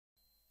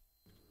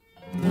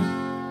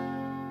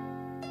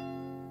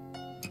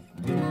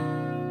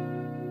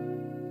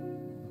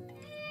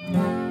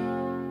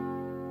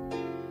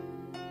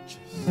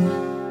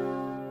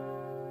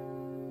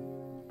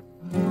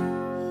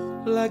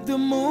like the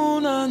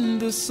moon and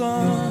the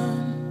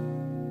sun.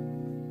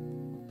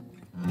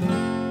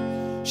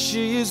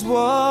 She is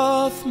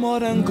worth more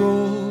than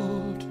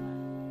gold,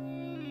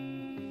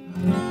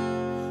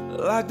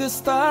 like the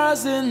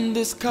stars in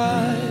the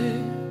sky.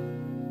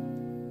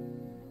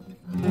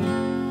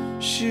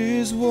 She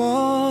is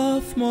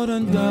worth more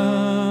than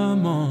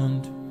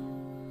diamond.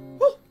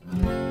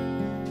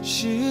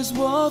 She is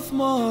worth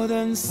more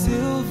than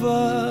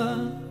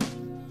silver.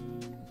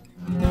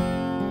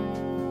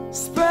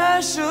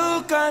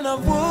 Special kind of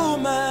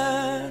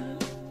woman.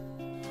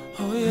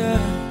 Oh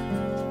yeah.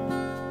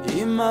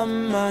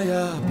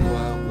 Imamaya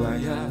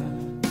Bwagwaya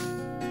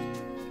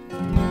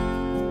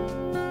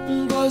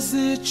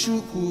Ngozi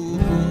Chukwu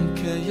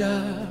Bunkeya.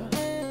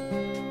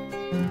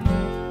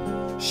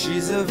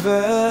 She's a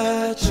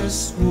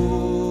virtuous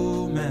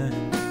woman.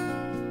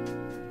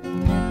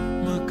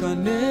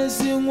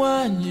 Makanezi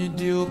wanyi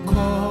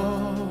dioko.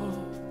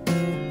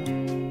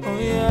 Oh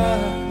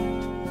yeah.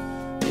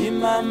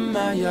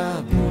 Imamaya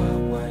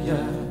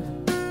Bwagwaya.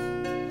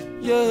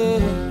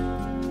 Yeah.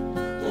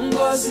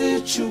 Ngozi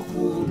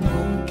Chukwu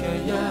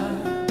Bunkeya.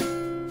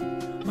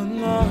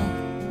 No,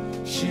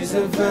 she's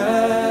a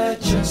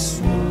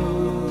virtuous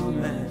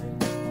woman.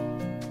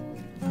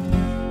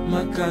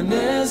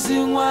 Makanezi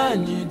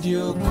wanyi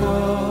dioko.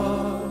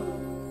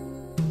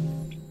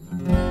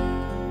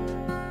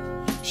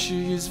 She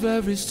is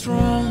very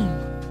strong,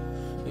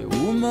 a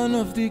woman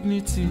of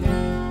dignity.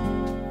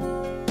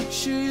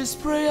 She is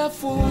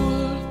prayerful,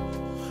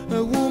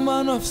 a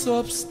woman of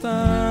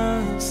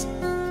substance.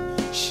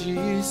 She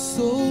is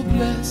so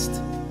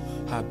blessed,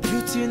 her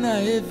beauty na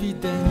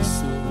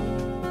evidence.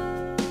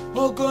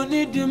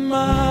 Ogoni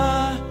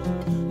dima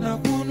na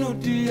kuno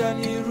dia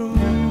niru.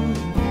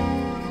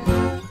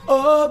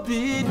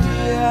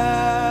 Obidia,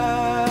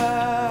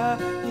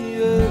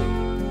 yeah.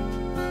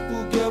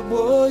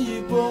 Ugebo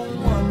yibon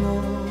wano.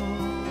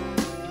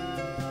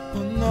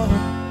 Oh no,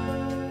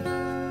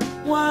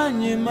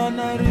 wanyi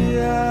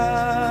manaria,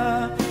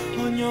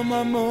 onyo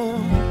mamo.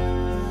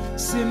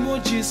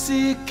 Simuji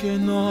sike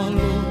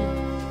nolo,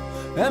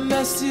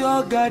 emesi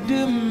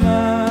ogadima,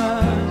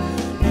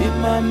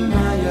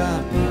 imamaya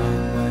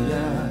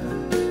bwagwaya.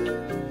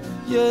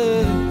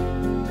 Yeah,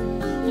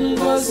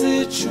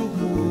 Ngozi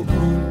Chukwu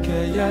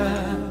Bunkeya.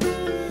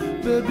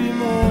 Baby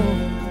mo,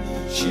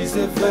 she's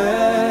a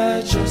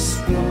virtuous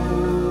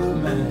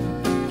woman.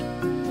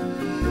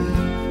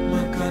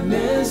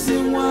 Makanezi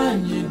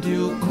wanyi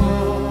dioko.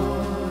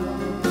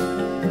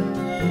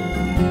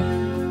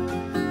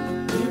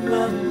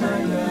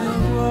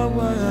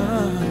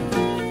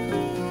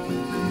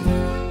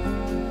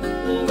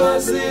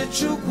 Ngozi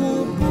Chukwu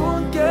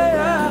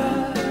Bunkeya.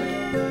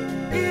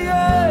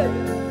 Yeah,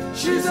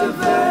 she's a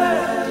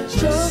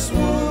virtuous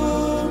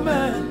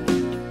woman.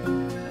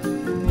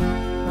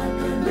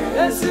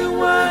 Makanezi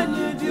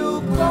wanyi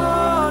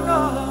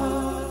diukono.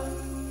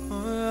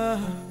 Oh yeah.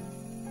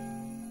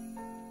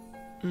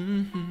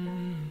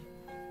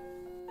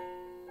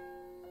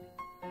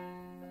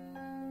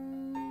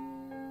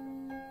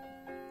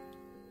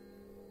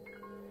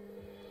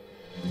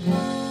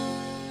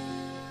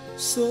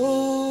 So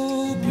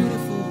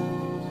beautiful.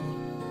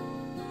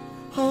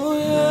 Oh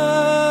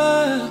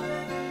yeah.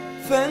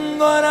 Thank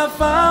God I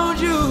found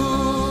you.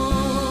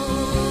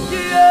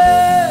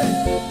 Yeah.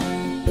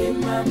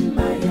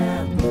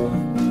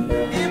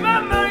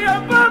 Imamaya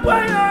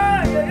Bwagwaya.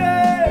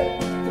 Yeah.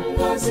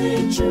 Ngozi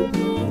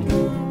Chukwu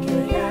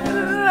Bunkeya.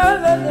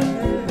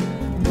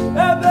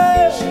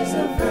 She's a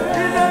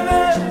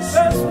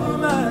virtuous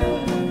woman.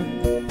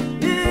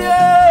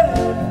 Yeah.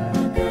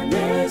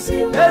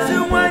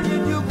 Everyone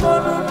you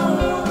follow.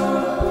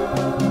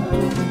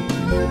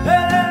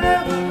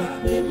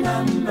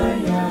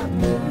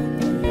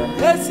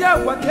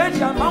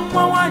 Wakeja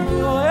mama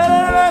wanyo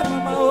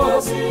mama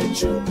Ngozi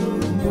Chukwu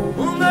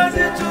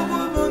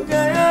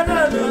Bunkeya.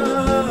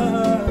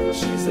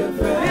 She's a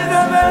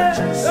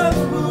virtuous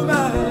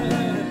woman.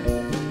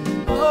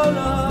 Oh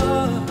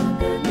Lord,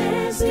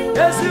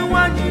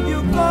 everyone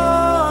you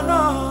call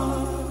on.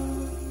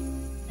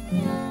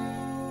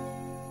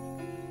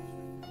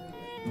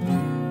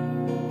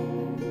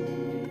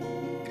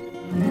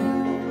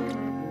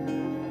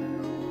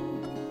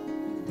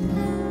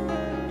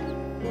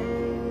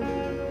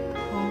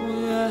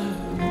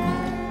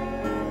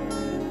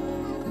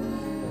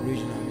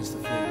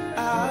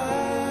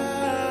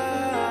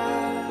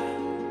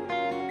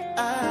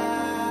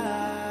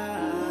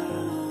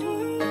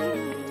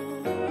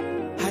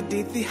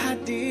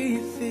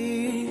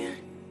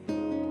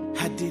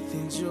 Hadithi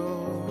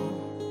njoo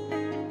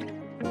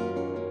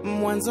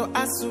mwanzo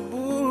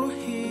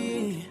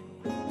asubuhi,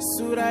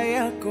 sura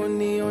yako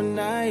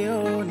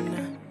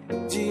nionayona,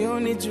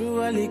 jioni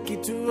jua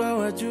likitua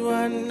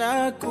wajua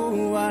na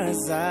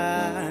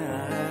kuwaza,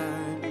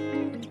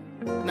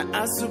 na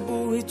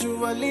asubuhi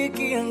jua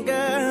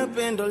likianga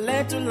pendo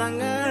letu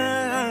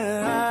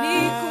langa.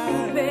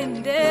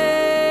 Nikupende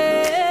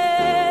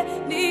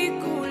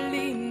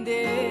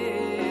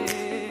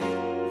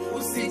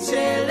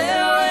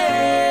usichelewe,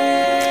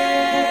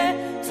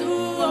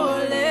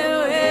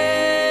 tuolewe.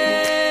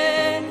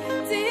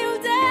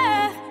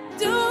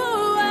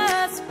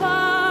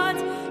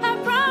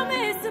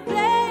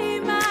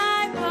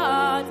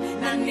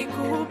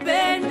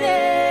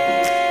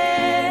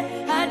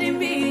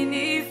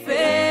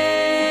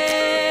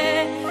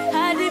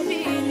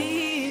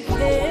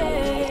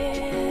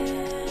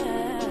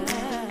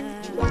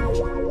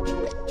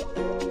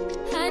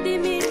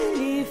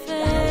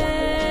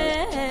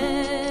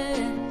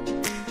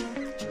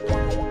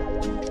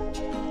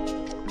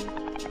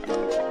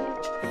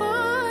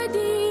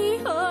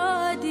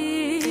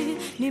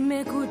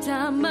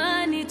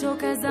 nimekutamani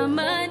toka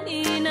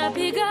zamani,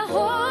 napiga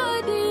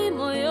hodi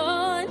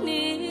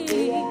moyoni.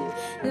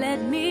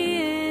 Let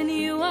me in,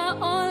 you are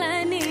all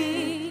I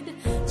need.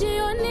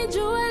 Jioni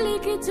jua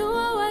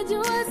likitua,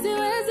 wajua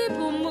siwezi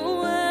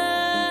pumua.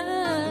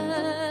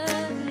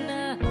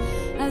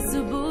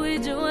 Asubuhi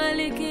jua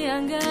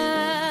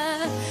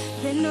likiangaa,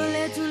 pendo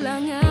letu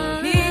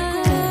lang'aa.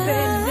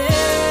 Nikupende,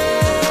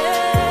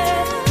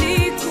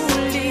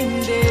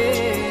 nikulinde,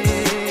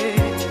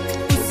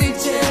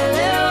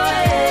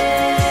 usichelewe,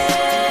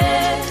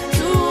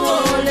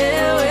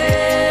 tuolewe.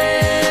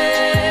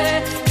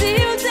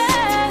 Till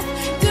death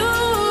do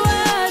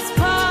us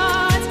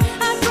part,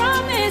 I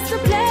promise to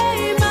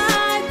play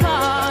my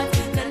part.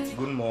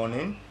 Good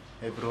morning,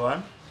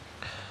 everyone.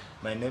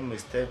 My name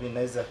is Tevin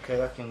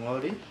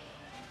Kingoli,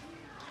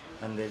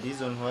 and the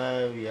reason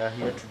why we are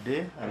here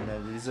today, and the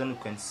reason you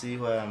can see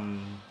why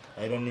I'm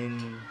ironing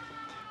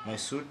my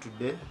suit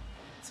today,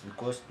 is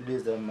because today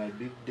is my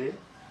big day.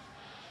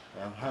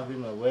 I'm having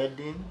my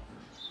wedding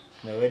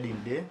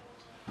day,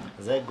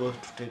 as I go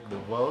to take the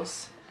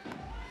vows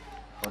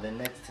for the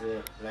next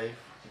life,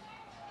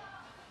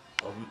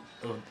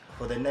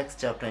 for the next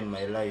chapter in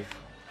my life.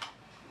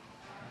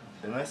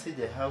 The message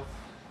I have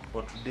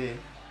for today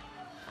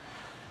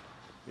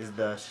is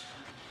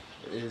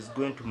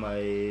going to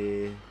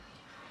my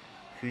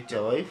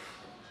future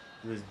wife,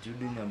 who is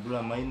Judy,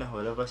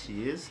 wherever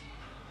she is.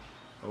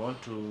 I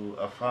want to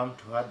affirm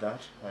to her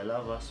that I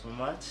love her so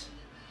much,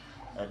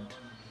 and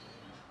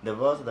the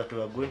vows that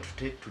we are going to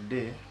take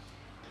today,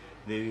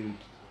 they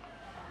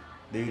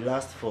will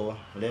last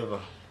forever.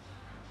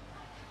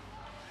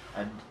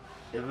 And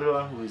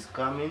everyone who is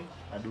coming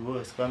and who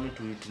is coming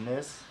to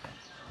witness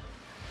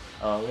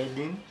our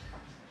wedding,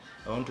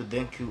 I want to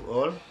thank you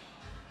all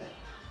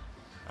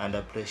and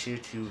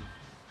appreciate you.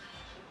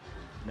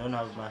 Don't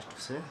have much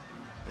to say.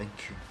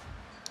 Thank you.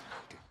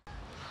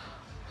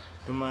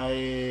 To my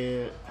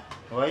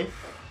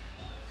wife,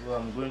 who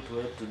I'm going to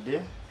wed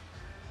today,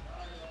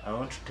 I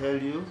want to tell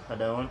you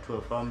and I want to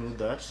affirm you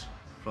that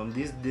from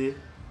this day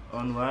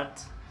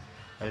onwards,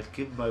 I'll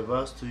keep my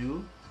vows to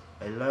you.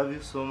 I love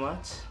you so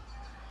much,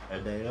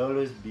 and I'll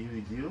always be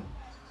with you,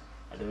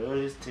 and I'll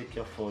always take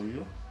care for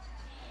you,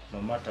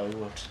 no matter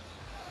what.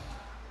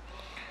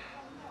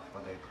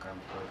 Father, I come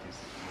before this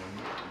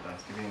morning,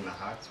 thanksgiving in the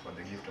hearts for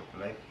the gift of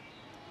life.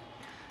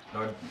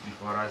 Lord,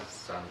 before us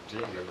something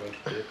we are going to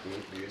take, may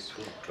it be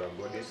useful to our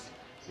bodies,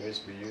 may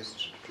it be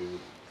used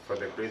for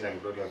the praise and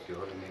glory of your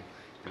holy name,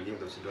 and give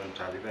those who don't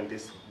have. Even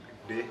this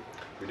day,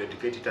 we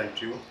dedicate it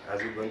unto you. As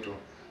we're going to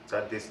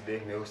start this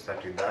day, may you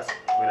start with us,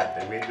 even at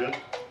the middle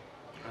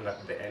and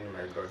at the end,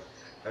 my God.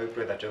 I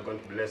pray that you're going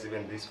to bless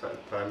even this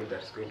family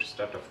that is going to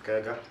start off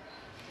Kega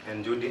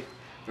and Judy.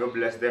 May you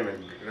bless them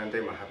and grant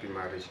them a happy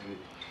marriage.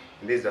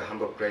 And this is a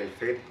humble prayer in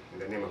faith, in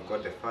the name of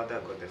God the Father,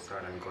 God the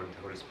Son, and God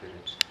the Holy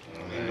Spirit.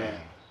 Amen.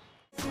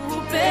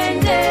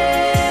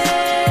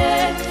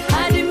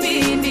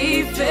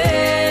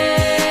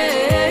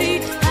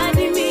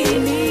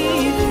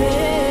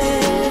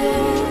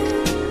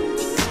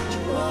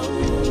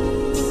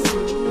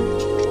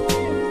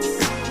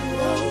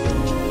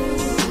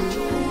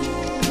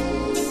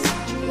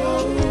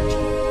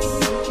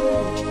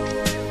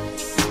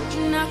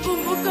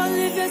 Nakumbuka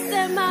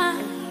ulivyosema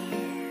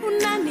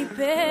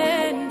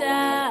unanipenda,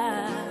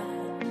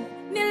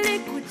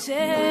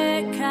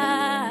 nilikucheka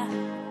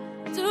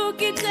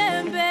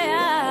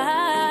tukitembea,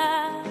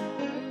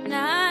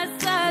 na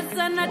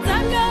sasa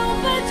nataka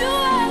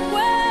upajue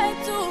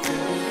kwetu,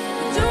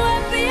 ujue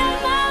pia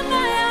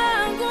mama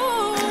yangu,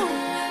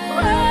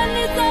 wewe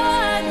ni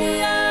zawadi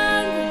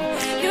yangu,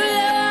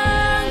 yule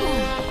wangu,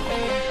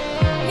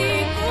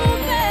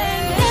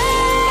 nikupende.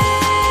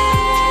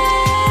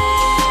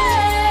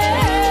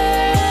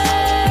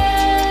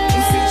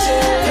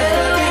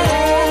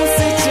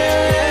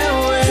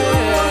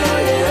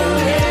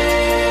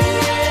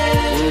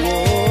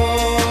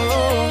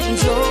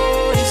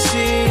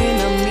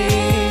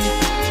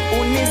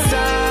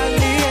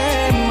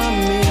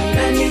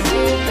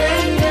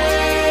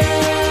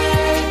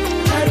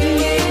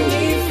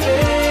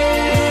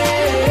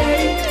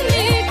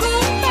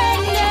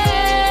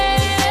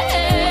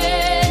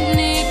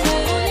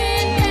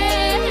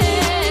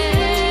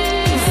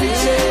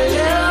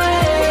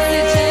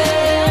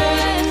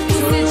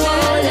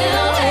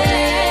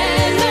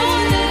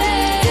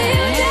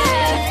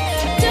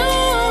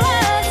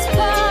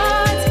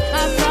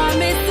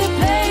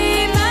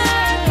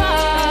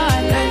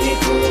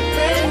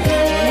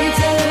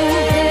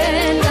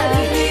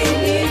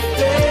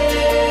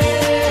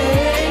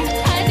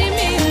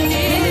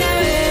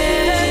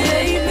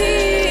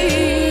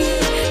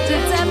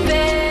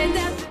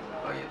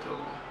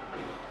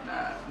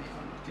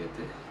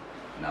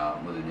 na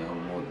muthenya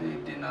umuthi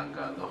ndina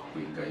ngatho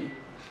kwi Ngai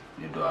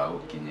ni ndu wa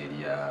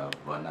gukinyeria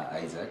Bwana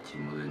Isaac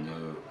muthenya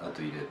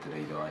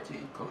atuiretereire wa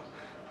kihiko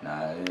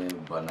na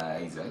Bwana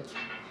Isaac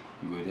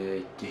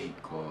igwire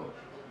kihiko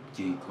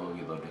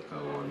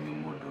githondekagwo ni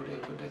mundu uria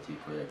kwenda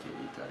kihiko yake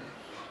ikare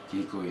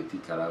kiko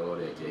gitikaraga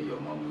uria kia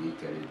mamu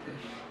gikarite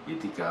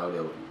gitikara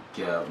uria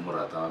kia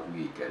murata waku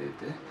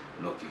gikarite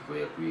no kiko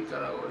yaku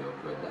gikaraga uria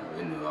ukwenda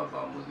we ni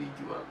wamba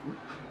muthingi waku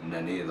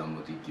na ni tha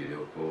muthingi uria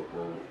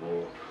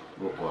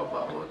ukwamba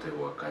hote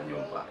gwaka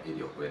nyumba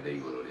iria ukwenda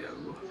iguru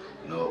riaguo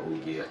no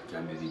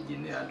ungiakia mithingi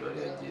ni andu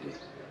aria njiri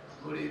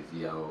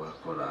urithia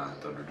ugakora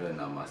tondu ndwe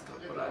na master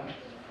plan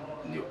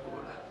ni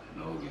ukura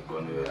no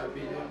ungikora ni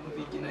wambire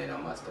muthingi na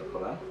master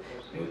plan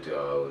ni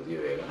utuaga uthii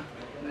wega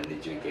na ni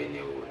njuĩ Ngai nĩ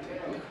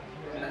ũgũgũteithia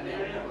na nĩ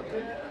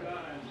ũgũgũteithia.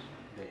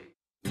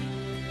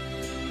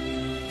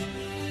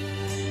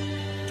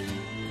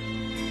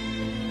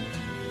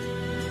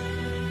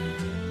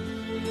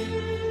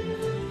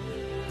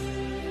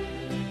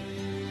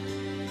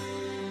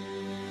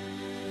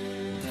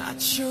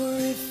 Not sure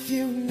if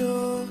you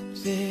know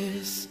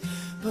this,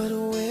 but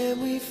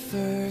when we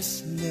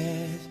first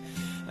met,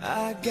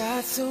 I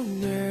got so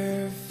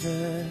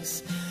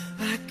nervous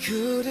I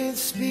couldn't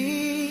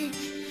speak.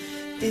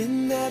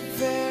 In that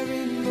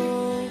very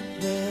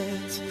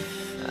moment,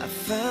 I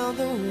found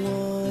the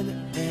one,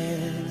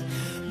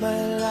 and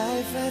my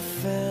life had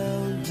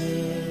found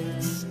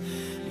its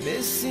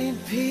missing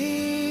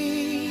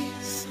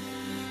piece.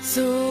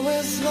 So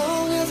as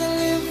long as I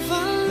live,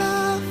 I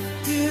love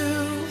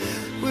you,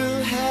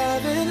 will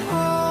have and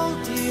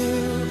hold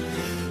you.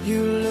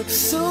 You look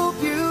so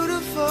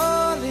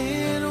beautiful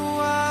in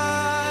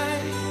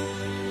white,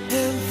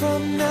 and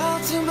from now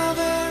to my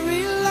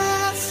very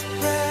last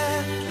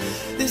breath,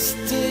 this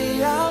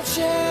day I'll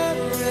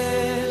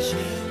cherish.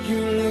 You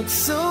look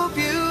so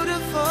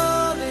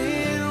beautiful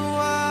in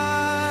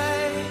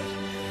white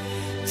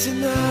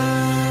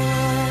tonight.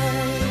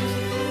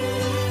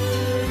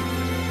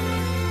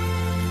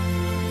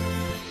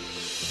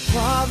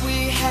 What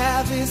we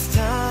have is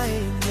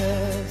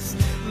timeless,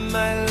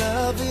 my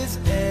love is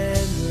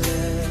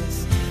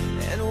endless,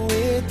 and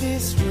with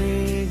this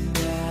ring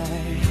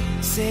I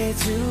say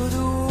to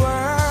the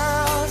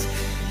world,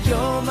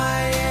 you're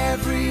my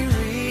every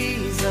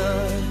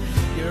reason,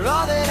 you're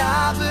all that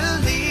I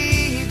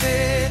believe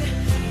in.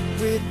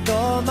 With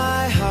all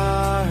my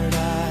heart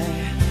I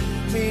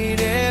mean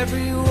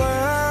every word.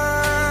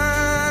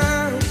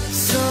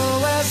 So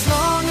as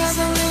long as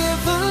I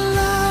live, I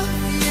love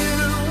you,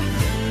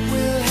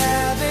 will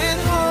have and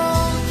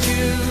hold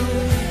you.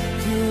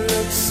 You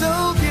look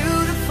so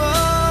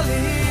beautiful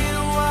in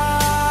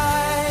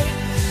white,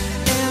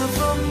 and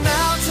from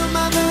now to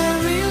my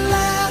very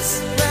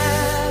last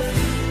breath,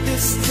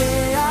 this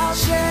day I'll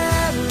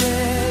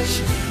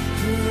cherish.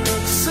 You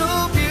look so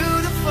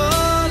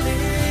beautiful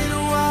in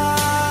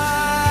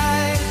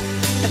white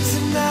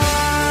tonight.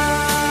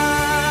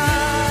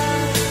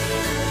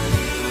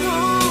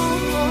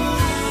 Oh,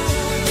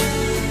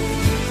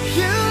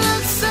 you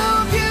look so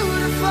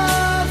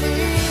beautiful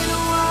in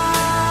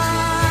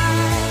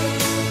white.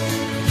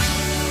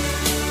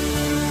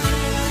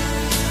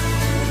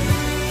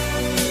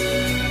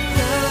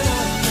 Na, na,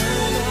 na,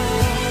 na.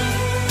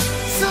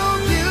 So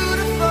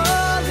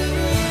beautiful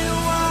in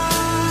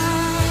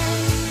white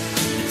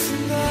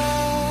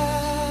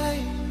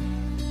tonight.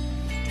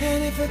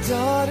 And if a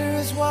daughter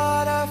is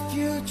what our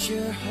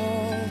future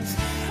holds,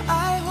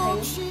 I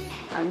hope she.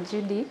 I'm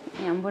Judy,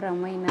 Nyambura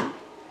Maina,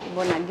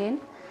 born again.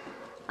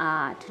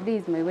 Today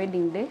is my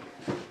wedding day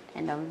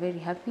and I'm very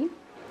happy.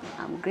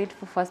 I'm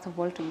grateful first of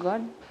all to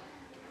God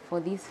for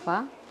this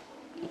far.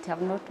 It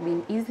have not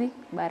been easy,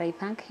 but I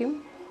thank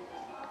Him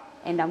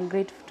and I'm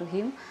grateful to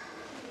Him.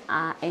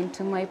 And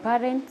to my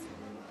parents,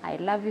 I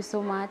love you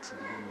so much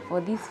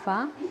for this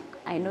far.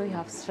 I know you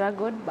have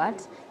struggled,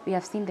 but we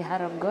have seen the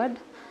heart of God.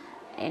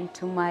 And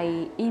to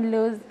my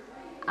in-laws,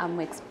 I'm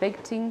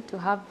expecting to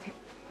have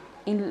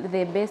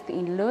the best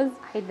in-laws.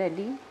 Hi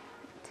Daddy,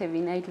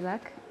 Tevin,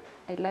 Isaac,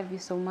 I love you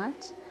so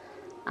much.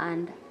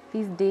 And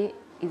this day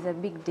is a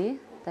big day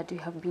that you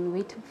have been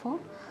waiting for.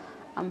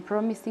 I'm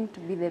promising to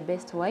be the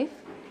best wife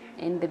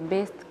and the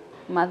best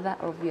mother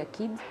of your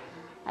kids.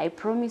 I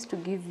promise to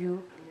give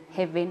you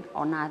heaven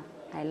on earth.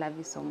 I love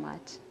you so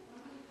much.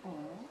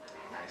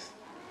 Nice.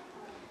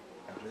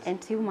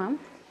 And to you, Mom,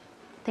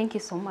 thank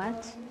you so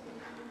much.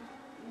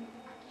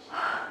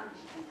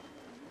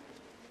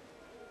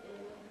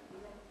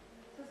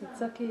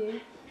 It's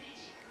okay.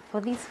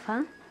 For this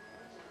far.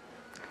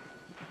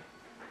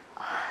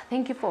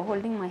 Thank you for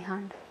holding my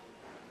hand.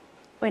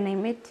 When I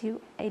met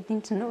you, I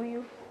didn't know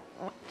you.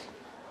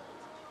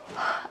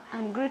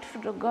 I'm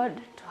grateful to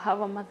God to have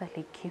a mother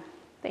like you.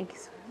 Thank you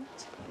so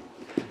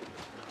much.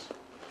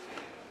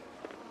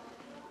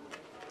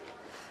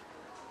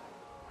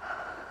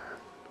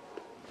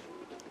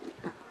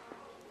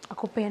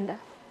 Akupenda.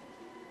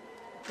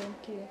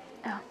 Thank you.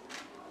 Yeah.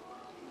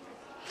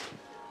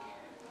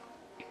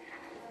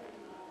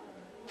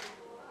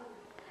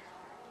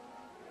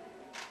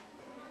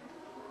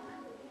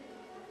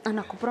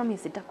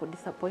 Anakupromise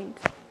itakudisappoint.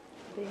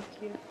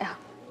 Thank you. Yeah.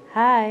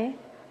 Hi,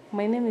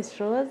 my name is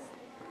Rose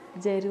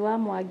Jeriwa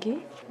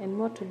Mwagi, and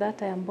more to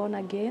that, I am born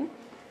again.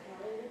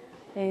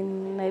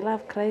 And I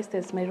love Christ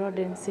as my Lord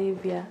and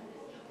Savior.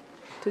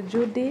 To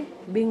Judy,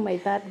 being my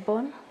third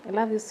born, I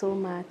love you so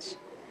much.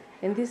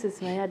 And this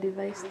is my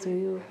advice to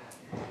you.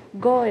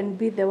 Go and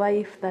be the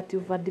wife that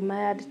you've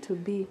admired to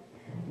be.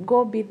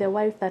 Go be the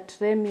wife that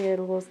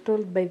Lemuel was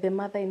told by the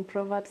mother in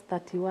Proverbs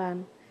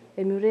 31.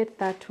 Emulate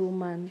that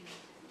woman.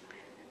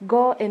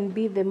 Go and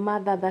be the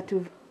mother that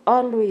you've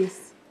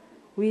always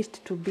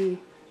wished to be.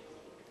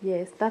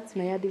 Yes, that's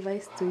my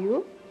advice to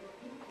you.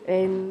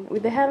 And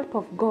with the help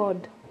of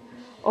God,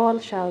 all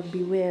shall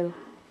be well.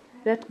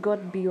 Let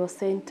God be your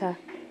center.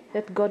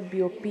 Let God be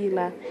your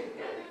pillar.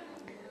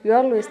 We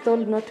always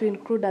told not to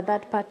include a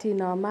third party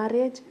in our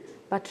marriage,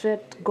 but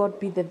let God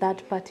be the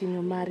third party in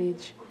your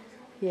marriage.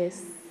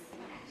 Yes.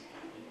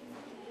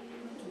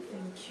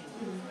 Thank you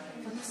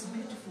for this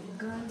beautiful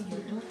girl, your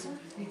daughter.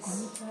 We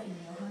commit her in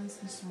your hands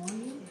this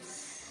morning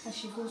as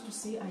she goes to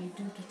say, I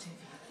do to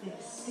Tevin.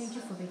 Yes. Thank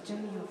you for the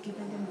journey you have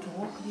given them to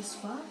walk this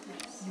far.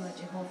 You are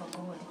Jehovah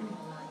God in their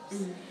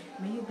lives.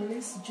 May you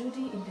bless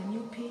Judy in the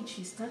new page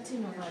she's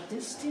starting of her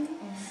destiny,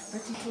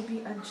 that it will be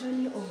a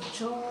journey of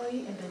joy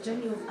and a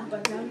journey of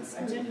abundance,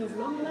 a journey of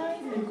long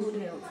life and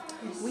good health.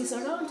 We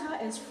surround her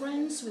as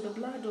friends with the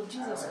blood of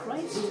Jesus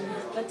Christ,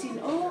 that in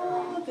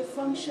all the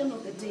function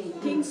of the day,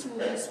 things will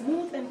be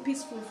smooth and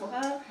peaceful for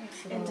her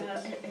and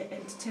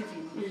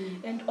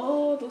Tevin, and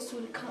all those who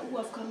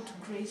have come to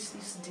grace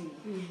this day.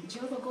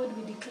 Jehovah God,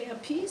 we declare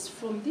peace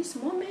from this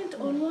moment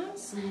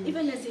onwards,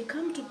 even as they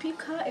come to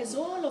pick her, as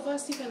all of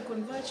us even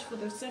converge for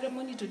the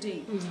ceremony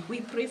today.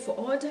 We pray for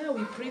order,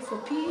 we pray for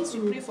peace,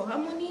 we pray for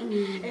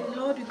harmony, and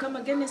Lord, we come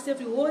against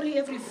every worry,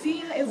 every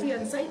fear, every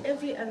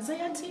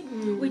anxiety.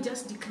 We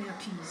just declare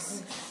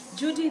peace.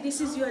 Judy,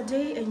 this is your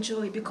day.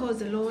 Enjoy because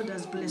the Lord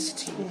has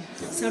blessed you.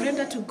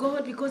 Surrender to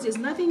God because there's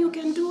nothing you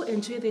can do.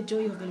 Enjoy the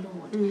joy of the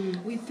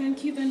Lord. We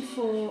thank you even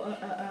for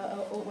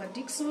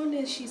Dixon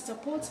as she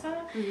supports her,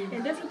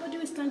 and everybody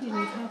who is standing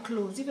with her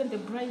close, even the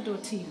bridal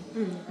team.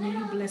 May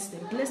you bless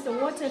them. Bless the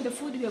water and the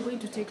food we are going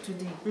to take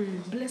today.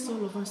 Bless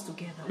all of us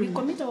together. We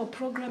commit our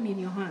program in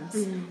your hands.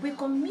 We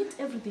commit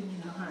everything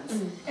in your hands.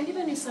 And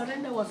even we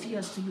surrender our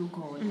fears to you,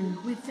 God.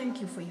 We thank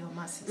you for your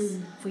mercies.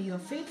 For you are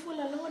faithful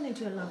alone and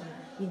you are loving.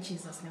 In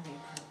Jesus' name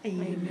we pray.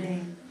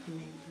 Amen.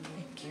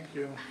 Thank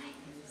you.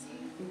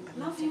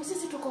 Love you.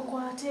 Sisi tuko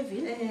kwa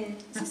Tevin.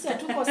 Sisi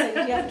hatuko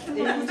saidi yake.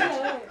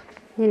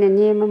 Nini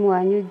niĩ mamu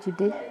wanyu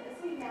Judy.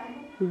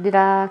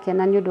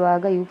 Ndirakena nĩ ũndũ wa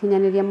Ngai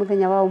ũkinyanĩria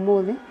mũthenya wa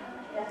ũmũthĩ.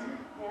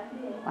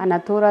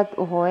 Anatũra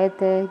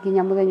ũhoete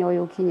nginya mũthenya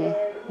ũyũ ũkinye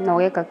na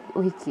ũgeka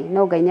ũhiki.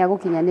 No Ngai nĩ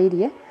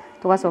agũkinyanĩirie.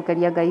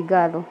 Tũgacokeria Ngai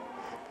ngatho.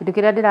 Kĩndũ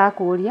kĩrĩa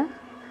ndĩrakũria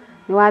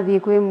nĩ wathiĩ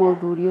kwĩ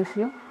mũthuri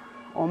ũcio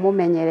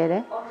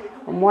ũmũmenyerere,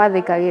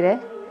 ũmwathĩkagĩre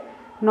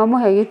na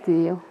ũmũhe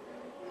gĩtĩo.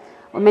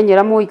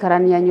 Ũmenyera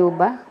mũikarania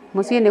nyũmba,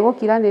 mũciĩ nĩ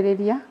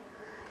gũkiranĩrĩria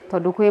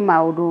tondũ kwĩ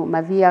maũndũ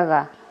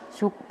mathiaga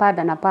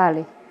pada na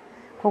pale.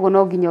 Koguo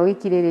no nginya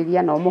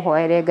ũgĩkirĩrĩria na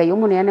ũmũhoere Ngai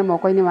ũmũneane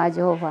moko-inĩ ma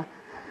Jehova.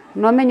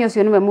 No ũmenye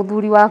ũcio nĩwe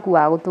mũthuri waku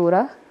wa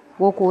gũtũra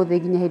gũkũ thĩ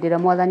nginya hĩndĩ ĩrĩa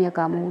Mwathani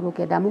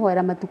akamũhurũkia.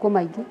 Ndamũhoera matukũ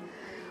maingĩ,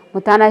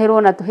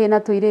 mũtanahĩrwo na tũhĩ na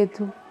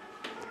tũirĩtu,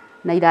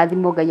 na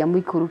irathimo Ngai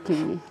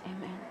amũikũrũkĩrie.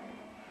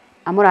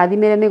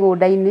 Amũrathimĩre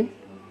mĩgũnda-inĩ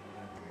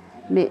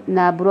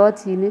na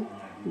mburoti-inĩ,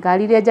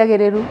 ngari iria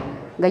njagĩrĩru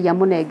Ngai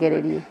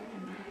amũnengererie.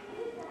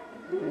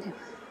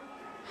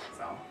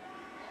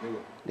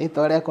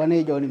 Rĩtwa rĩakwa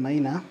nĩ John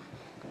Maina,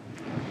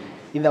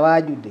 ithe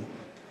wa Judy.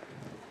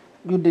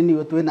 Judy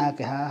nĩwe twĩ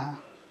nake haha,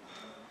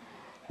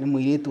 nĩ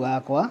mũirĩtu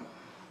wakwa,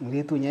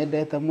 mũirĩtu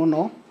nyendete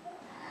mũno,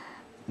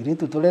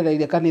 mũirĩtu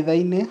tũrereire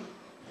kanitha-inĩ.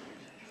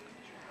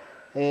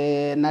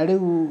 Na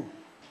rĩu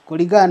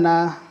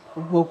kũringana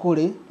ũguo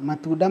kũrĩ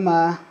matunda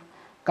ma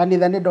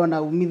kanitha nĩ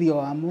ndona umithio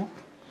wamo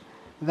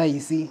thaa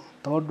ici,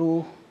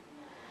 tondũ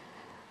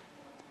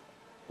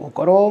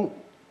gũkorwo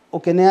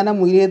ũkĩneana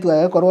mũirĩtu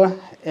agakorwo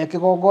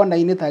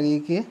ekĩgongona-inĩ ta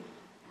gĩkĩ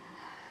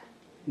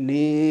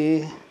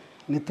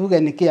nĩ tuge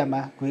nĩ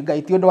kĩama kwĩ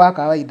Ngai, ti ũndũ wa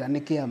kawaida, nĩ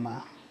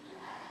kĩama.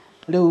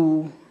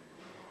 Rĩu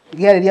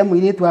ngĩarĩria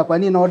mũirĩtu wakwa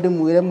niĩ no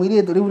ndĩmwĩre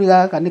mũirĩtu, rĩu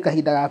gaka nĩ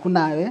kahinda gaku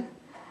nawe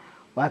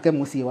wake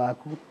mũciĩ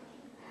waku.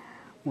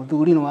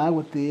 Mũthuri nĩ wa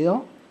gũtĩo,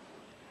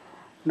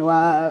 nĩ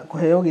wa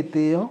kũheo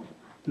gĩtĩo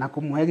na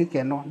kũmũhe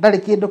gĩkeno. Ndarĩ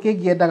kĩndũ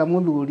kĩngĩ endaga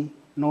mũthuri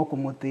no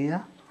kũmũtĩa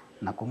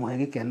na kũmũhe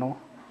gĩkeno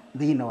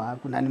thĩinĩ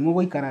waku, na nĩ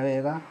mũgũikara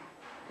wega.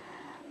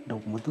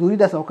 Mũthuri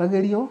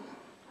ndacokagĩrio,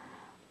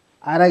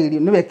 aragĩrio,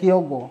 nĩwe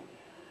kĩongo.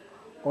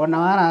 Ona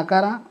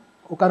warakara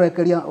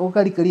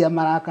ũkarikĩria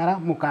marakara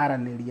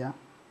mũkaranĩria.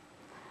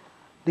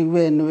 Rĩu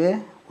we nĩwe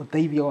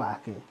ũteithio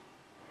wake.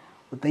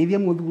 Ũteithie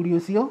mũthuri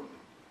ũcio,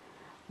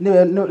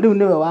 rĩu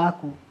nĩwe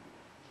waku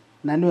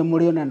na nĩwe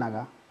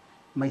mũrĩonanaga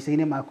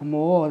maica-inĩ maku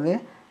mothe,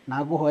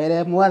 na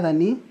ngũhoere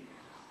Mwathani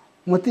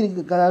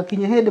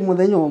mũtigakinye hĩndĩ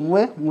mũthenya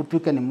ũmwe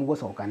mũtuĩke nĩ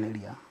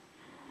mũgũcokanĩria.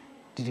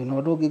 Ndirĩ na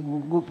ũndũ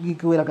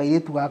ngĩkwĩra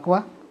kairĩtu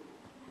gakwa,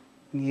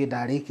 niĩ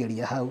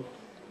ndarĩkĩria hau.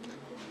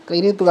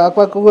 Kairĩtu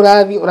gakwa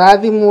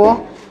ũrathimwo,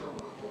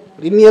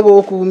 rimie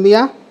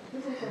gũkumia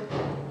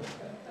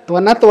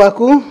twana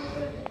twaku,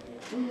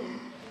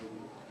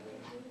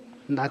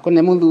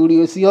 ndakũne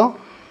mũthuri ũcio,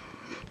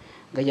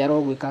 Ngai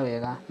arogwĩka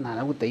wega na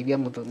aragũteithia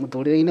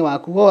mũtũrĩre-inĩ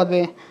waku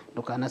wothe,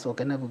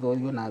 ndũkanacoke na thutha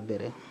ũthiĩ na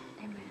mbere.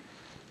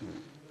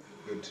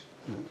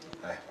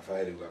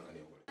 Kabaeri gaka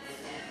ni ugore.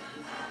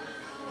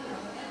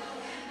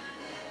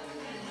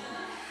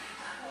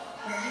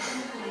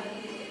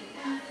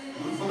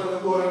 Mfano na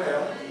bora na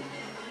ya.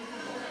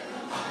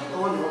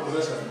 Hapo ni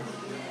wakuleza.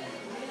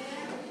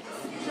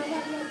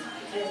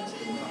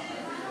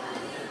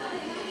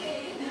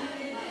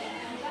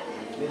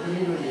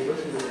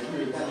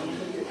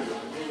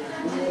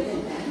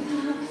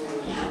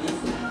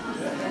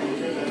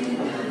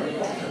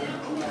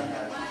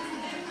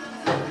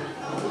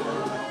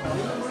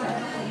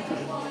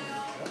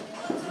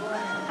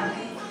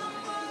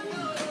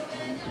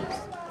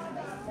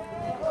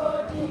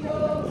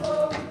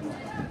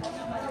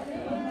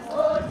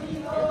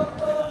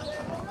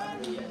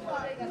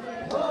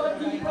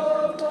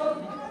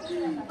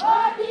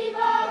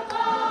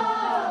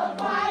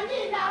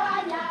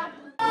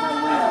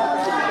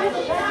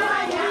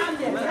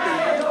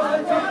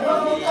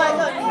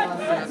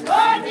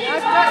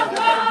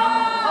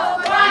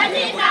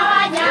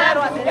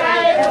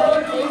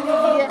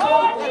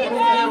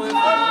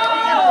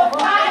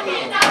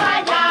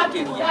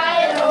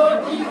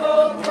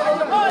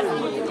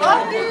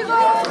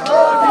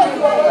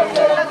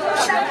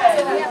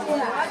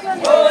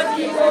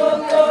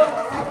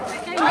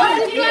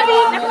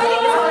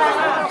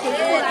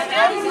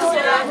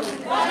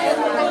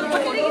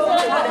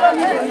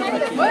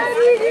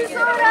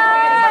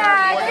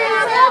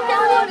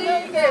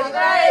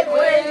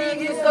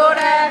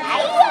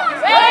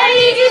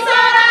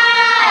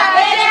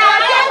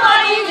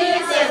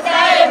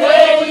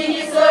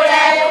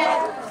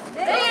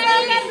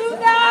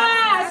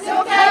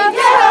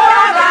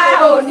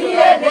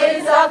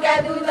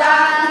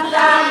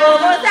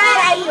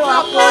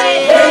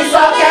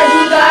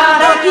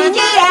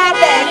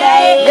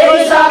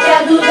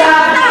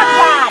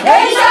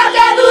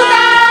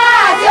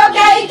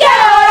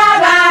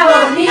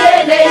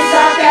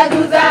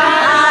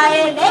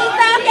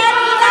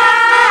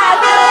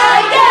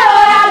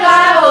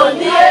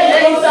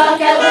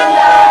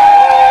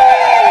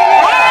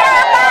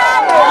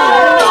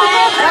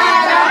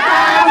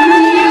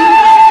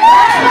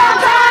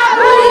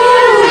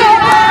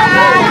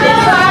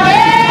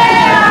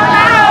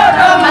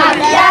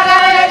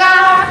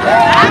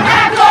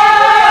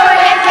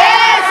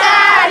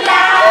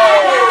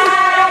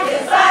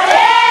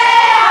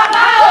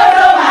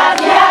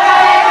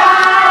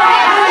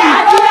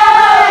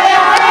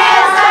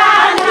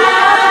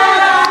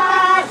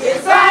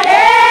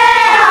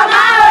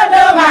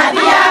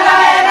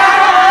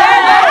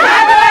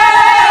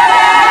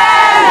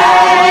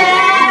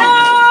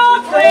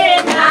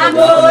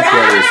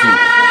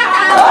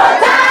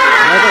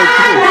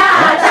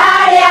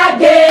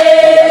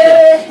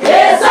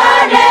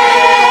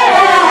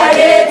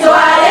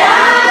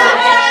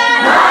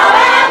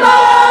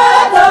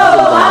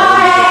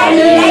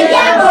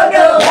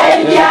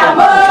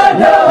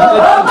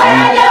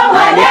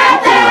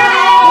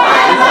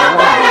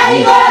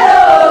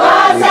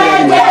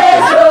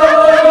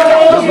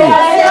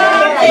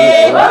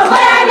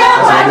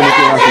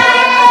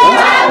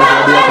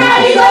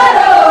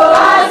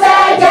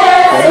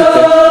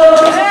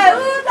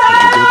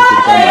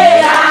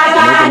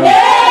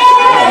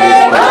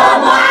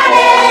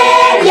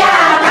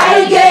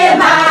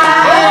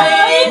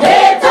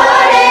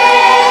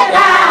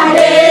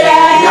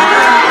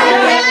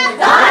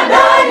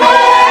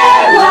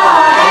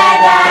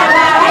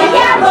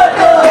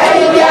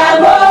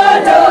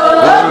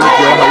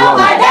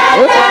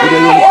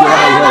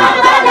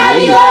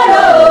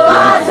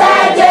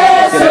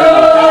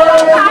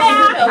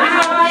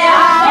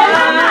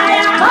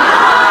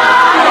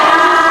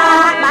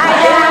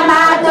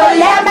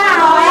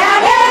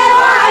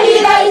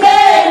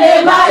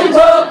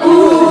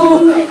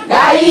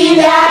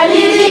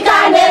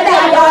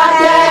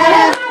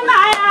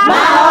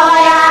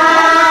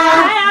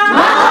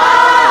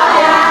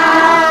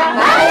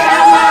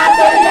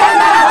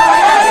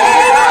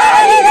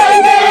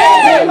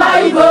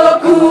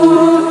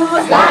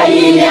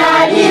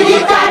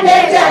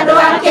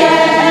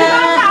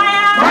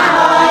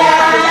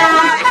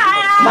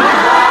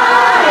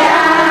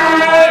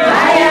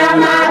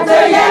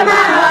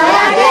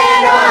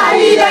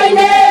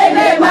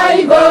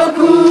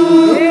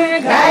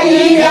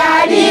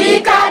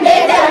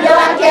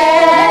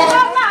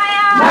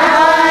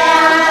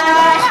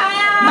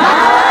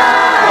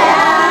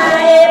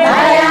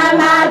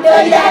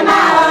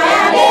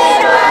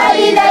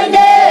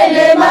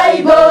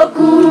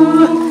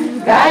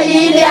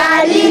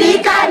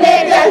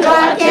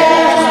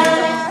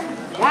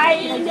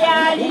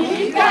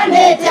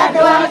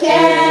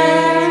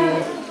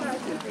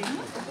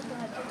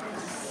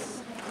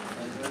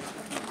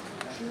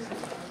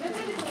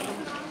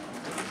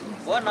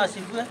 Bwana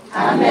asifiwe.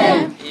 Amen.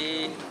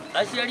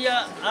 Aciaria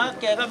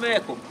akega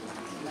meko.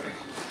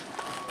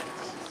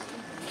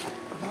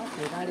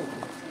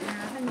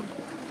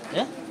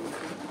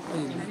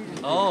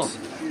 Oh.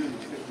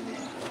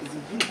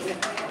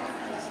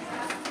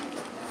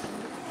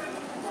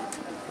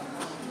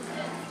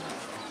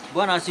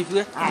 Bwana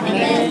asifiwe.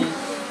 Amen.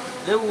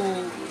 Leo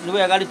ni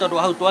wega ri tondu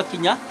hau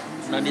twakinya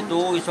na nĩ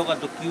tũgũgĩcoka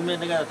tũkiume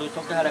nĩgetha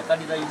tũcoke harĩa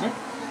kanitha-inĩ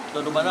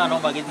tondũ mathaa no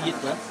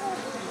magĩthiĩte.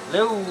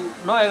 Rĩu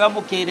no wega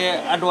mũkĩre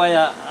andũ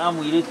aya a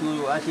mũirĩtu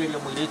ũyũ aciari a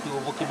mũirĩtu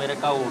ũyũ mũkĩmere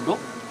kaũndũ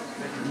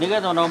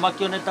nĩgetha onao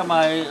makĩone ta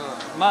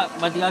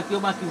matigakĩo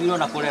makiumire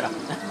na kũrera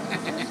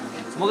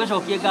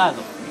mũgĩcokie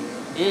ngatho.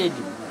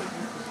 Ĩni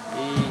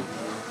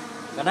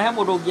kana he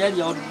mũndũ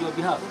ũngĩaria on your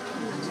behalf?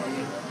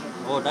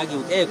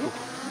 Ndagiuga eko.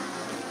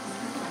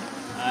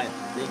 Haya,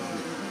 thank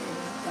you.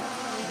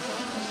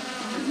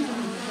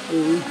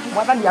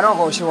 Mwathani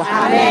arogocwo.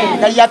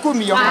 Ngai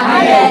akumio.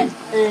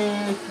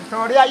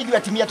 Toria ithuĩ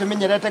atumia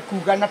tũmenyerete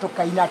kuga na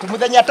tũkaina atĩ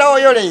mũthenya ta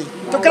ũyũ rĩ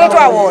tũkĩrĩ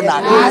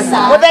twawona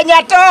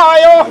mũthenya ta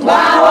ũyũ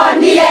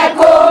twawonire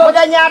kũ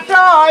mũthenya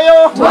ta ũyũ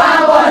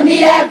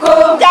twawonire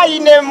kũ Ngai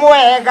nĩ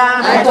mwega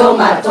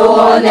atũma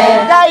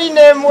tuone Ngai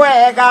nĩ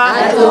mwega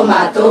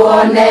atũma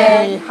tuone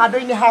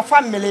handũ-inĩ ha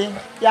family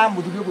ya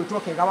mũthuri ũgwĩtwo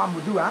Kega wa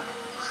Mũthua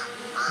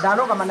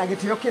ndarũgama na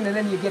gĩtĩo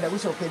kĩnene niĩ ngĩenda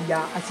gũcokeria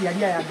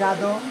aciari aya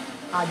ngatho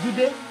a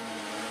Judy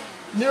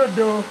nĩ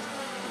ũndũ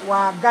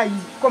wa Ngai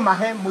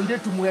kũmahe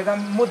mũirĩtu mwega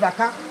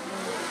mũthaka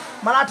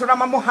maratũra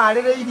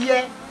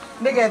mamũharĩrĩirie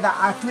nĩgetha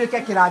atuĩke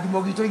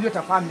kĩrathimo gitũ ithuĩ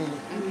ta family.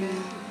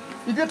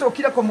 Ithuĩ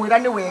tũkire kũmwĩra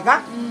nĩ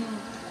wega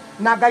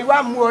na Ngai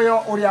wa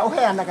muoyo ũrĩa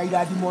ũheanaga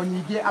irathimo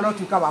nyingĩ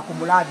arotuĩka wa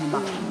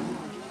kũmũrathima.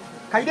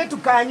 Kairĩtu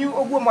kanyu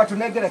ũguo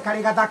mwatũnengere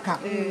karĩ gathaka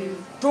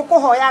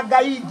tũkũhoya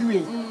Ngai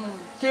ithuĩ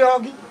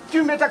kĩo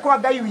kiumĩte kwa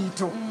Ngai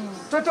witũ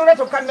tũtũre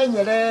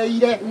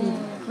tũkamenyereire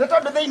nĩ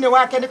tondũ thĩinĩ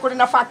wake nĩ kũrĩ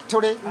na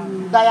factory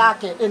nda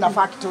yake ĩna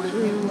factory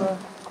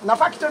na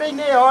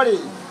factory-inĩ ĩyo rĩ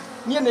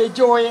niĩ nĩ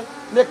njũĩ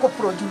nĩ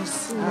kũ-produce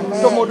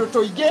tũmũndũ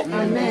tũingĩ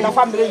na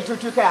family itũ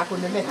tuĩke ya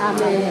kũneneha.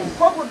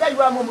 Koguo Ngai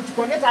wa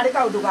mũtũkone tarĩ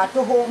kaũndũ ga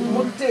tũhũ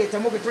mũrutĩte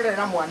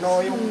mũgĩtũrera mwana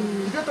ũyũ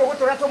ithuĩ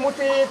tũgũtũra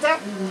tũmũtĩte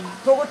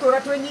tũgũtũra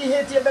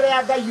twĩnyihĩtie mbere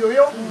ya Ngai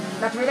ũyũ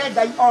na twĩre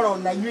Ngai oro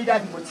na inyuĩ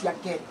irathimo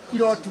ciake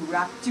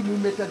irotura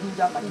timumĩte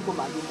thutha matukũ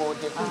manyu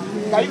mothe.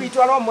 Ngai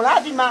witũ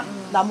aromũrathima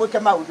na mwĩke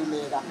maũndũ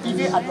mega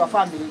ithuĩ andũ a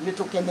family nĩ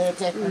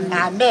tũkenete.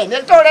 Amen.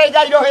 Nĩ tũre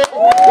Ngai rohe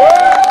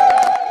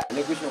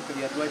nĩ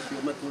gũcokeria andũ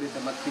acio matũrĩte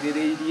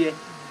makirĩrĩirie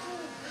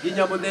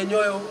nginya mũthenya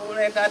ũyũ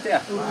ũreka atĩa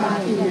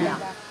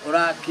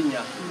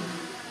ũrakinya.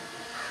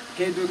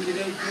 Kĩndũ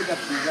kĩrĩa ingĩenda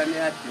kuuga nĩ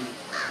atĩ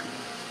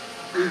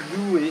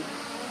ithuĩ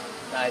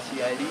ta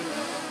aciari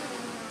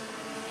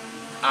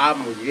a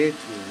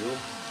mũirĩtu ũyũ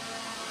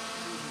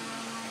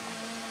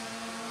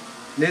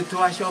nĩ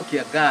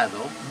twacokia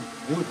ngatho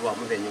nĩ ũndũ wa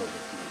mũthenya ũyũ.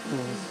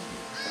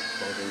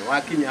 Tondũ nĩ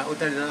wakinya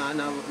ũtarĩ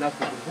na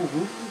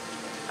bugubugu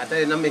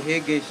atarĩ na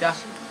mĩhĩngĩca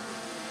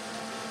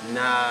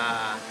na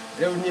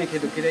rĩu niĩ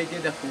kĩndũ kĩrĩa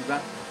ingĩenda kuuga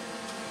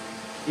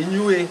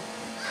inyuĩ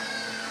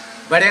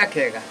barĩa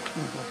Kega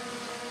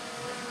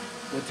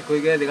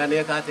mũtikoige thĩga nĩ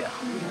eka atĩa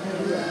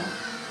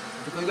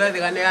mũtikoige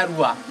thĩga nĩ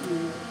arua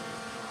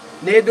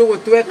nĩ ndũgũ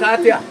tweka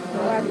atĩa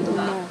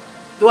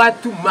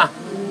twatuma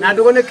na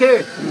ndũgũ nĩ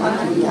kĩ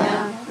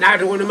na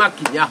ndũgũ nĩ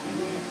makinya.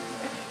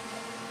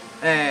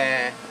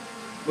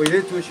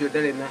 Mũirĩtu ũcio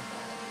ndarĩ na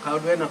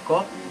kaũndũ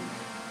enako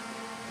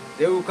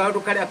rĩu kaũndũ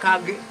karĩa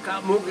kangĩ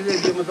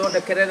mũngĩgĩthiĩ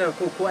mũthondekere na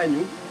kũu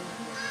kwanyu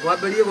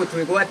mwambĩrie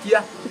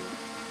gũtwĩgwatia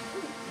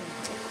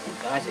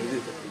aca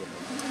ithuĩ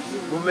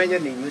mũmenye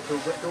nĩ inyuĩ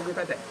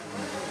tũngĩkate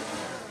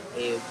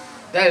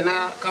ndarĩ na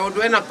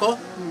kaũndũ enako.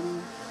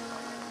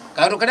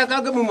 Kaũndũ karĩa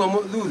kangĩmuma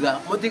thutha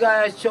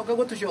mũtigacoke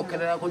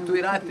gũtũcokerera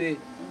gũtwĩra atĩ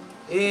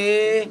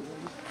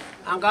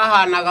anga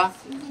hanaga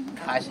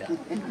aca.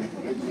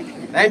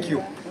 Thank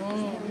you.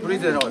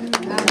 Praise the Lord.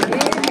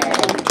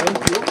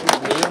 Thank you.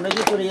 Nĩ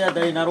tũrĩa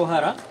ndarĩ na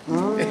rũhara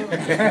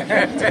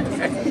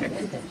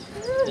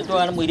nĩ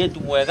twana mũirĩtu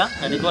mwega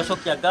na nĩ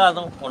twacokia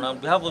ngatho on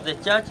behalf of the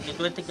church nĩ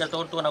twetĩkia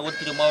tondũ tuona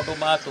gũtirĩ maũndũ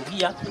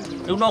matũgia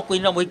rĩu no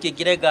kũinĩra mũhiki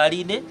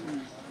ngari-inĩ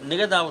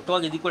nĩgetha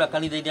twagĩthiĩ kũrĩa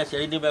kanitha-inĩ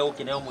aciari nĩ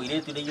megũkĩneo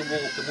mũirĩtu nĩ inyuĩ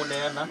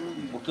mũgũkĩmũneana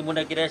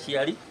mũkĩmũnengere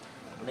aciari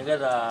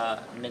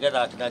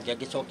nĩgetha nake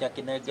agĩcoke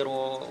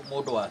akĩnengerwo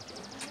mũndũ wake.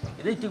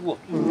 Ithĩ tiguo?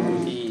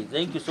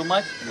 Thank you so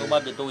much no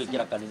mambĩ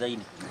tũgwĩkĩra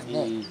kanitha-inĩ.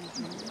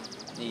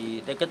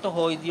 Reke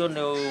tũhoithio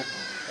nĩ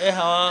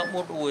eha wa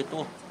mũndũ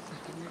gwĩtwo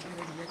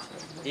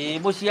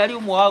mũciari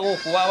ũmwe wa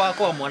gũkũ wa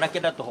kwa mwanake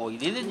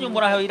ndatũhoithie ithĩ inyuĩ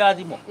mũraheo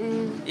irathimo.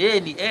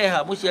 Ĩni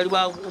eha mũciari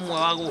wa ũmwe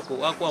wa gũkũ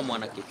wa kwa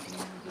mwanake.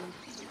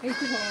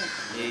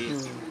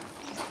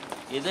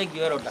 Thank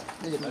you Eroda.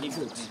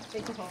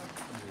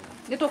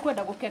 Nĩ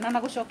tũkwenda gũkena na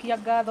gũcokia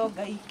ngatho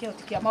Ngai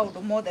kĩhoti kĩa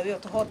maũndũ mothe we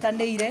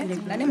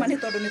ũtũhotanĩire na nĩ ma nĩ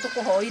tondũ nĩ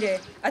tũkũhoire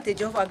atĩ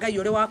Jehova Ngai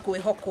ũrĩ wa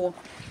kwĩhokwo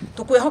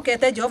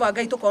tũkwĩhokete Jehova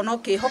Ngai tũkona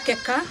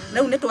ũkĩhokeka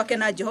rĩu nĩ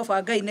twakena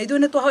Jehova Ngai na ithuĩ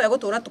nĩ twahoya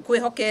gũtũra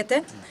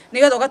tũkwĩhokete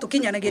nĩgetha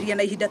ũgatũkinyanagĩria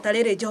na ihinda ta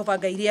rĩrĩ Jehova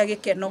Ngai rĩa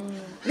gĩkeno.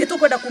 Nĩ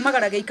tũkwenda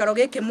kumagara gĩikaro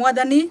gĩkĩ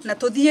Mwathani na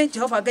tũthiĩ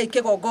Jehova Ngai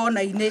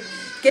kĩgongona-inĩ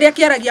kĩrĩa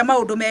kĩaragia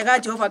maũndũ mega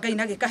Jehova Ngai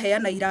na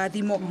gĩkaheana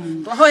irathimo.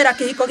 Twahoera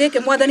kĩhiko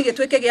gĩkĩ Mwathani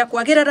gĩtuĩke gĩa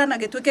kwagĩrĩra na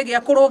gĩtuĩke gĩa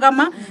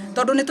kũrũgama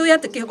tondũ nĩ tũĩ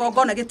atä kä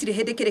gongona gä tirä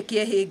hä ndä kä rä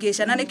kä ehä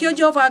ca na nä kä o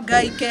Jehova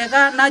Ngai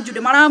kega na Judy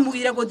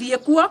maramugire gå thiä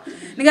kuo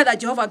nä getha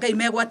Jehova Ngai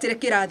megwatä re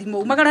kä rathimo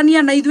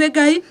umagarania na ithuä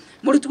Ngai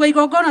må ruti wa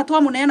igongona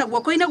twamå neana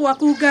guoko-inä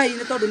gwaku Ngai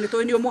nä tondå nä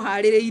tå nä å må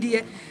harä rä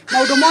irie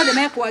maå ndå mothe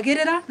mekwagä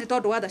rä ra nä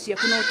tondå wa tha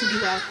ciaku na å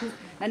tugi waku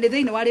na nä thä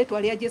inä wa rä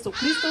twa rä a Jesu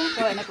Kristo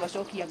twawe na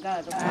twacokia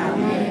ngatho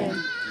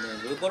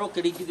Gũkorwo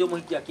ũkĩringithio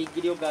mũhiki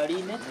akĩingĩrio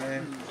ngari-inĩ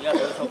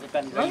nĩgetha ũcoke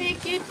kanitha.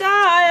 Mũhiki ta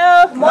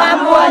ũyũ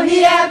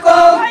Mwamuonire kũ?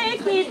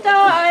 Mũhiki ta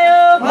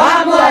ũyũ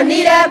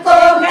Mwamuonire kũ?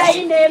 Ngai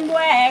nĩ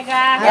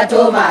mwega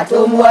Yatũma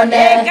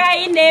tũmuone.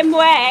 Ngai nĩ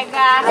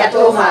mwega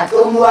Yatũma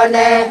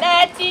tũmuone.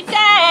 Neti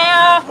ta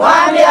ĩyo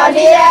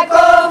Mwamĩonire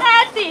kũ?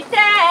 Neti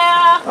ta ĩyo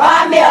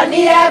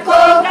Mwamĩonire kũ?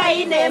 Ngai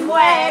nĩ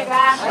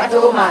mwega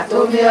Yatũma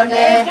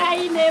tũmĩone.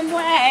 Ngai nĩ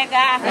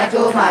mwega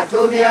Yatũma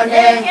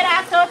tũmĩone.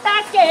 Kĩratũ ta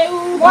kĩu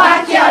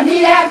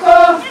Mwakĩonire kũ?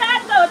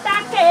 Kĩratũ ta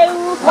kĩu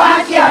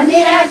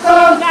Mwakĩonire kũ?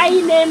 Ngai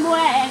nĩ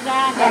mwega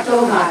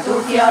Yatũma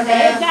tũkĩone.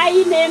 Ngai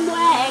nĩ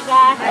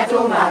mwega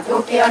Yatũma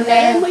tũkĩone.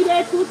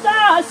 mũirĩtu ta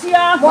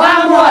ũcio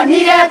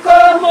Mwamuonire kũ?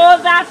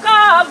 mũthaka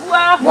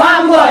ũguo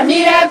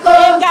Mwamuonire kũ?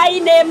 Ngai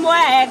nĩ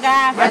mwega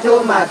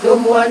Yatũma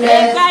tũmuone.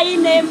 Ngai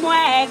nĩ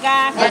mwega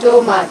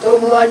Yatũma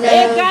tũmuone.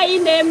 Ngai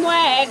nĩ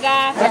mwega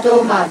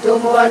Yatũma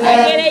tũmuone.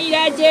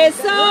 agĩrĩire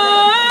Jesu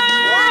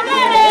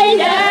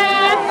agĩrĩire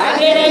Jesu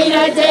agĩrĩire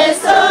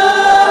Jesu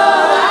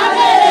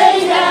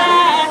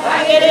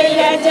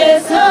agĩrĩire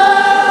Jesu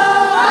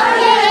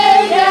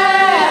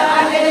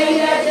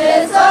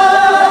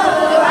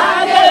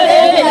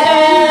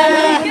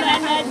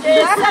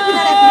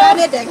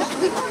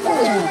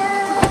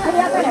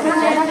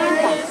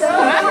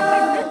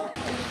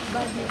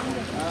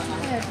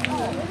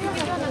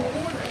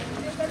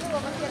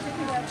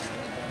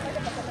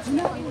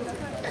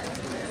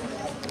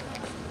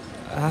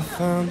I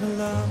found a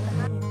love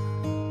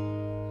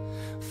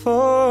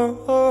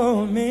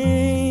for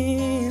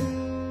me,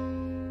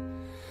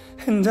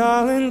 and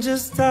darling,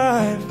 just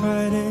dive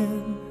right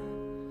in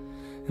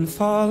and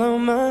follow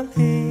my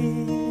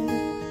lead.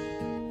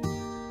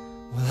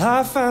 Well,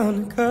 I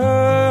found a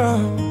girl,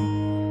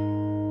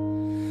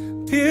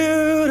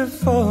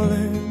 beautiful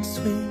and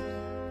sweet.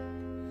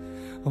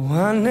 Oh,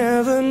 I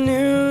never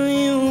knew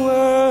you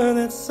were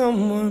that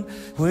someone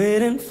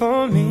waiting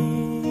for me.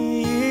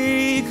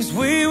 'Cause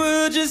we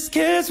were just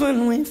kids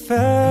when we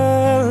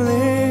fell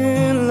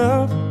in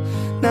love,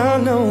 not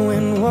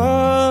knowing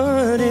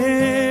what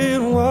it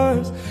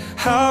was.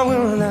 How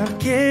will I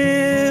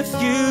give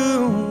you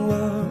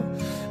up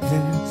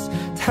this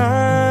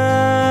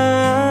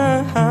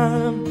time?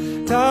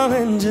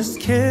 Darling, just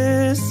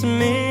kiss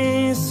me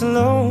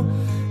slow.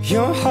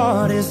 Your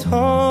heart is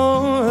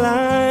all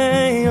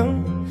I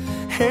own,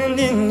 and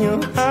in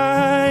your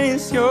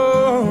eyes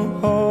you're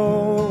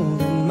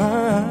holding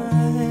mine.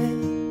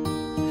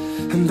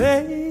 And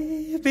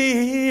baby,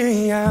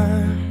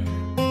 I'm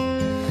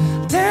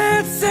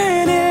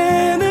dancing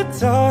in the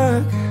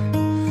dark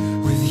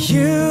with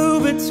you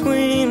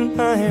between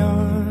my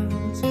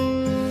arms,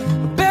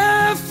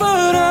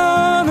 barefoot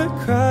on the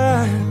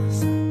grass,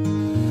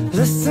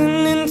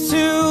 listening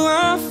to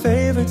our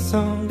favorite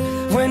song.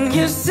 When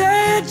you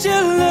said you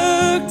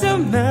looked a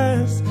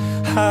mess,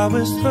 I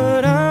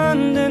whispered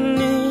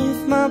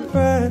underneath my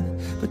breath,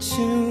 but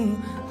you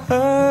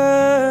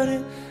heard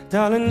it.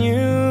 Darling,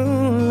 you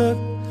look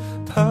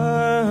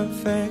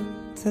perfect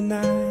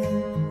tonight.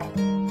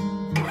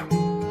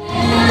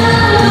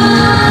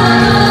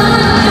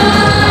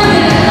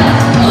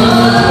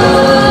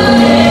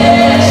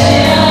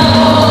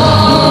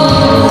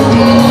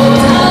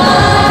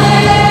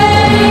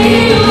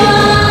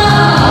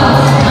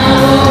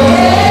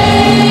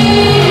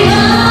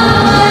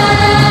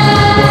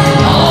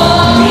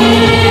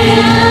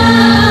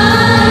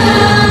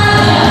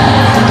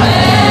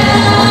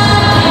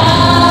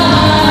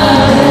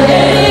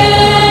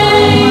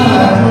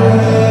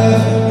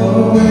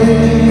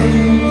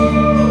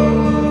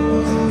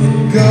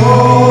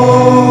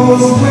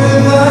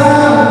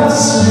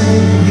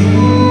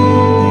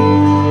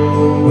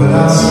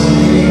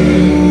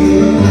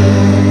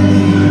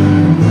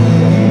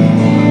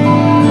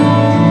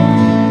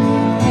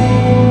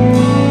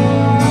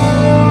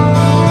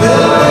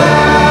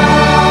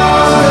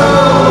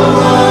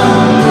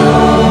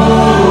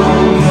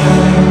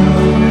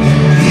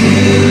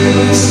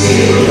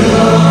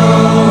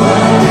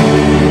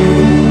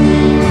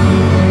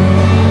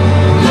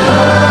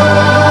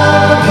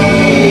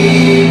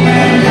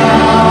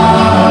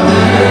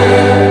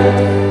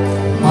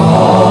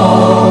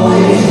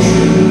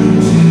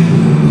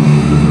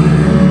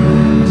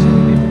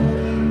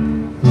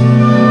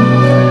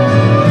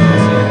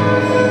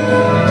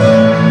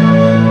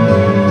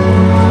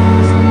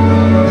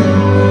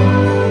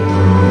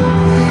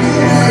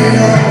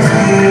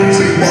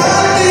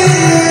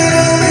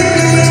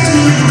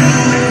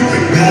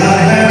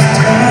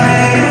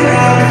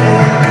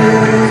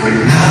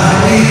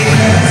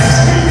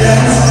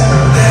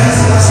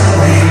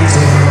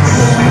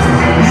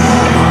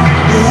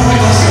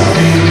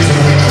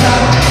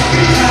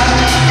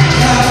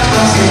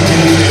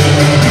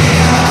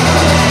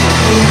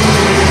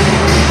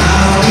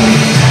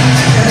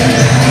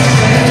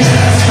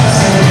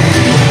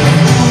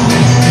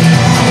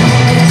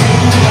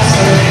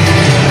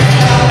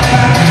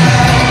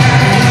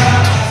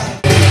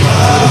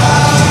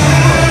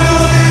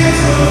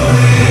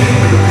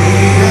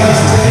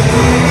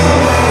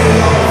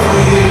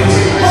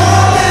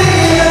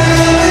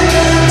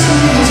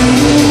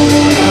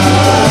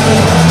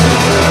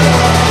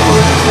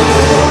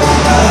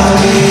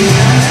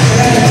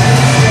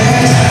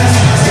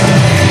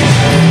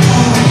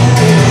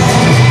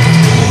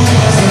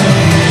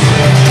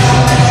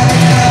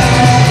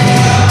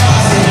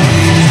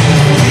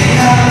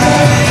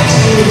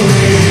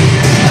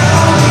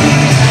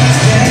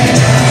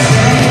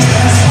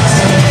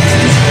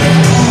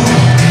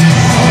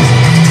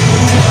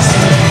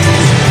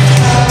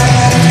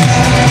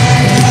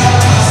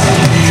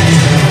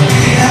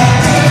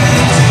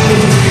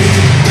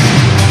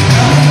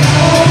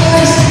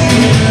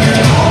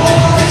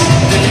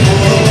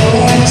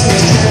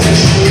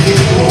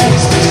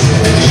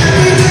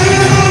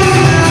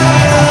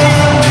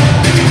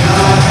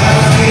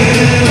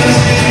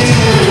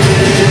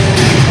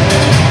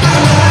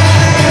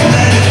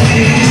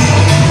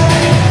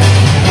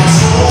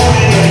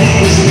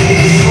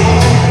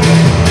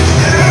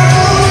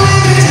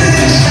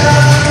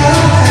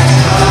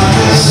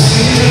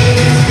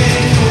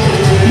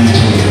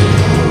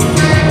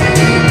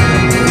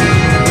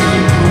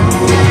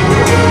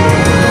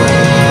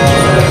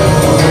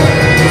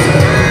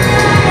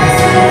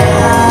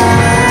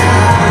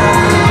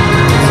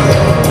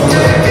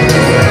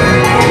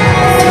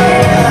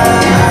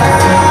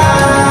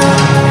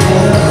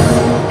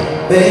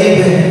 Oh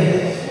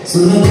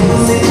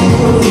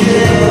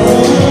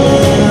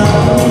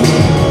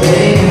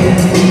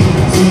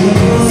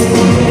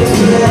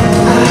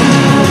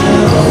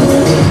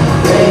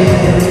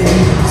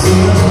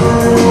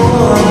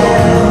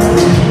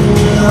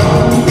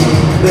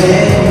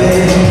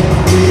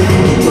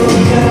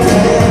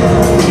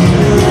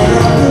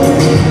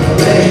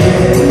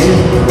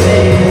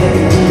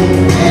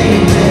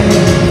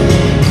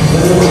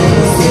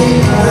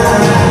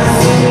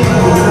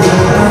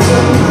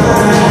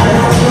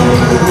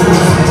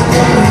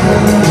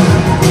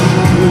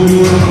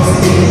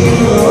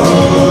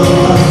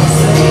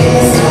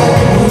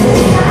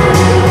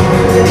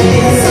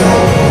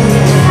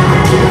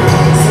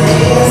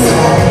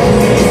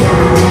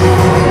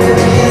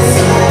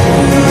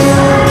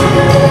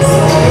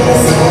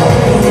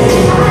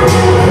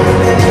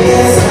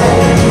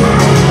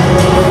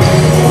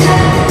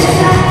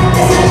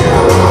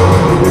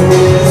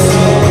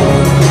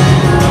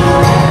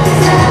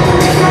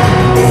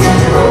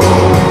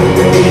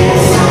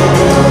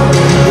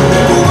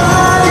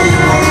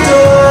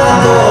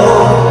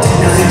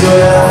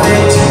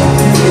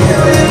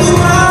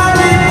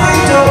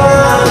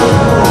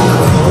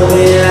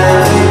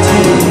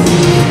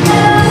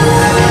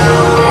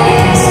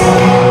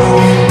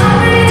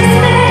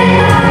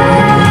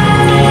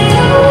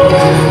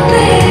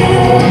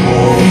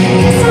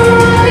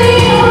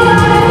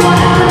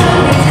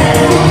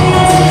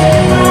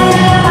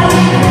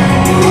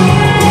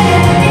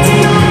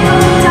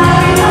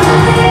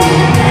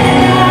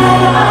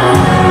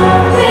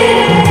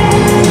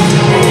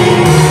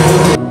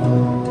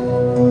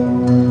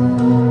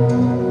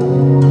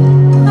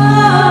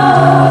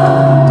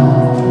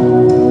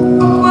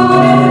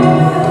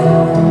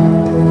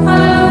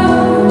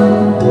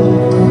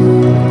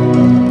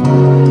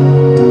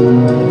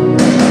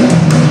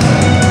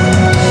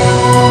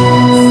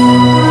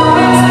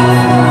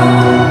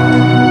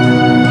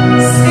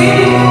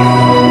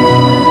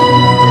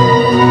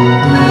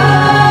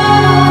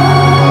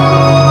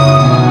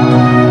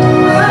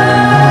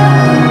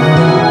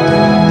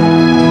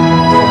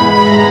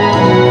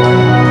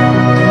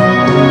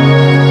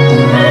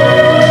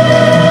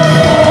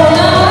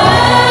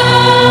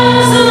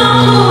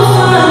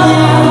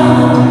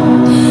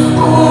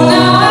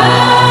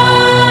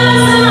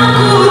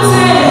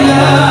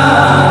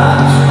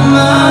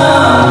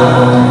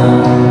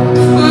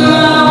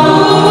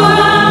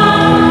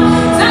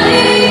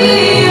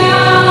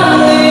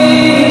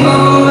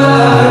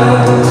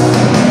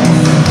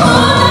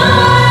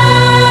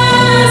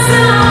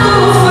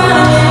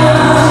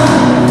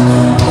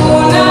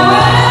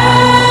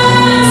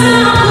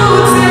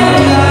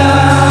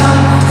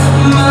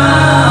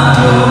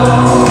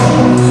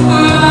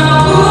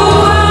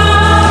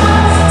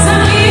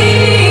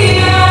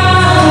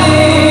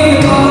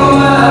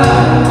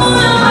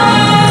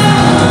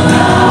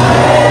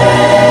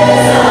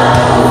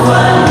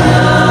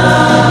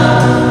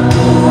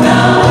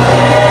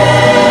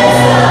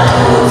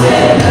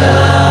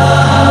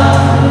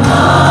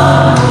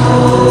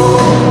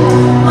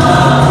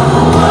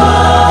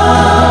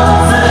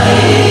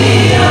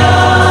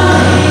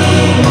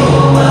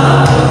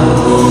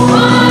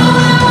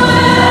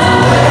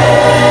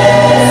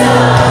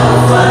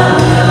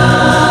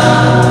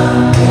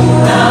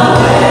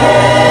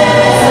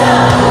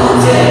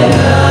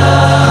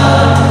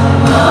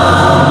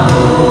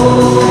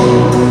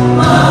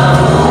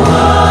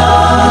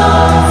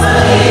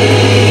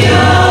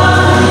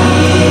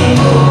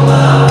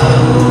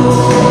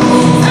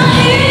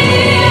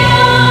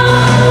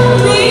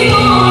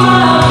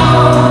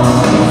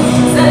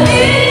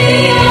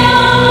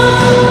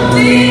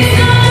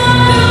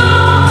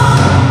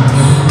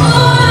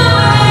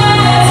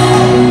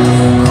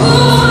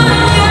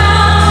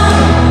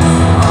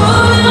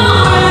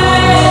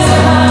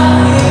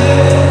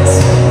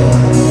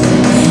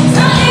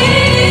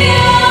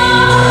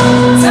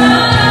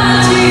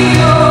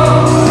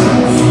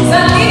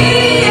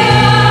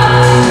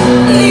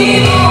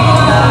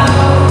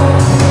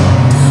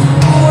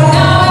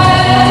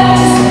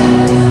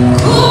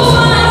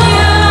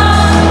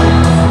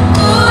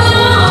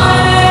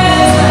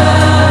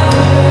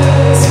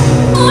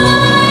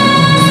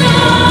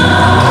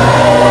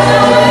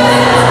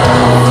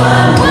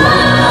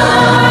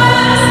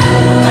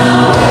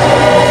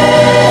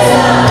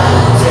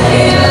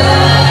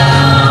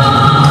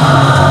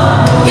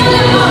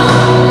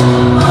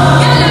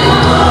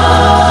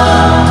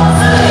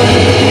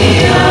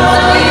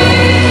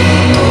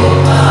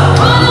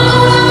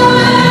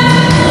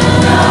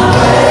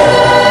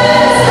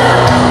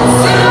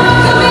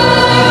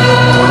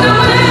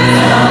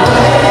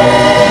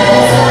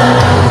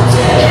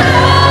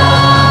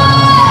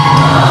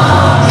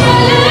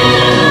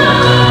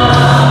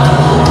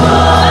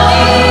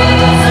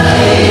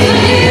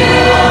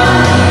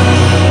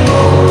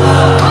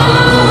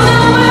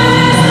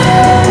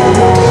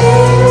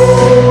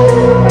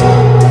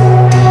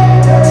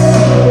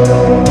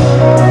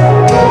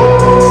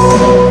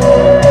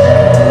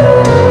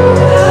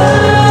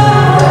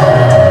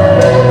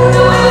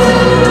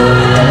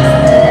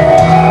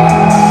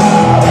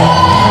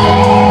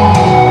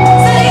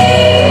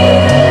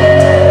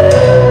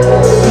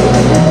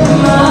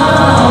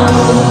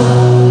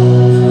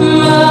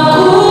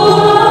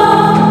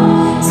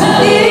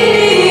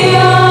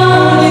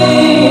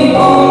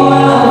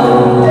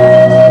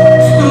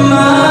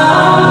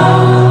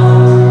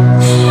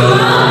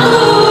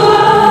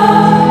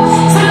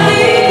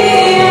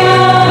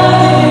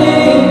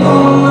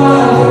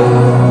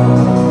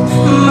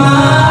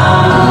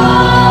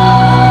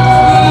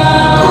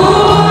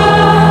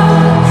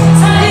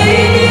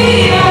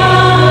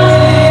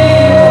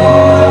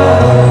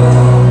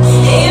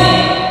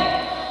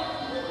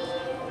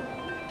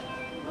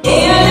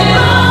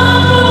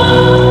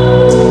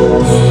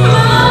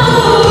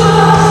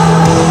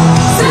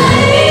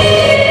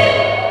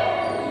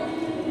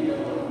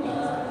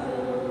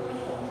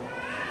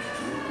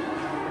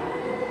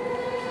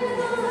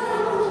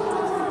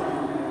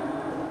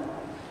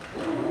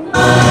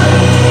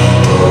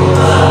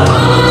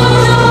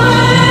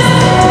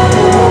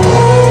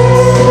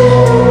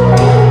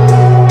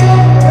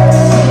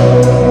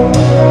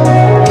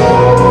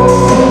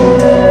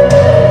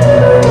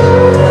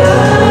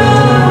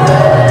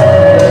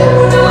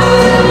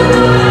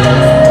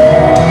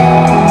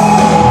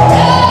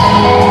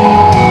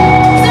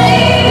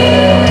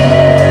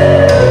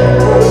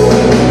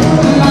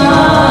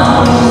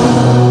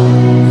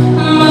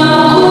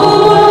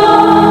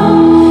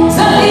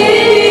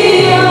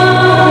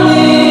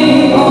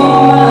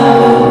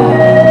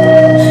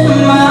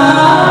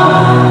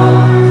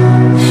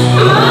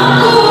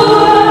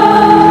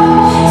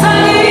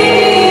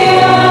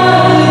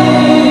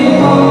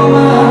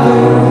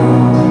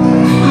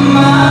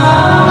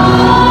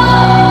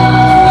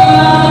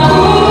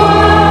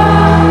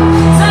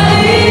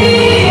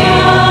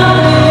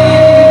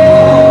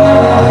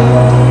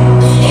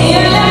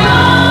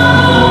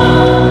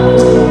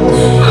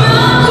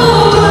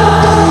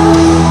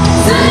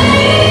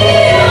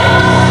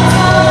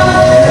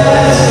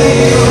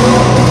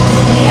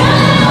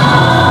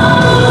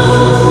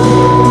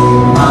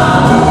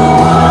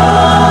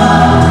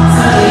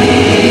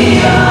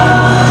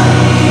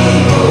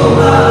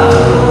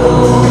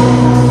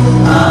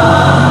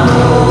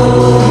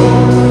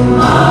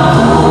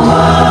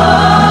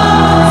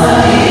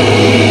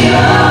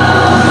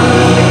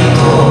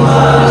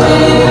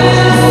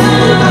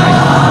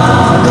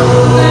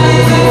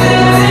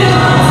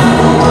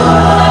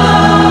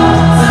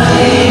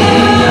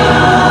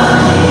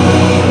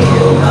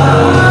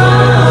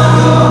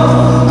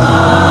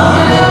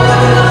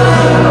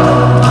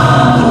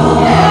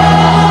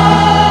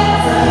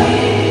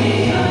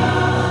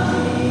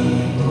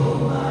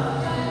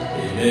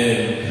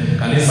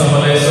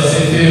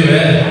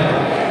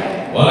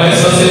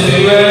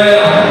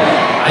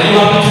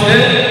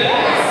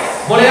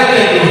Mbona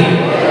yake tu?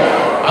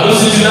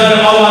 Harusi tunayo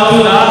au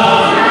hatuna?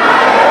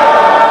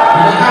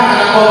 Nataka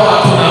na kwa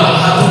hatuna.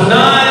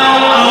 Hatunayo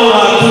au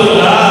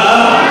hatuna?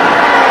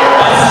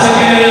 Basi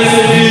chakile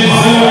Yesu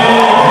vizuri.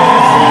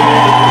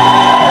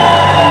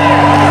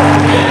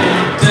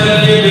 Tell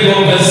me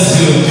God bless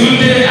you.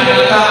 Judy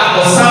anakaa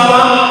ako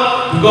sawa.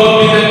 God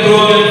be the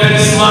glory and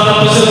thanks man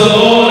appreciate the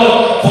Lord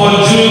for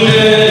Judy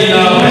in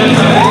our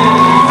mentality.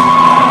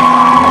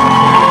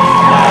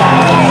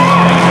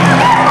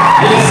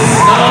 Yes,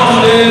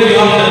 now today we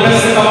have the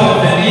best couple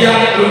of the year.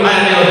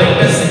 The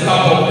best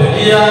couple of the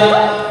year,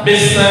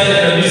 Mr.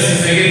 and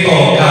Mrs.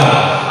 Egitoka.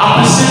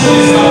 Appreciate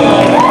this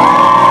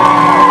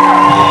couple.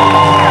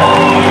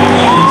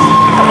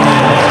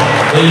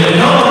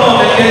 Naomba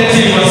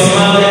wameketi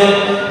wasimame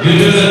ndio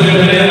tuweze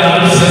kuendelea na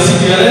harusi ya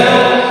siku ya leo.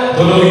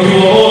 Kwa wiki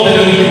wote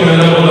leo wiki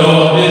mwenda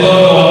mno ni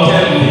todo wa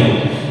Tevin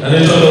na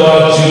ni todo wa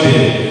Judy.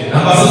 Na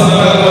kwa sasa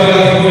nataka kuweka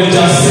kikundi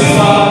cha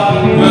sifa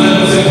tuweze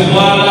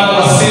kuzikubana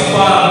kwa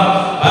sifa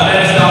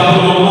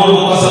anayestahili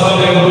Mungu kwa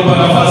sababu ya kutupa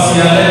nafasi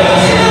ya leo.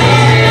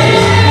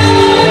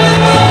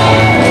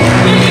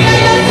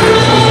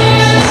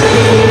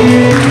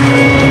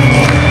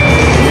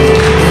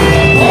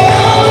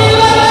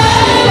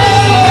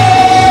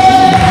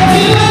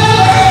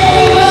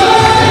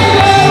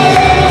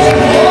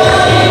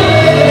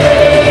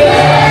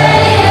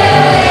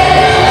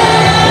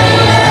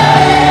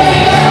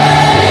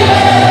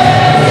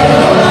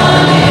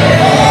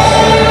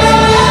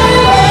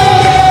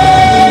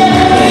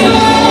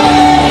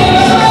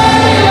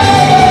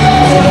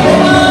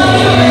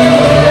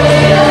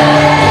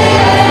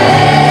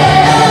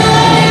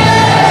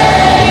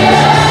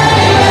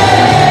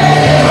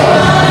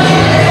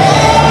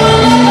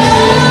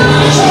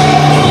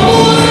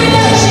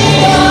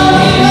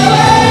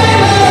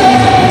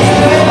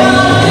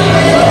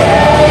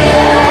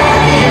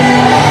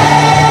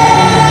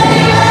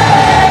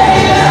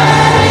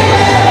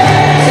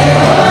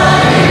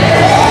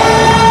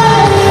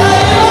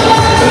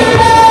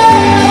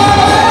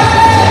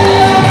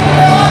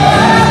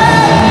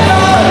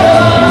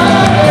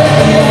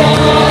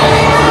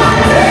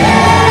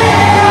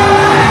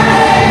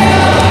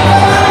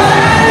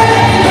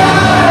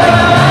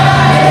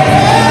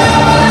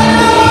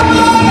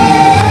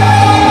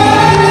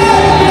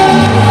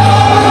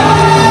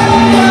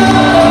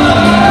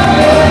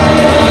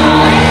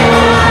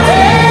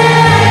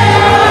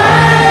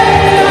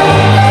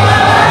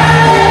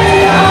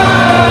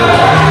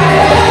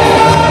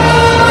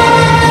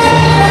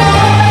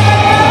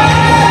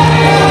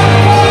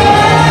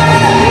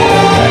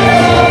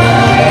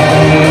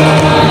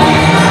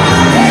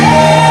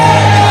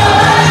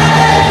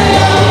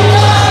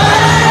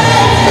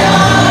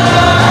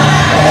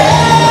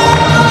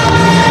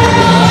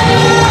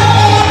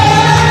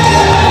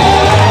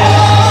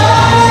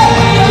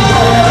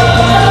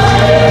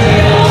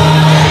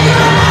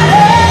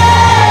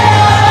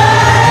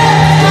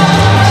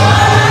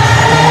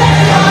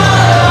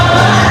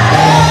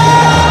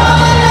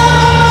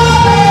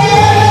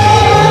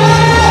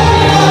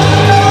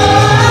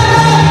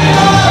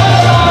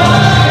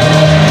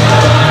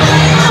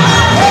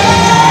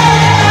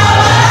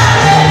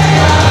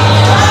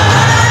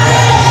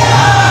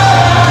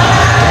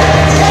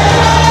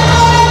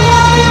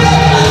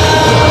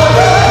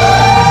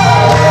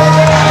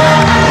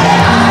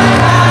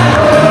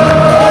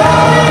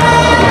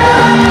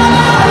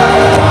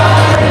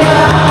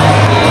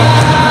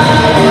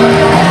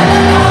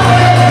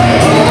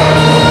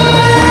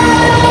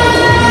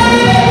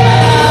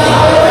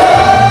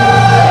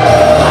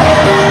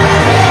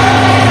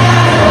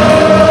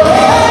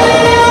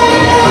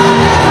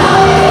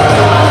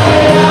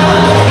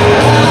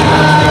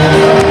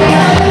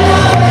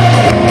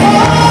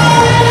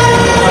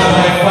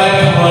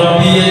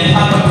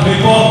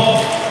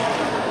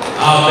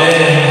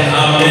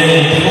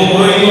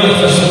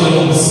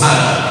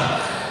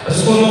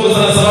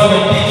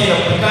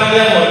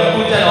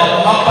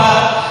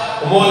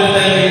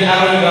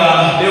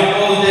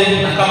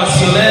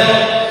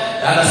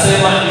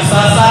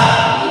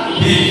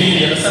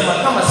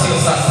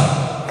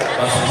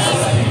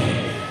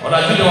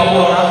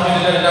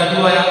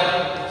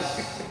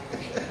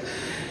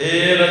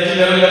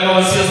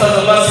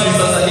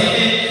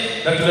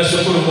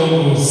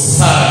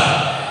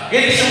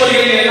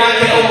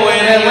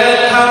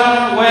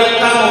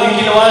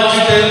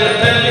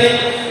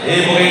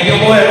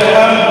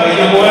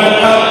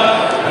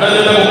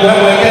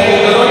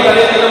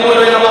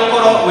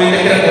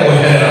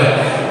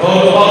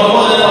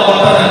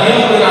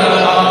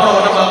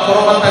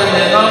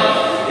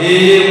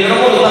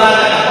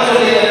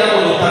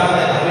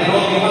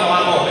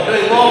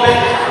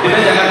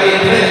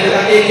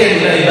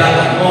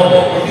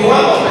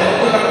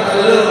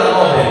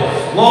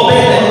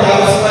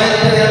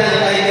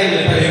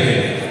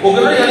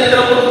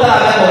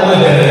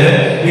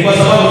 Ni kwa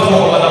sababu tuko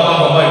kwa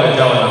madhabahu ambayo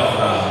imejawa na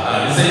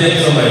furaha. Nisaidie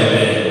kusoma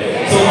ile.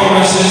 So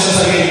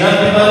congratulations again in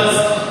advance.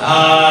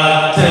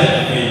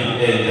 Tevin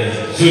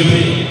and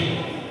Judy.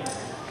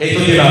 Esto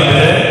dirá,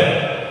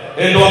 ¿eh?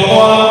 El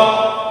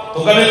guapo,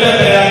 toca meter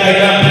ya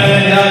kaida mbele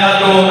ya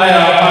andũ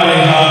aya marĩ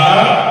haha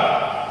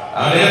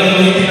nĩgetha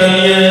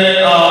tũhikithanie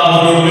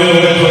mũndũrũme ũyũ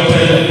wetwo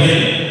Tevin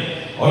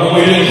ona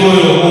mũirĩtu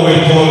ũyũ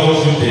ũgwĩtwo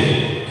Judy.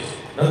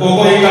 Nakuo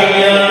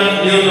kũhikania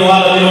nĩ ũndũ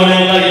wathanirwo nĩ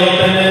Ngai o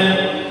tene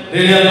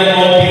rĩrĩa andũ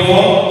mombirwo.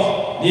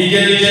 Ningĩ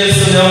nĩ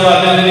Jesũ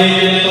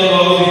nĩaugathĩrĩirie nĩ tondũ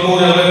wa gũthiĩ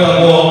kũrĩa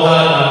gwetagwo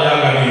Kana ya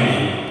Galili.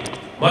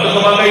 Maandĩko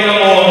ma Ngai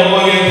namo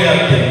nĩmoigĩte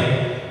atĩ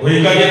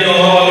ũhikania nĩ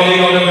ũhoro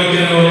wagĩrĩirwo nĩ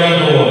gwĩkĩrĩrwo nĩ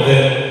andũ othe,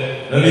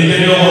 na ningĩ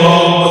nĩ ũhoro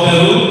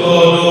mũtheru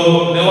tondũ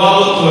nĩ wa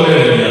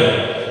gũtuonereria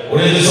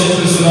ũrĩa Jesũ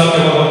Kristo nake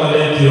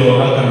magwatanĩtio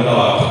na kanitha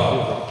wake.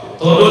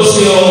 Tondũ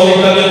ũcio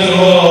ũhikania ti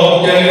ũhoro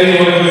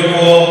ũkĩagĩrĩirwo nĩ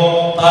gwĩkwo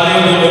tarĩ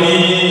ũndũ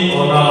mũnini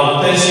ona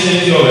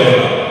ũtecirĩtio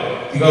wega,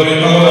 tiga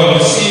wĩkagwo na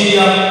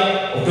gwĩciria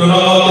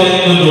ũkĩonaga atĩ nĩ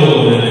ũndũ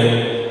mũnene.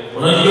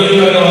 Ona ningĩ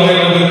ũhikania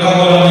wagĩrĩirwo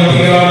gwĩkagwo na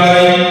gwĩtigĩra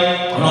Ngai,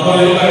 ona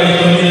kũririkana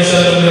itũmi iria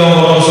ciatũmire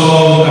ũhoro ũcio wa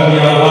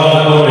ũhikania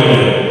wathanwo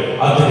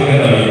atĩ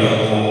nĩgetha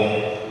wĩkagwo.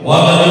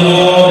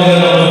 Wathanirwo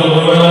nĩgetha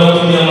mũndũ na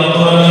mũtumia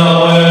matũrane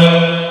hamwe,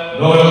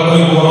 no wega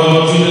kũigua ũhoro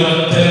Judy na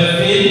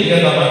Tevin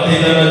nĩgetha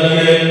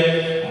mateithanagie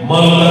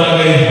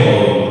marutanage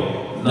ihoro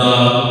na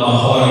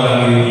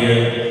mahoranagĩrĩrie.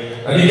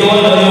 Na ningĩ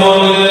wathanirwo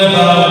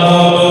nĩgetha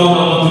mũndũ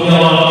na mũtumia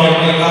wake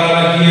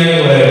maikaranagie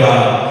wega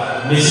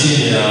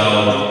mĩciĩ-inĩ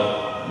yao,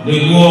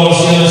 nĩguo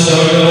ciana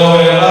ciao irerwo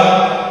wega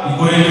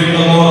ikũrĩkĩte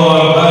ũhoro wa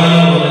Ngai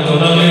ona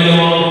ikĩonagĩrĩria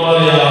maũndũ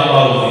marĩa ma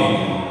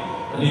ũthingu.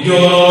 Na ningĩ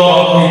ũhoro wa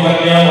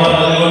kũhikania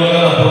wathanirwo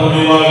nĩgetha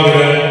bũrũri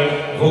wagĩre,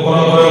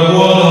 gũkora kũrĩa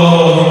guothe ũhoro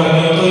wa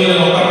ũhikania ũtũire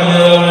na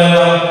ũkamenyerwo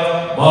wega,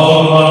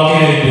 maũndũ ma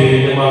kĩrĩndĩ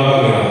nĩ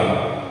magagĩra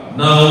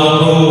na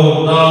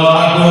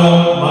andũ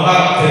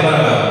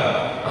magakenaga.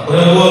 Na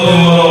kũrĩa guothe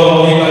ũhoro wa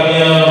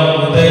ũhikania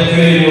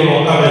ũtekĩrĩirwo na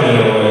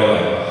ũkamenyerwo wega,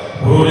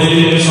 bũrũri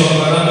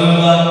nĩũcokaga na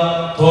thutha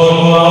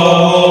tondũ wa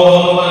ũguo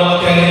maũndũ marĩa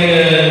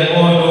makĩagĩrĩire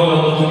mũndũ na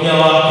mũtumia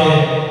wake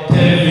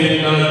Tevin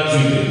na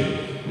Judy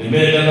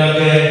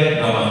nĩmendanage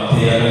na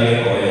matĩanage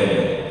o ene,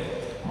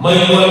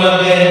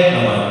 maiguanage na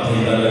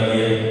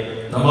mateithanagie.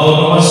 Na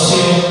maũndũ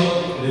macio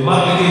nĩ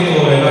mandĩkĩtwo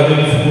wega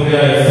thĩinĩ ibuku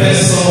rĩa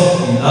Efeso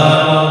 5:22-33.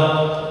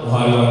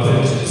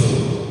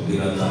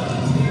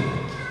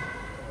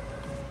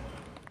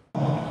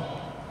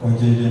 Kwa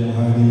ajili ya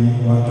muhari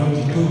wa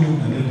 22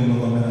 na ndio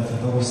tunakomea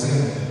sasa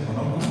kusema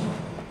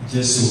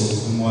Jesu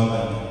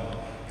mwathani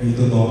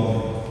kaitũthome.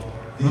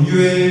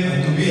 Inyuĩ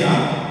atumia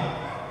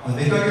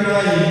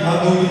athĩkagĩrai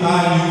athuri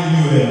anyu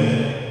inyuĩ ene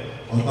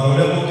o ta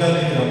ũrĩa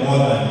mũkĩathĩkĩra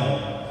Mwathani,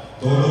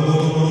 tondũ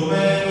mũndũ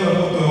mũrũme nĩwe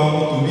mũtwe wa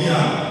mũtumia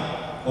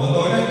o ta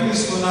ũrĩa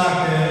Kristo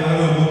nake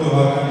arĩ mũtwe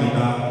wa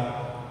kanitha,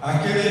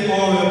 akĩrĩ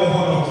owe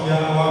mũhonokia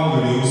wa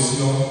mwĩrĩ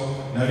ũcio.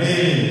 Na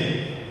rĩrĩ,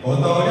 o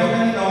ta ũrĩa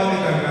kanitha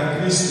wathĩkagĩra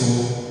Kristo,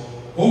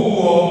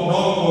 ũguo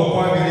noguo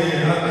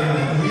kwagĩrĩire atĩ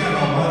atumia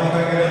nao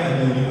mathĩkagĩre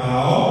athuri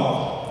ao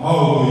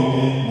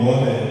maũndũ-inĩ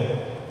mothe.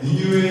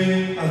 Inyuĩ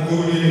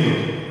athuri-rĩ,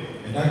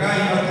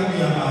 endagai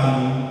atumia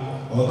anyu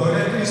o ta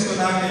ũrĩa Kristo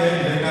nake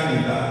endire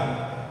kanitha,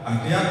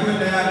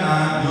 akĩakwendeana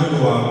nĩ ũndũ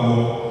waguo,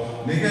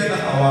 nĩgetha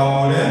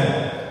awamũre,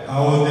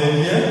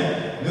 aũtherie,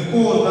 nĩ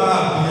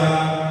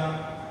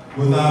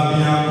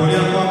gũthambia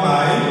kũrĩa kwa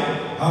maaĩ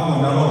hamwe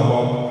na Roho,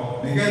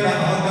 nĩgetha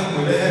ahote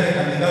kwĩrehere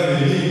kanitha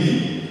wĩrigi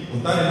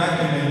ũtarĩ na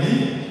kĩmeni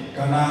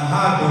kana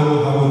handũ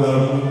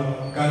hagũtharu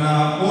kana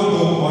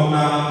ũndũ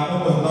ona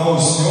ũmwe ta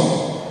ũcio,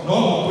 no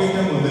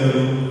ũtuĩke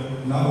mũtheru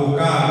na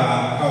ũkaaga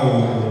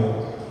kaũndũ.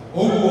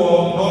 Ũguo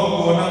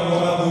noguo naguo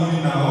athuri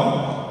nao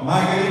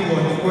magĩrĩirwo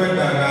nĩ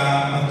kwendaga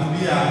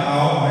atumia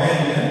ao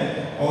ene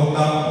o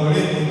ta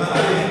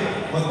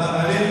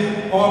arĩ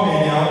o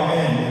mĩĩrĩ yao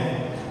ene.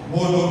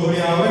 Mũndũ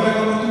ũrĩa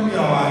wendaga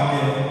mũtumia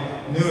wake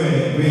nĩwe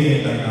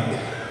wĩyendaga,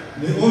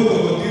 nĩ ũndũ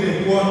gũtirĩ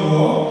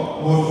kuonwo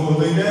mũndũ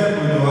mũthũire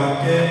mwĩrĩ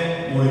wake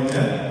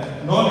mwene,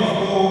 no nĩ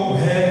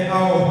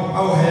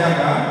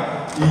aũheaga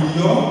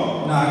irio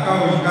na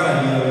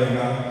akaũikarania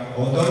wega o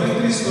ta ũrĩa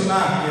Kristo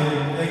nake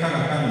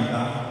ekaga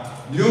kanitha,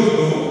 nĩ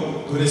ũndũ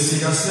tũrĩ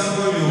ciĩga cia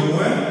mwĩrĩ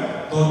ũmwe.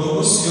 Tondũ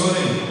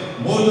ũcio-rĩ,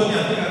 mũndũ nĩ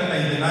atigane na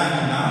ithe na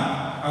nyina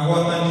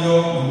agwatanio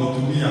na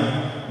mũtumia,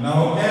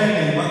 nao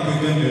erĩ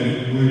matuĩke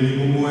mwĩrĩ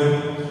ũmwe.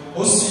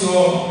 Ũcio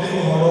nĩ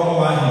ũhoro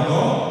wa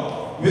hitho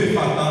wĩ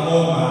bata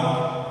oma,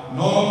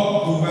 no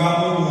kiuga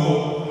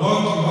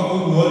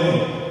ũguo-rĩ,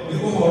 nĩ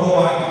ũhoro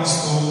wa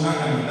Kristo na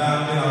kanitha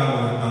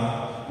ndĩragweta.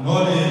 No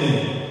rĩrĩ,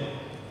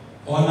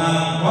 ona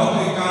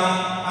gwatuĩka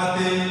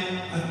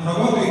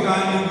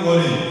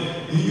nĩguo-rĩ,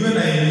 inyuĩ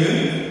na inyuĩ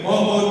o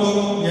mũndũ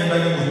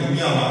nĩendage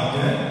mũtumia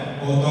wake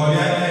o ta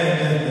ũrĩa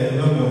endete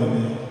we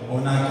mwene,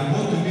 onake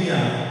mũtumia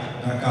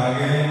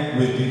ndakage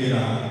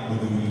gwĩtigĩra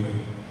mũthuriwe.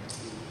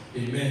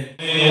 Amen.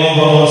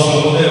 Ũhoro ũcio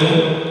mũtheru,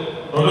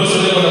 ũndũ ũcio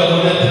nĩ kwenda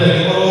kuonia atĩ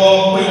angĩkorwo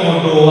kwĩ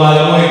mũndũ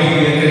warĩ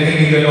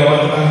mwĩkĩrĩre no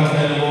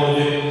matukahikania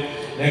mũndũ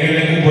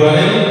nĩagĩrĩire kumbũra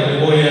rĩu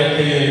nĩguoya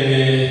atĩ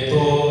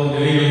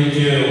nĩrĩirio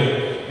wiki ĩyo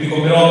thikũ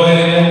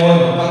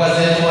 21 mpaka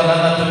zetu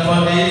another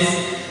 21 days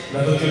na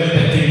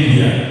tũkĩonete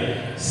tibiria.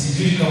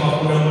 Sijui kama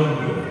kuna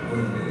mundu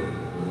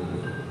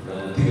na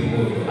mtige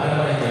mundu ana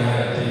maana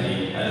haya tena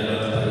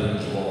alilotaka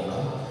kimoka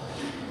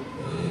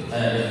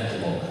haya ni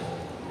kimoka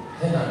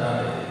tena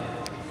ndio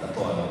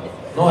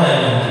No haya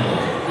ni mtu.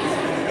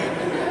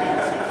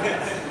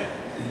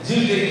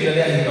 Judy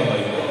kinalia hii kama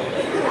hiyo.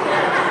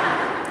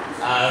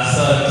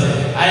 Asante.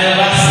 Haya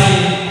basi.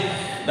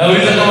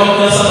 Nauliza kama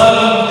kuna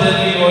sababu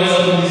mtendeni waweza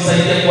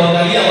kunisaidia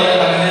kuangalia wale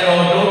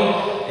kaneno ndo.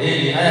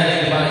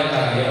 Haya ni bana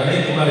kanga. Wale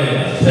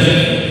kumalena.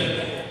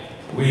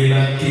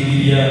 Wina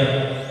kigiria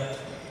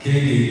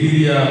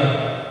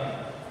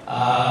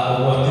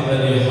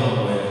watina ni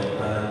hamwe.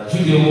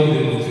 Judy wote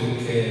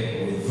mtuke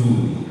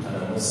udhuri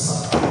kana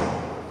Musa.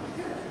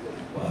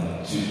 Wa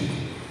Judy.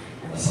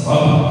 Kwa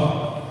sababu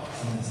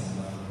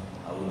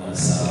hauna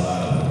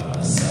sababu.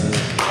 Asante.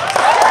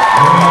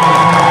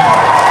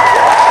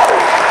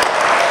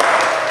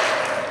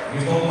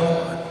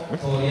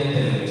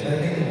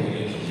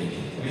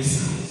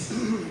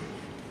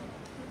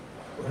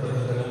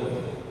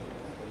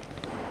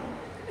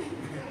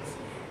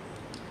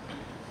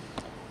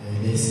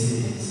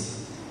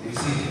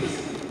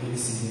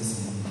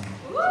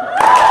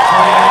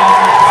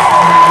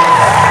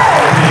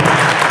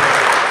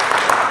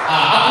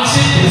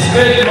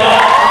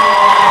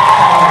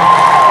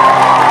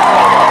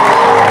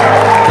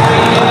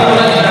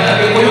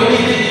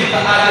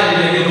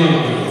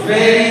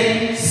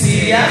 Very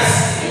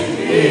serious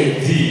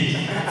indeed.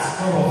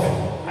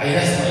 I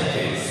rest my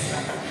case.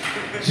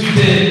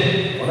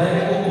 Judy,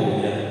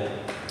 unaikukuja.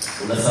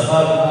 Una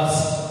sababu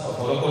basi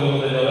kwa kule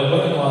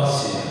mwenendo kwa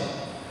shida.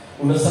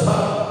 Una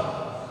sababu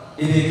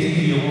ile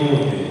kiki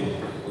yomote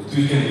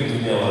utuike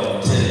mtumia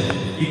wa tele.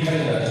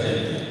 Ikani na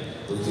tele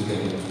utuike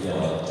mtumia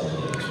wa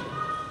tele.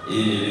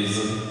 Ile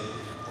reason.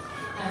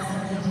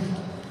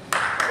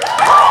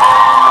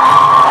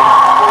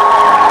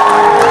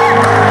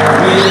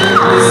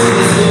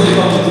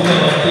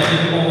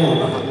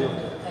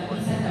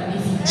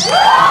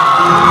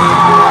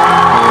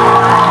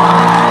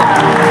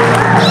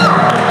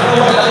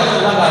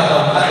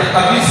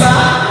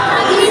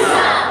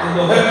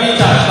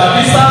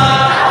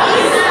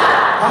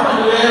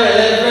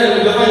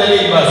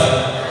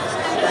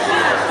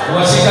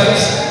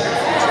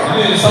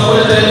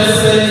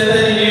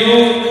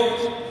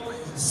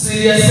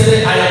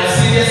 Seriously, I am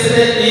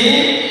seriously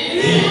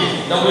in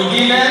na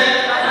mwingine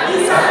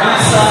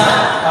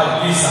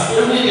kabisa.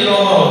 Mimi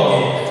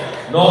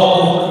no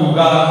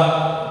kuga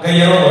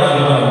kayero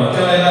na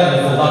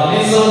for that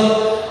reason,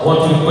 I want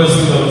to request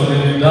you to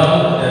kneel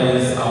down. There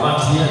is a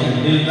mat here,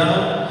 you kneel down.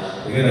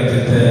 We're going to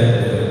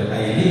get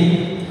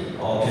Aileen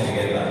all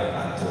together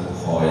at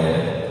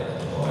Hoye.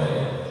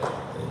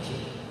 Thank you.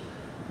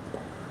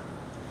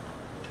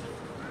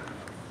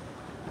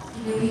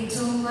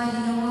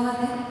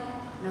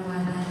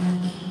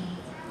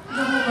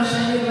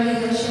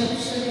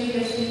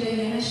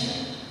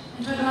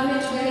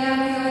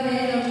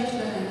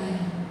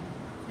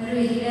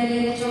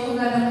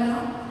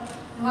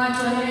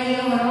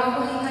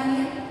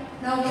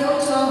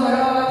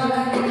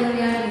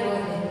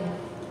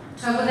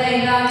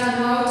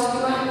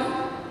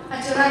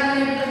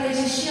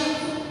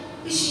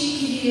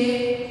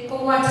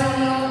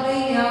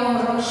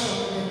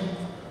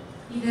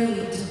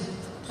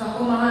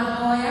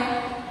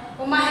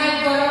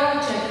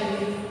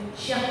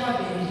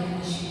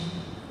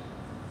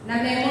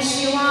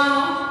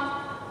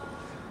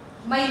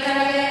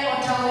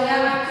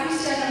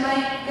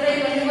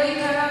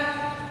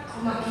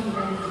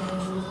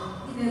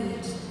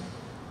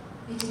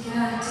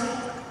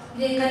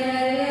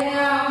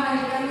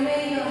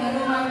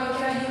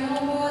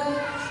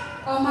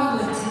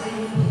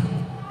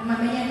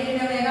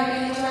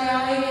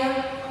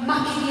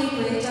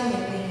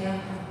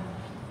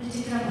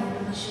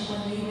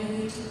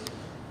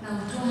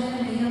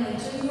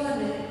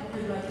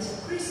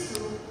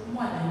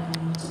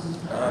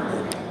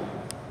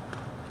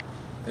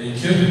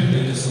 Thank you.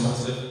 Thank you so much.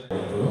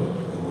 Thank you.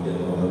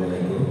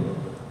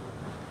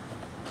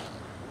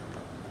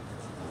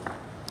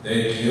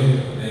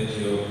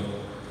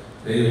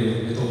 Leo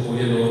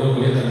nitokuja leo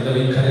kuja kanisa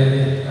vikale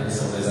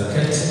kanisa unaweza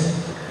keti.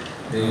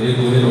 Leo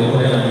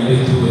kuja na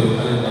mimi tu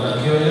pale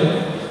na kioyo.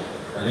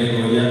 Na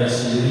leo kuja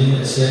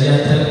sheria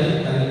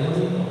tani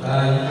alikuwa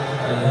kai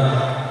nikaenda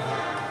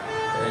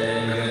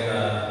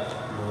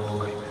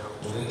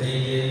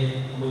mugetaige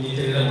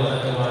mujiterera mwana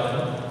kama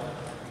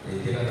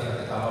ndio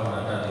kama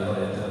mnataka ndio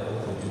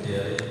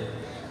kujutia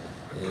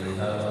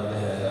hapa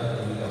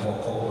ni kama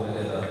kwa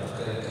ndio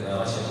kana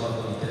wasema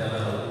kujiterera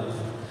na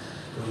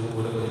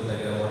ule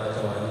kujiterera mwana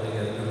kama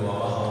ndio wa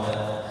hawa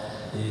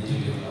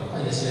ndio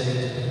kwa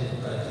sheria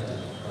kati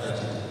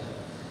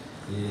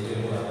ndio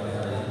mwana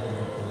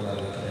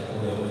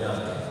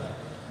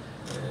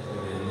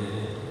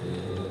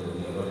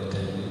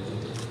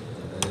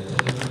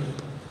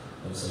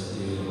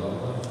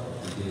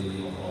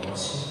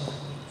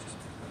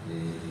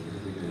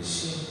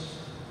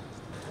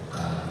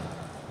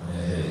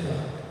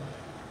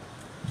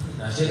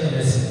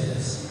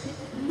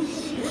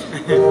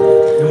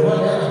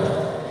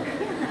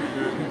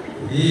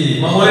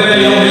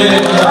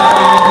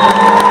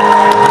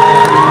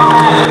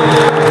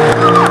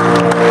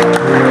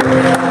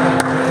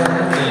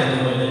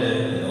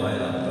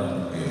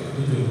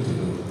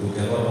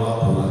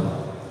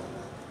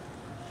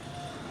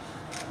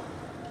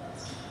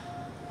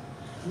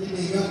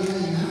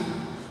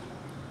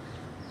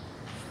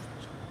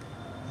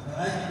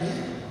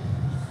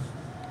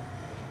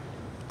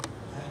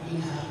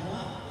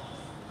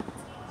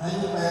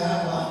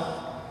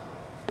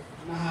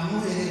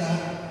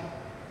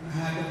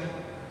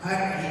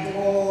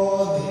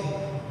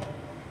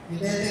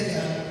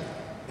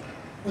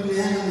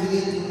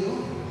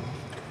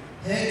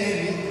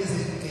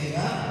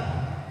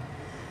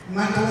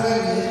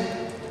matũũranie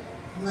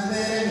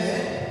mathereme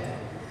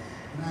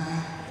na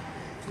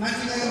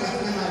makinyage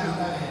makinya ma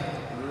Ngai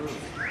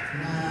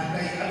na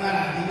Ngai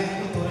amarathime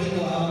ũtũũro-inĩ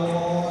wao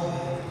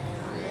wothe.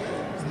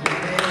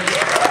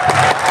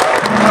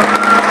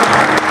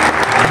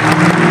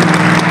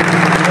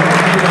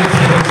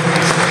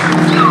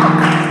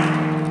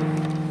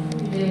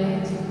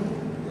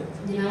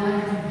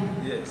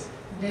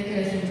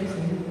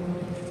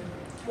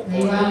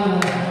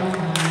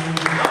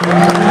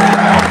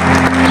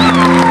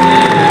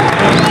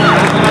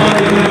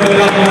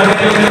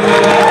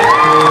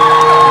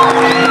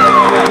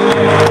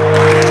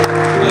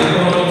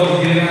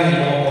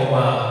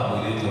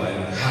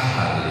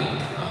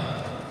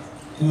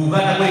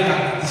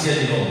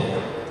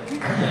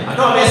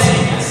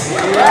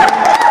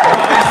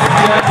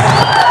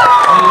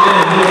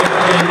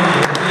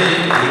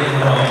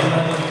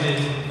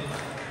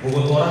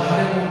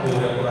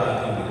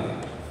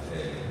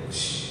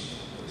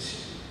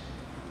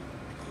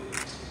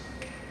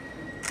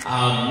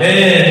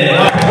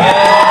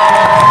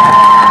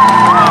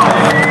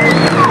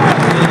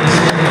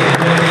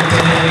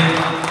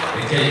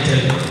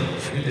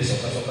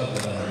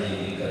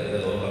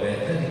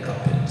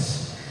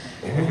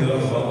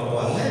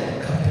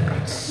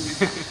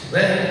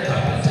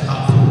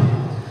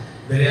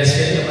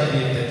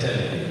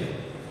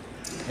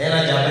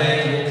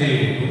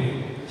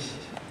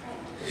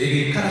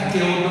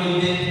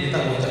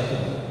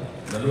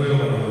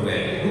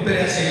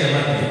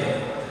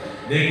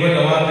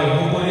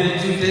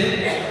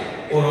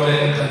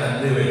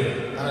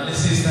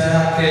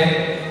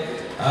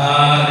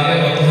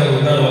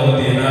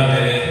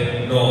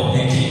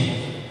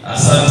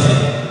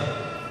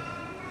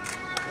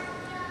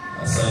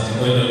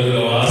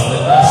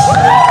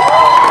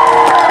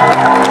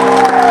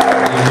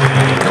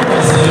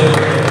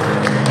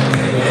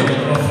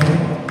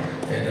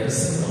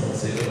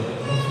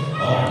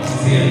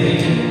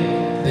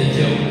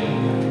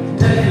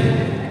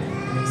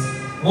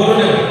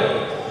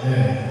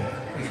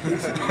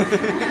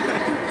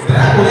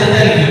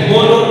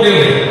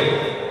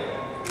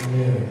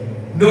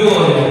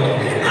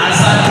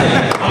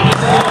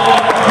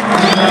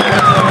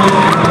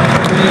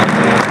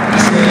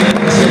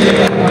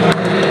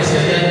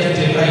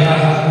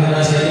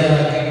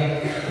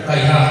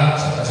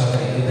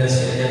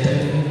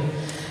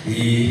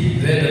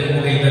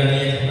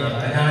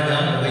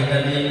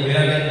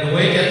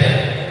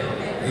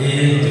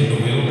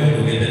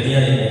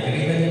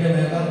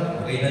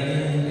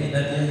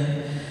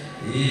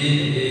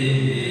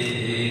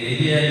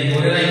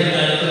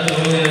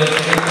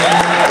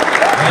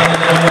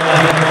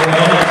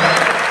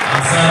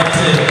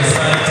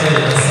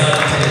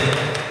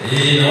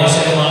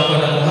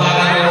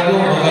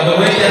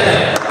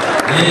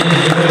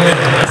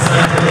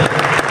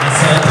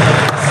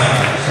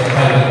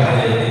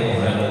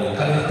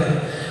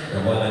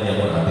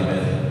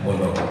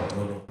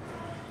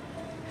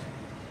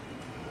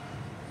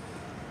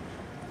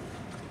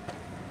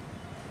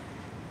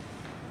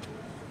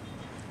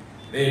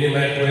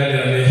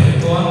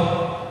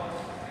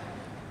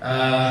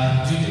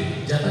 Judy,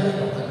 jangan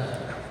lupa.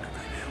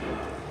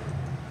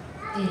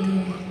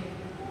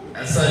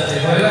 Asante,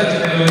 wala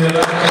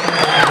tumeona.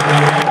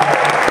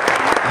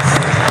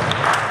 Asante.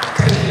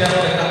 Kila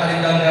mmoja kama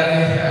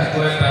ndangani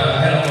kwenda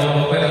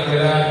hello kwenda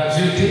kwa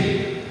Judy.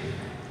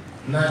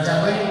 Na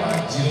jambo hili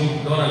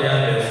majibu dona ni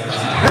ande.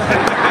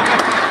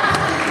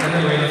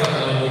 Ndio wewe unataka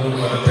na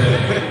Mungu wa tele.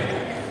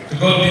 To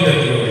God be the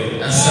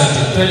glory. Asante.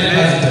 Twende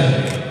kazi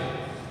tena.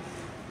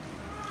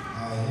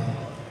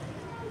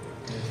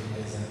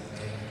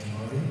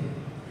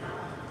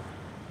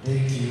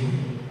 Thank you,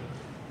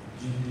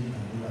 Judy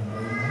and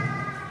Maina,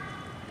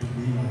 to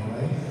be my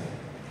wife.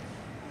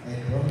 I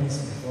promise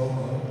before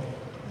God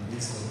in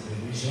this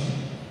congregation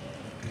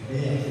to be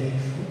a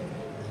faithful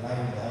and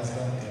loving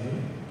husband to you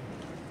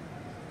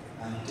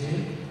until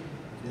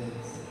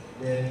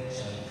death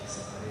shall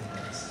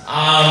separate us.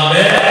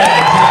 Amen.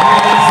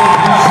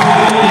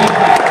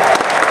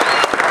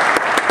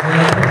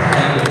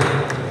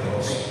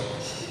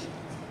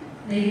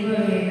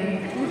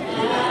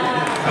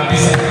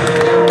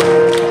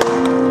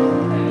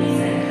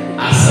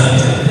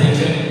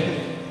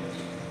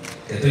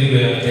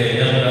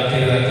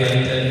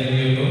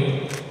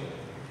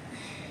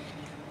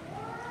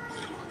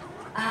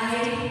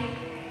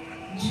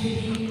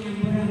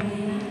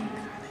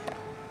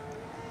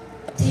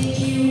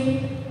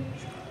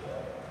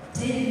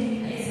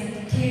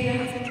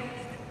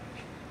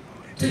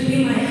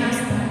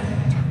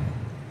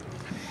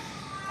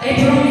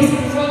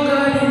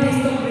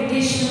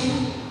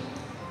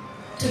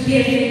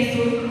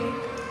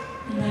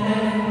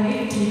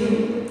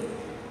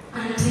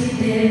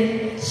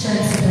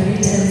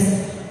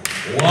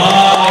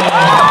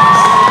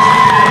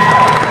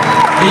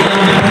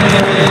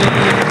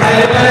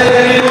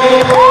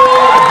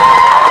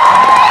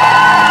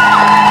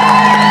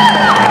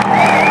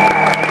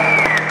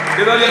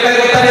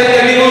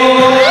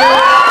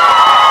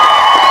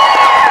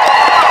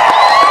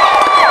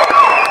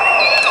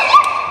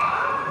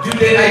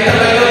 Judy, I tell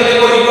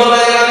you,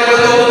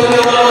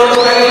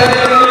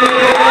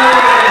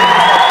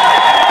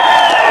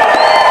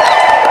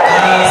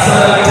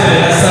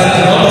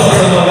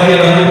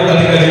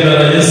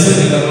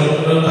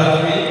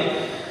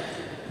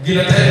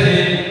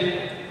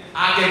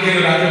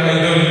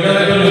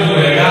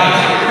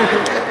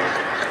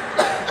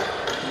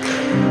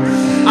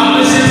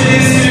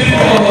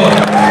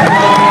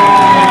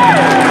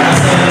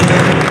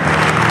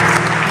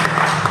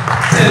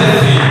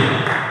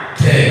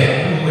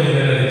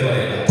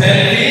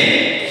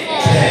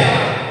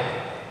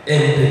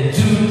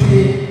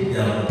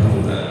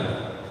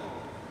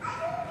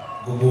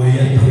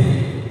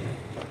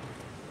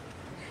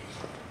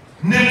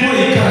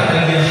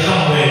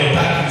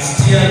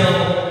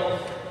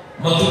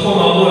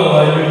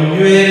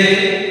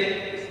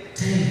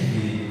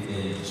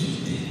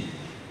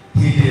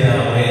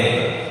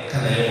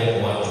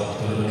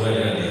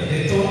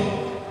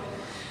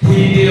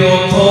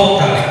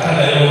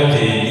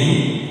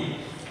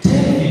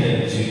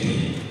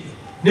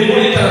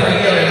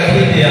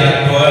 hĩndĩ ya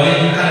ndwari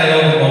kana ya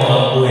ũgima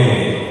wa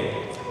mwĩrĩ.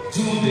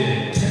 Judy,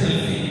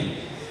 Tevin,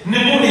 nĩ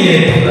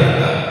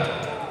mũrĩendanaga,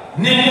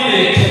 nĩ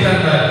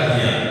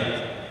mũrĩkenanagia,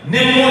 nĩ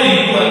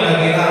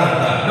mũrĩiguanagĩra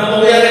tha na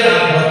mũgĩage na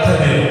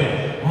ngwatanĩro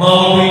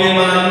maũndũ-inĩ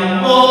manyu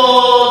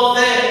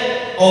mothe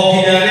o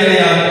nginya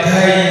rĩrĩa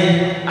Ngai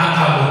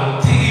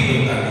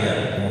akamũtigithũkania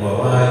ũmwe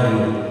wanyu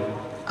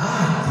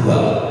atua.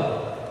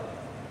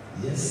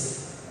 Yes.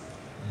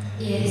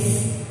 Yes.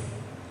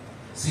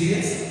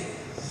 Serious?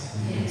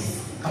 Yes.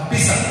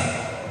 Kabisa.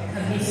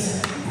 Kabisa.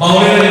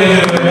 Maulidi ni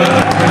wewe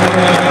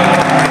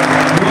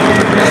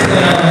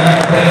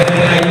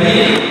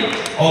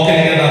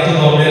okĩnĩgetha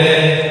tũthomere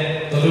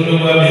tondũ nĩ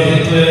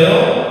mwambĩrĩtwo ĩyo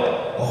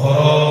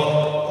ũhoro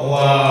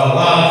wa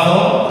watho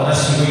kana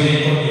ciugo iria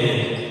ikoniĩ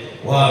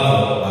watho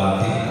wa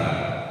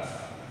thirikari.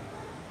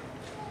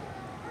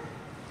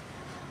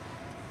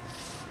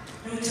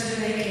 Rĩu tondũ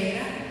nĩ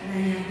kega na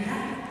nyambura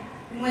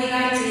mwoiga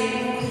atĩ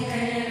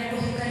mũkũhikania na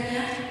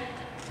kũhikania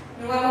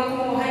nĩ gwa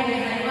gũkũmũhania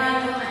harĩ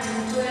watho atĩ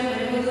mũtũũre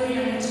mũrĩ mũthuri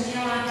na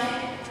mũtumia wake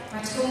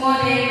matukũ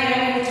mothe marĩa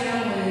mũgũtũũra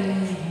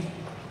muoyo-inĩ.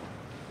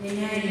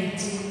 Nĩnyarĩ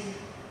atĩ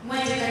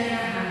mwetĩkania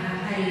haha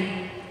harĩ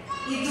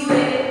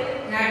ithuĩ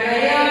na andũ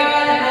arĩa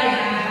othe marĩ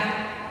haha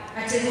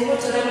atĩ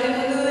mũgũtũũra mũrĩ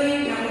mũthuri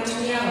na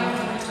mũtumia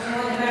wake matukũ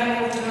mothe marĩa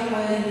mũgũtũũra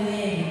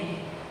muoyo-inĩ.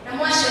 Na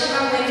mwacoka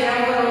mwekĩra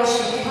ũhoro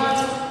ũcio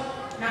kĩhoto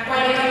na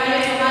kwandĩka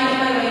marĩtwa manyu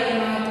marũa-inĩ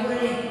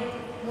maguo-rĩ,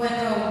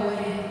 mweka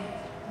ũguo-rĩ,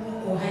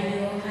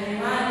 mũkuohanio harĩ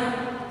watho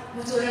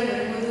mũtũũre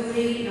mũrĩ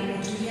mũthuri na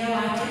mũtumia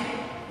wake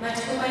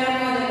matukũ marĩa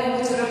mothe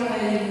mũgũtũũra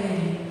muoyo-inĩ,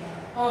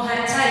 o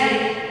hatarĩ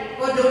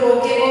ũndũ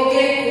ũngĩ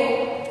ũngĩkwo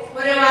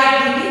ũrĩ wa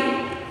ndini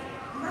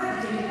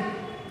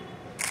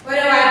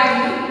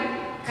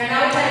kana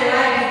ũtarĩ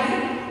wa ndini,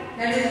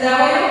 na thutha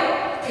ũyũ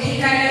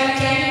kĩhikanio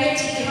kĩanyu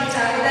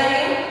gĩtingĩhota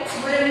gũthario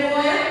mũrĩ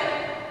muoyo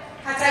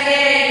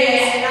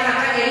hatagereire na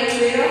hakagĩa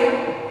ituĩro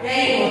rĩa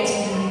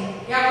igoti-inĩ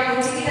rĩa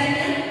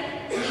kũmũtigithania.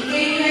 Ningĩ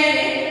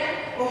inyuĩ-rĩ,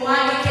 ũmwe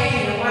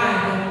angĩkehia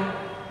watho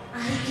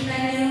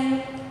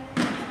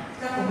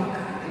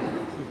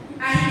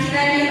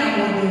ahikithanio na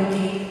mũndũ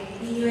ũngĩ,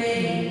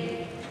 inyuĩ-rĩ,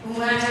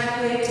 ũmwe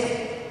atakuĩte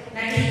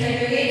na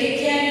kĩhikanio gĩkĩ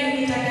kĩanyu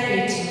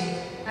gĩtatharĩtio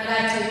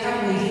agatuĩka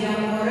mwĩhia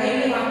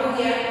ũhoro-inĩ wa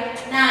kũgĩa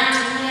na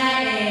atumia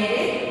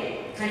erĩ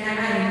kana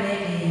arũme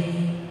erĩ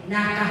na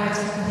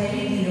akahota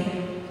kũherithio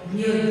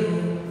nĩ ũndũ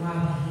wa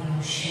mwĩhia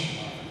ũcio.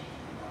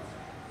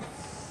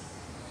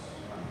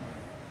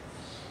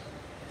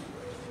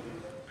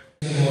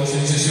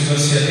 Ciugo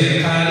cia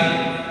thirikari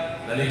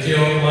na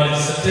nĩkĩo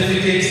marriage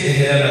certificate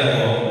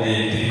ĩheanagwo nĩ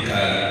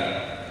thirikari.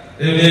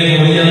 Rĩu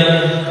nĩngũria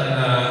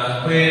kana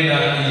kwĩna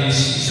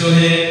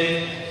icũhĩ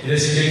iria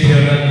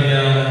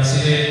cingĩkĩonania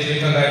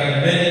cigĩtuĩkaga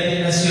imeni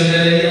na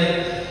cionereria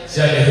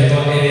cia mĩhĩtwa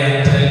ĩrĩa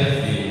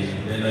Tevin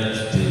na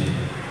Judy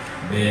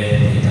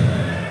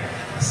mehĩtanaga.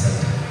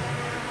 Asante.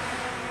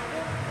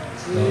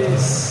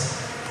 Lucas.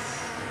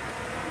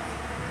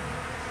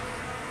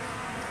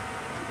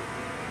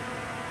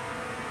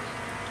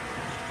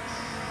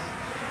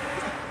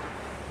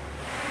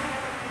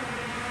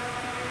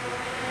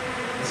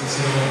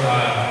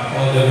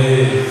 All the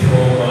way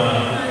from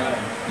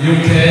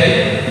UK.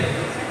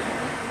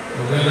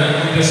 We're going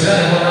to be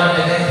sharing one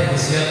another.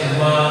 This year,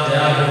 Kuma, they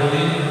are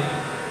really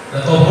the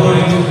top road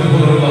to the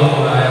world of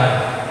Korea.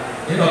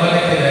 You know, I'm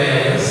going to get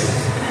yes.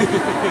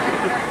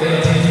 You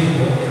know, teach you.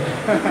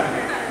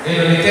 You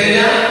know,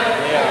 Kenya?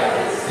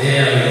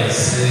 Yeah, yes.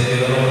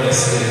 You know,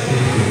 let's thank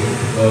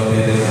you. God be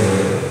the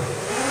glory.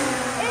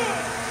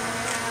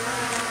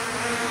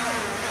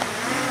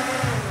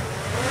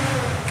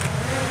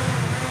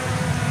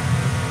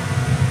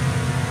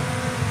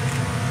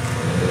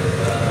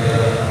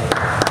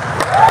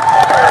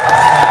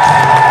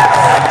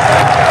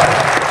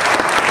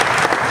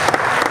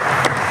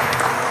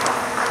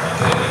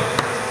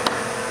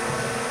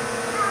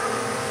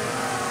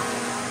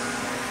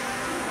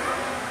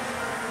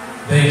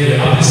 Thank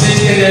you. Appreciate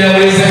Kenya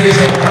Airways. Thank you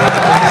so much.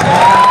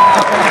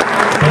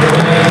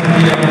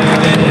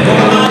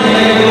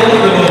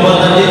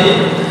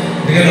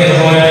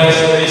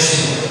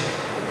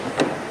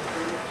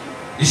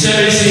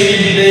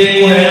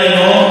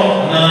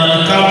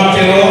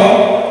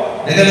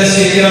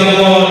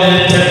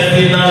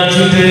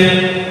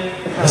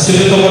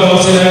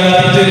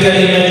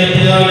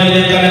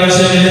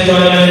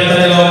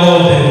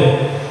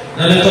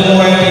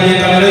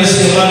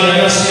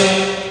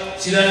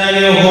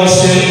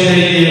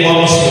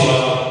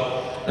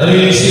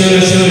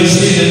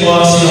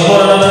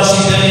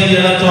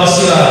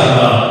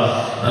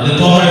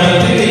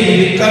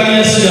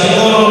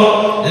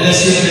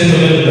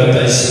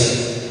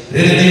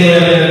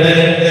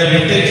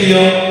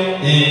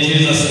 In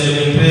Jesus'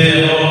 name we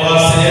pray, and all of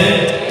us say,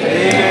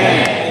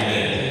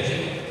 Amen.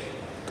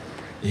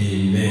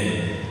 Amen.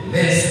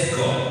 Let's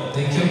go.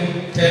 Thank you,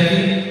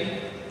 Tevin.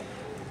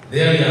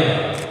 There we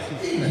are.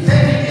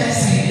 Tevin is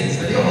serious.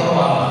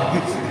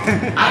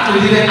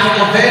 Actually, they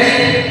are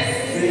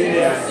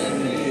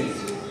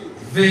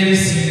very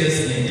serious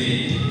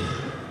indeed.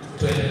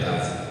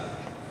 20,000.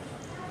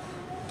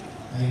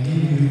 I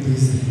give you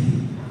this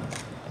thing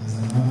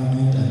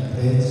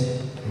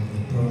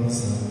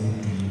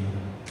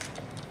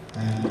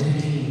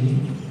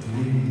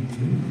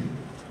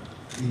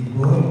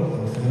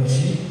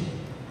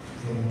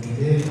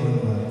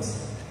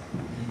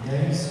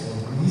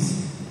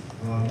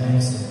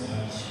times of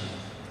hardship,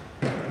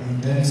 in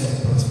times of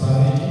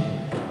prosperity,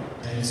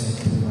 times of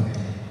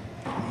poverty,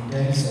 in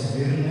times of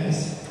illness,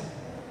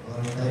 or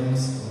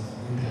times of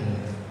good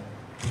health,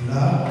 to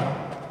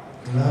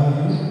love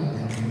you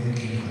and to make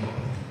you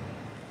happy,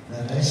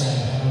 that I shall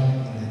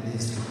have in the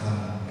days to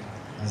come,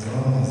 as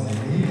long as I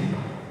live,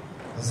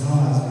 as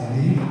long as we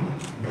live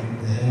with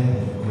the help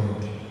of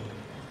God.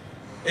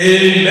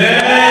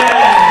 Amen.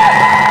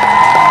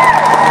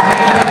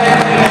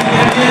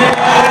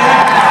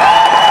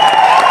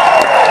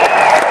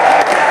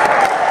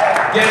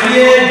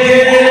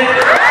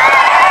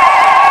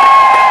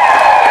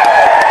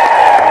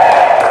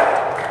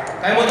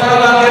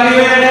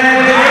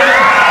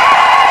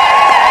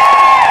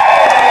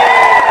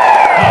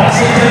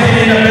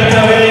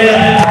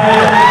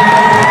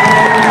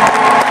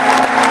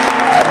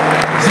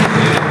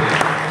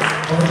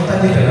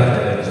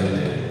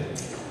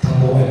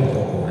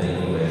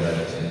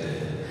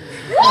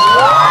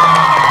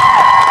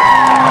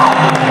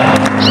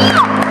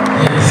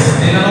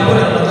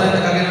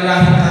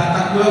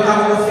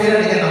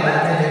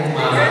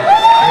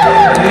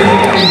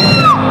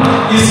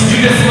 Is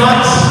Judy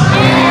smart?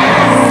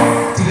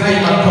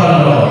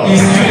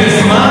 Is Judy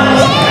smart?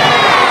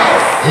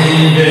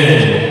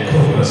 Amen.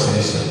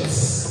 Congratulations.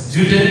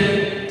 Judy,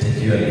 take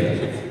your lead.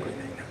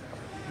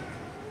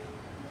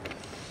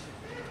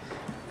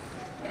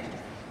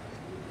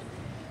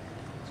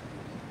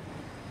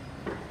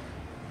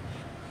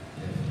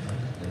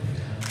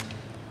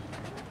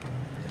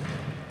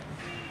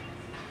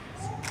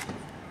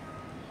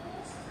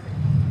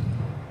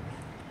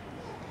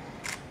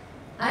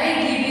 I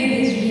give you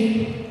this ring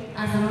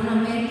as an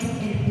ornament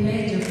and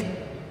pledge of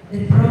the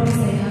promise I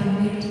have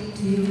made to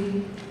you.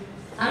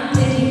 I'm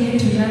taking you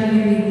to love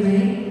you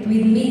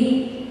with me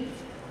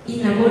in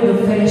a bond of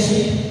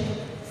fellowship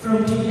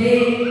from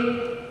today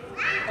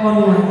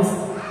onwards.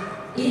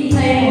 In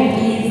time of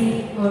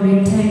ease or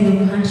in time of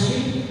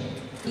hardship,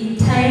 in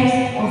times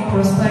of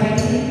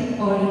prosperity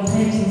or in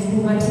times of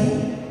poverty,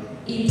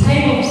 in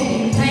times of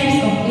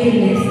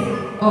illness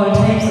or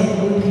times of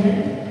good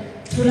health,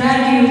 to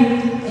love you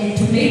and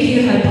to make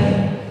you happy,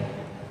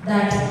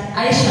 that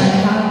I shall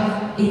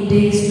have in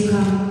days to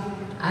come,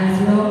 as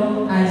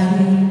long as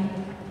we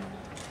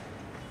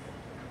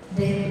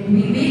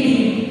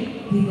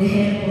live with the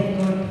help of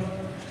God.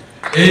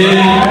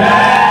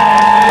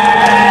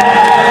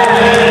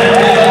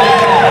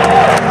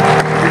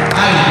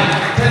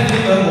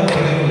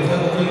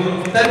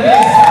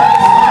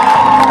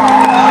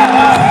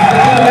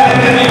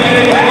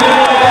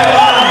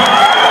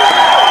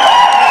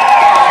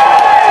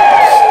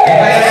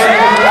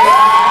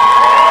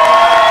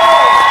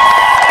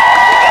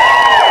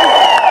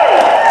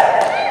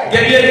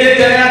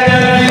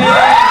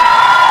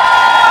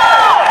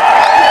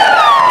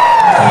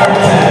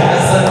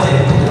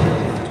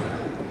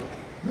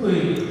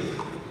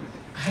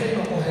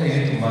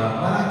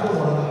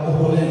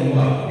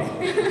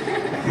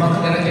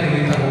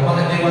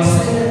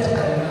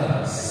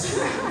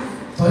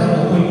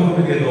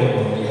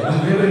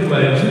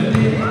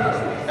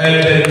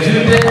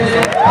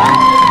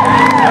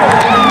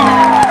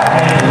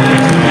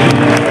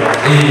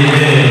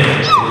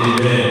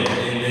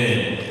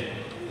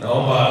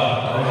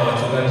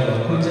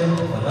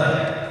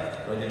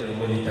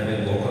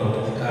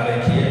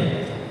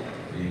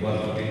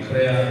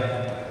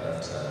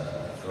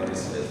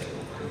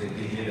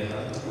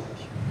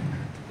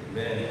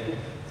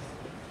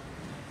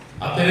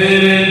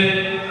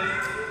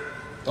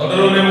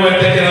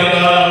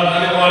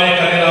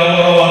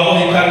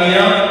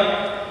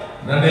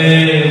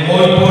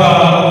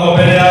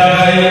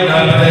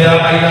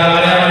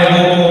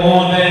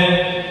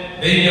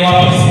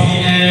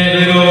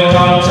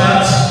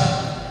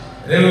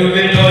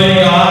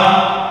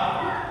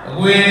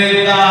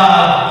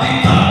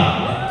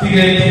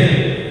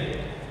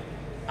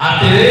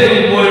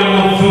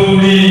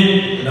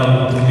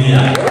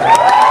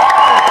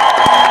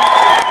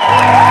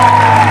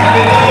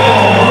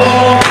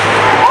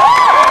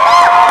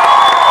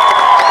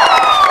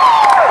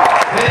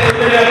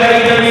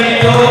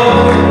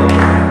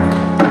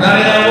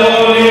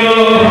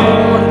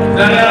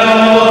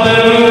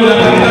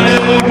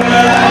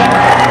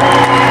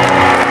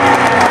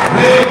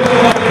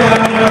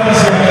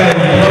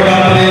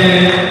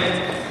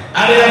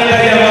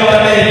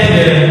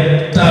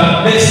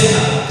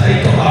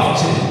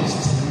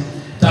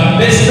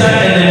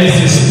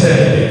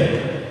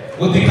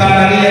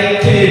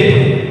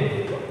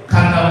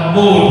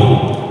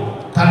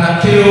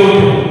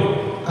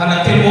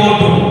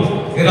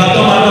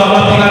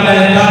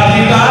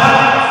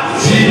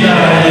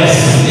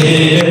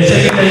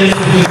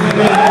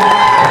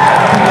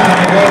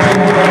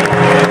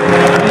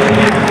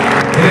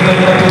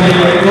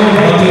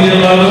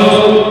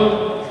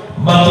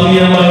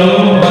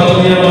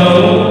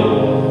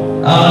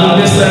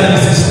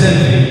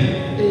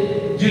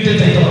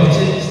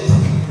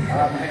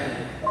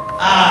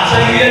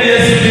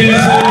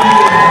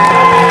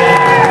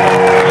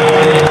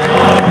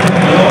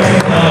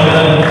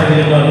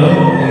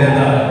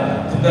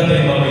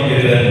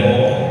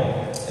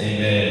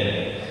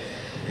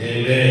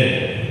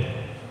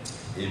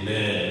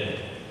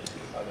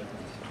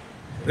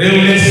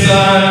 Mr.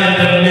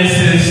 and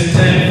Mrs.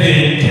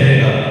 Tevin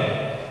Kega.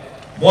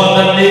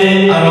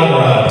 Mwathani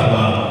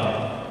aromurathima.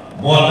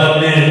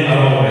 Mwathani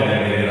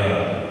aromumenyagirira.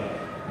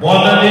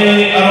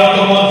 Mwathani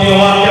arotomothio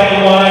wake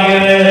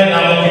kumwaragire na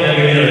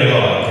mukinyagiria wega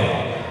wake.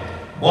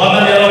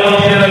 Mwathani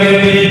aromutirira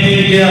gĩthithi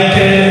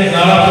gĩake na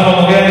agatũma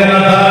mũgenge na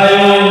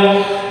thayũ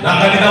na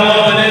kanitha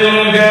wothe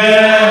nĩruge.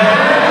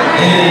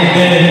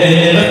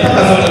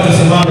 Nataka sote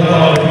tusimame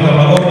kama wamepiga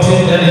magoti,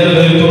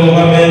 yaani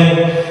turugame.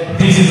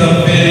 This is a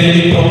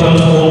very important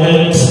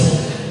moment.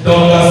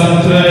 Dorcas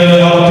and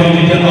Trey out to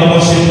begin our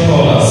worship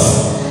chorus.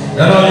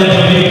 Naroje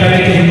tulikane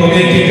kihiko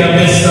giki kĩa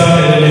Mr.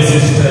 and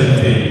Mrs.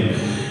 Tevin.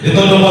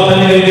 Nĩtondũ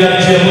Mwathani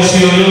nĩanjia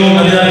mũciĩ ũyũ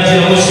na nĩanjia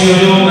mũciĩ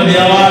ũyũ na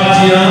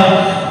nĩawanjia.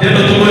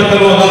 Nĩtondũ tũkwĩka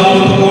rũgano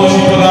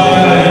tũkũworshipga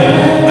Ngai.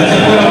 Acha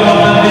kwĩra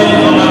Mwathani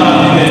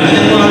amarathime.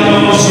 Acha kũrathima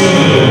mũciĩ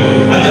ũyũ.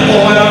 Acha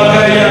kũhoya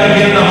Ngai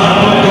agĩe na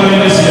handũ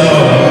ngoro-inĩ ciao.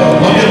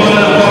 Mwambie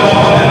Bwana kwamba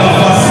apate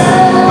nafasi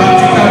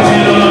katikati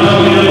ya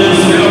wanadamu ya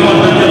Yesu. Ila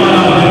Mwathani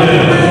amarathime.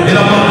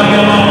 Ila Mwathani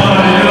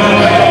amapare. Ila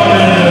Ngai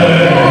amenyewe.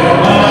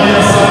 Mwathani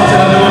asante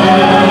na leo ni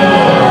neno.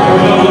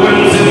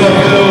 Tunakuenzi kwa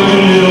kila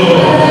ulivyo.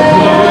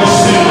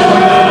 Tunakuheshimu kwa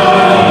neema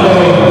yako.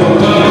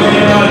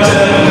 Tunakuhitaji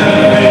katika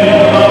kipindi.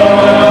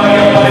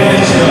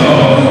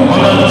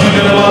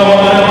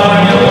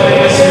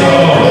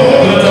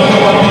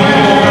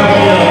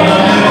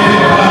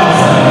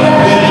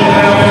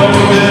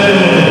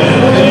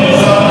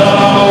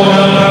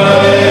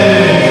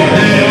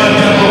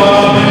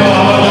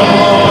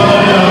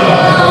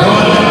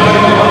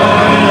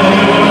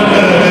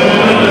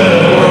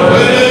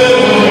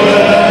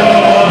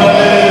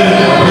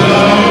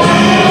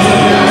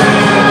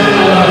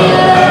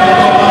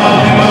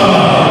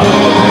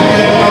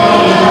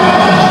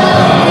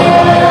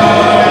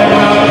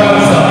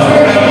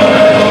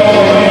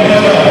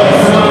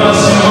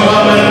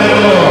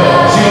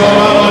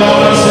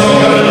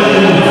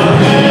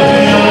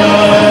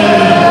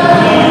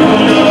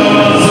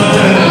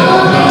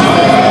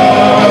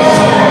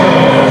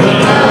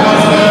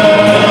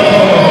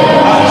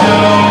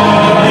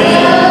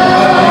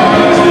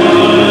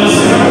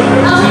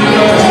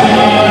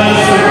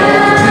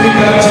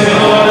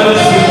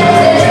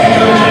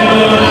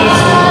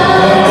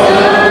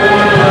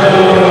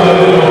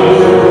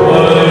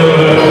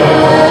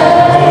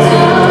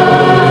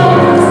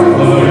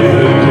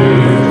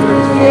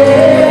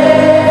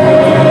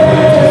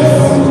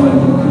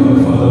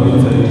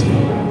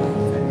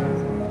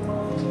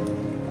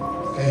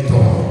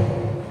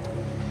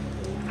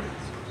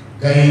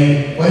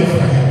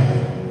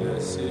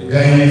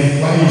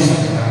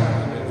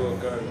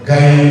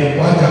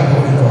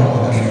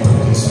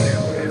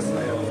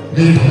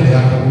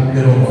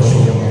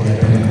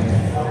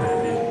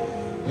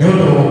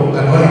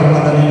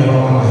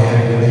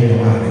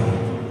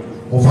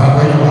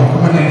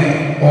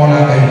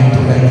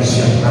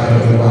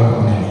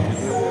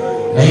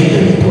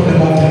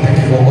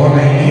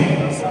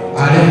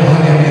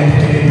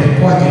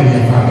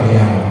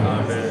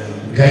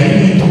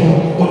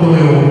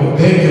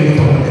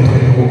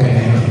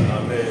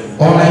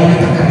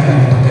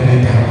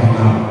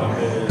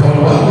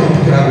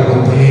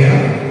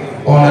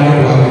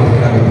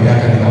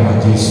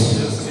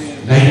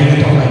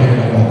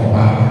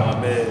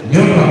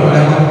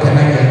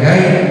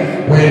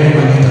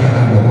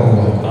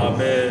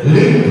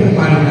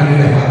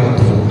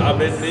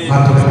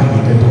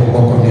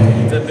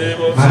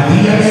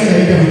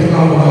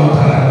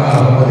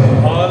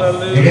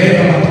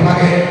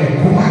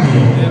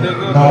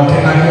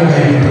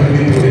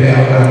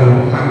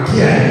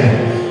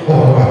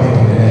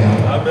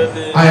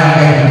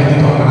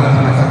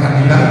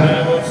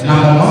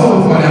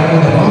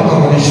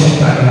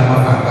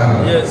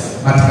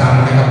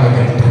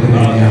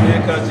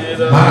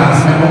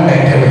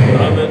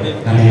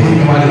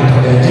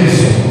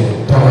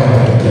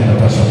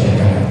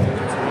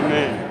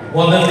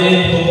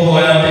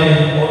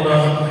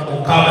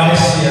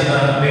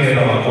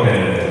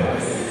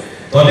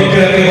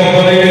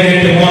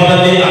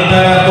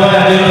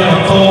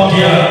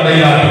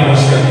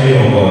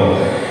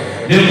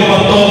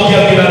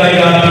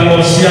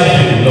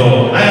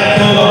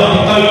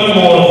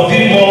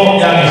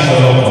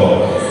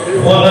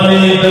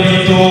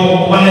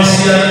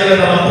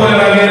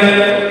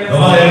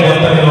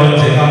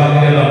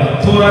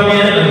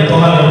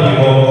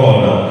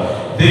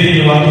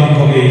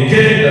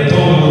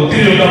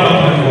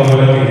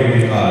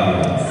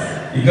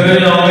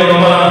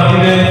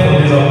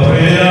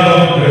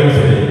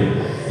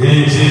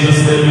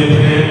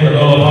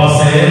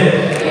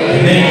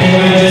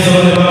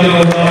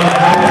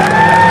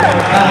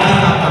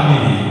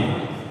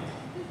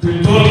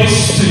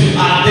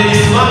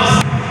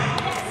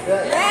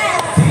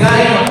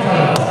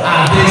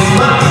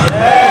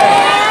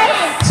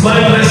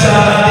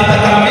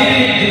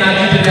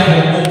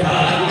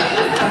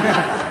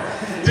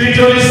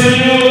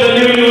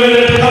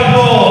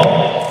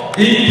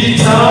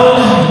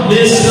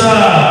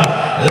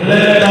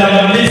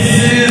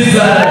 Mrs.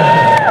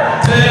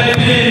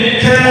 Tevin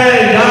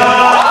Kega.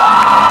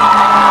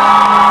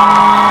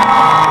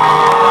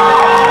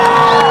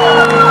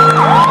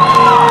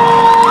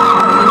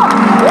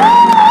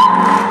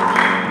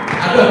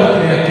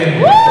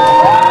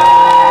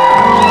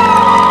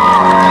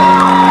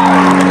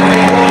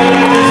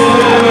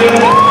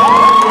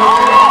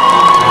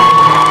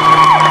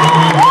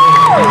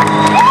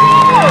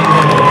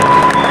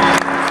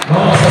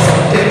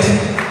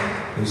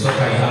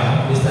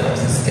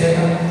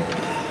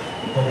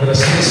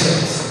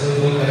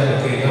 mwikare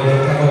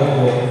mũkĩgarũrũkaga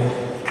ũguo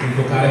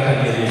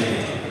ndũkarekania rĩngĩ.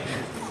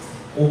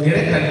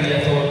 Ũngĩrekania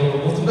tondũ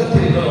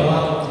mũtungatĩri nowe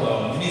wagũtua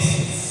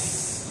Mrs.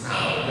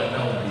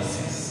 Now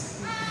Mrs.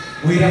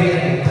 Wĩrage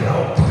atĩ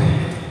proudly,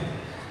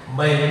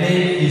 my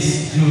name is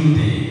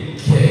Judy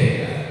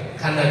Kenga.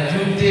 Kana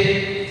Judy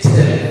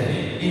tell me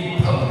in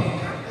public.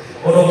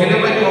 Onogere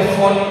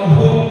microphone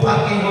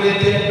uhupaki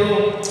ngulete ndo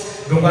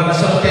ndungana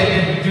soke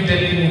Judy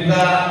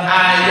kuga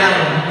I am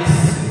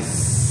Mrs.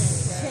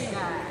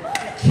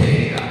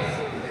 Kenga.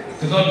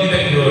 To God be the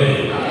glory.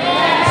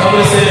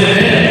 Somebody say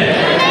amen.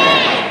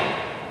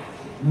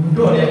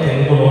 Ndo ya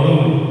kengo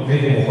lolu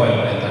mimi mkwa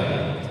Marekani.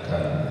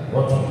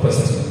 What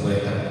request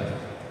Marekani?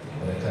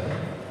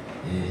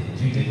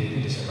 Judy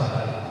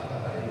shakara.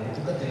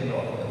 Tukatele no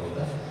kwa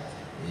boda.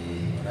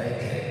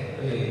 Like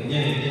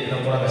nyinyi na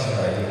mbona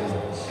kashara hiyo.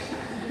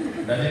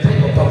 Na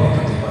nitaipo public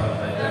demand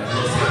na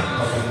yes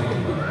public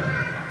demand.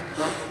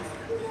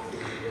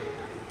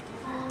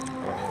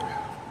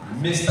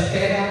 Mr.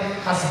 Kera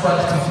husband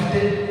to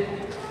Judy.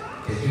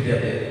 Ke Judy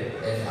abe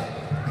efa.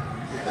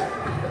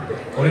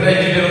 Orida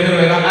Judy ro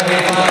wega ade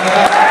fa.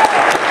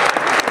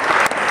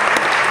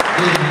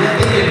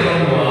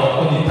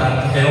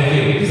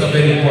 It's a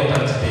very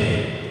important day.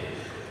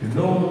 You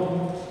know,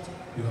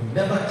 you have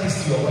never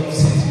kissed your wife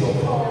since you were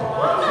born.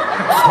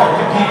 When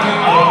you give you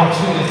an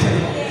opportunity,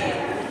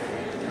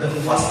 the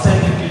first time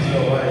you kiss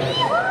your wife,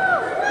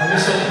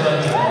 permission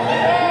granted.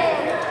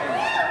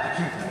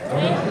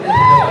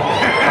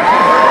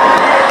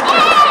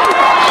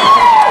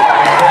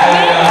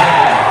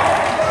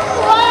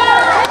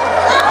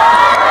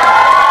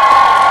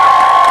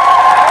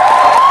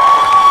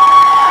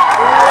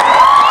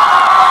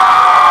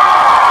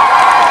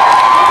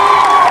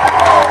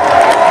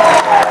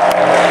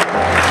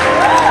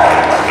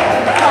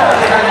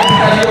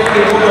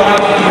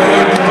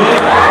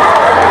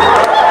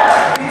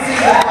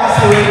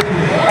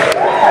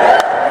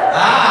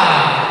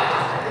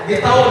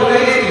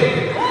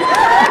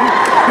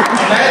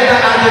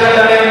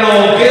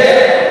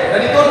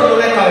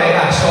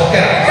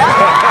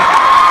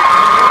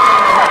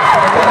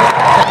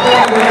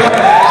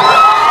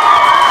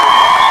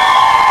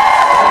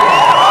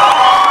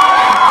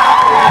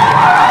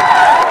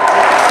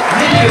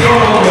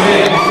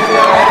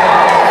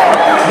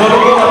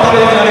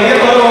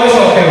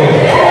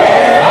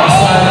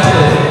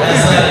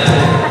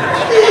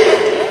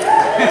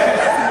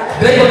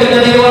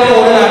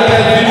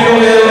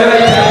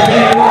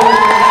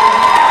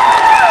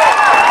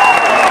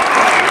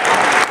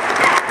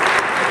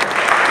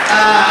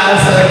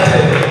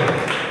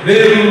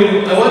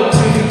 I want you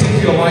to take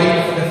your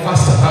wife for the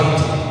first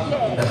outing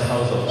in the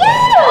house of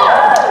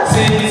God.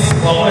 Since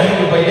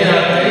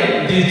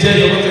DJ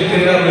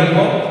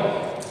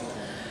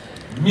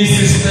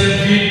Mrs.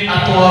 Tevin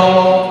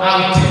atwaro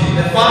outing,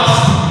 the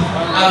first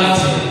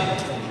outing.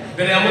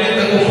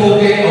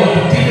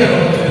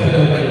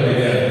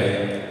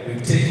 We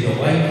take your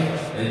wife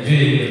and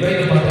Judy, the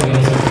very part of your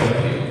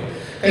you.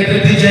 And the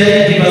DJ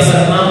give us a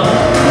number.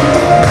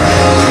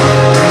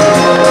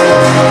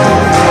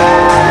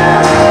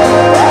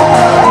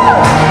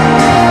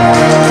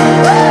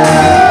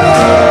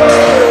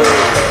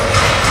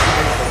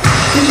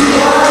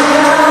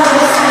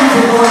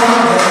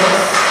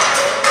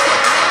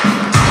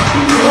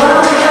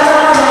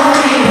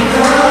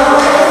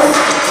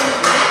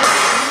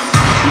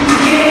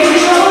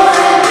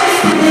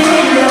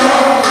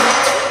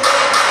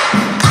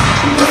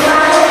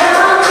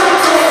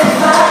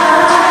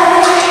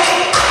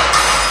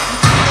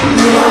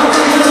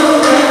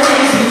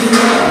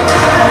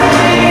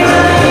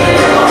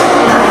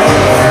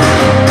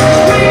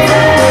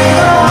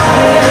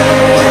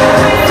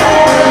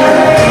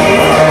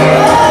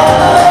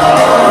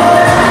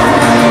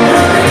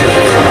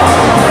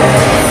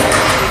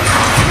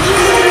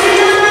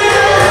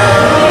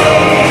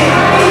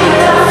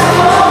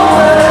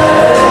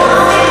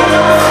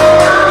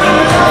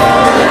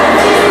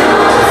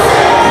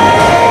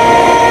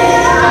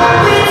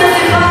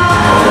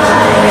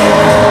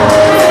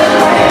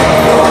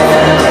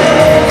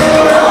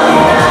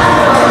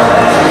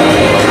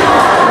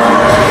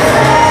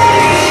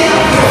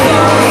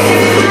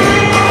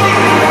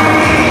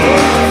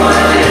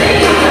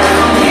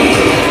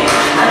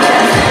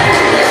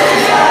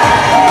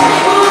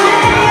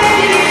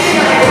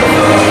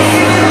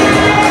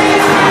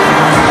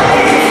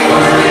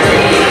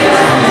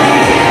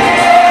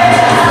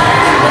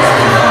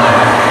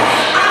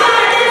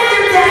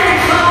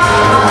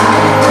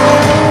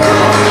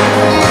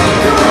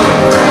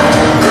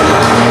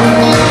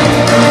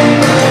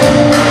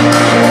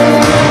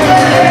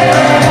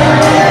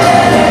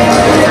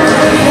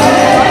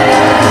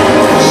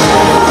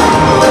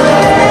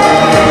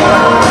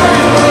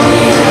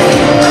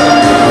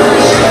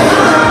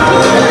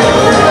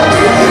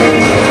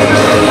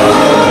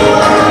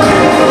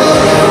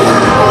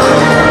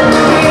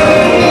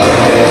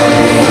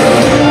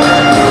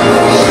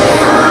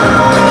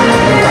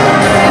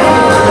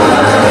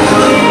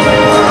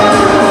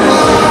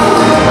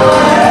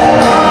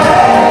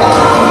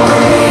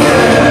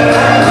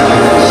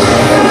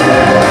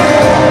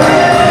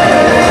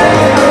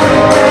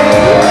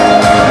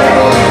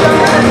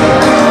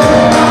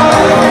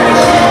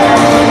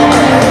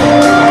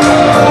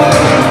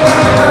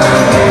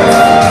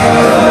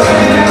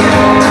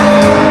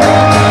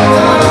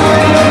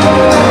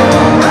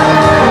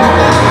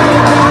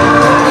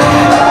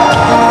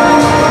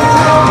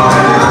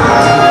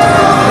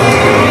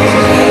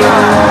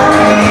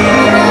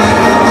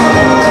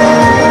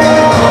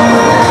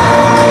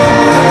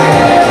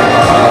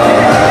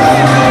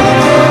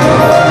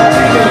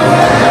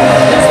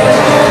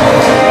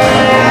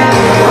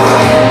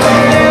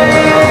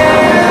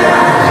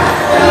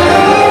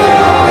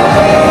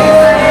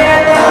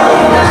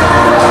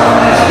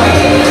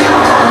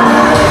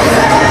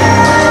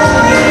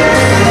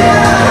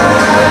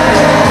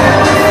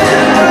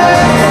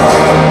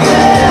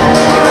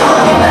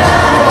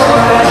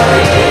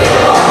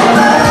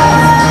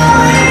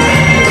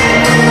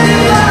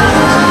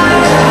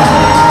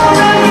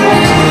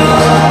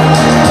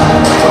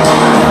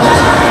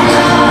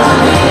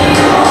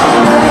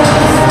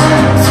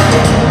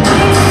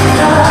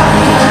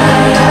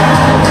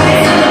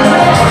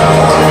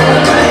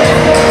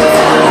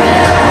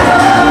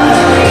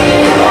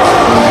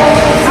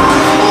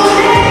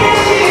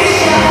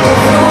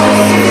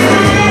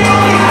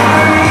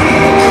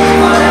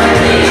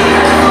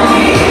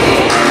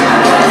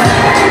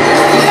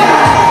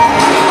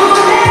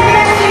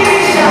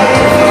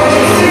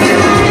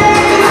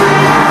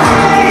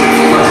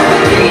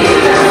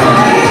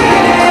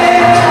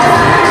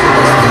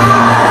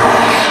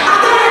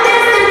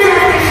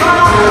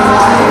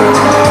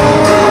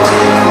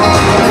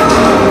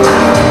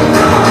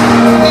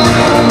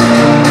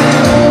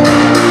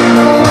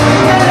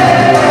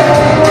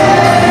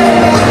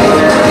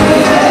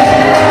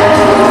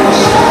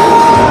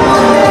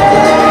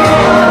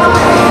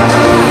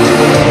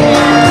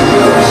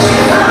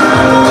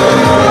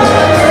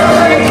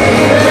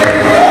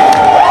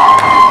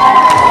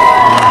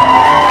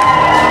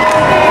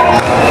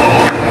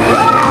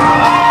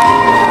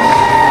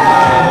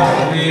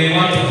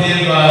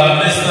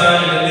 Mr.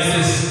 and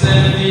Mrs.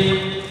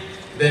 Tevin,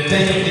 the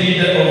title deed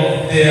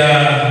of their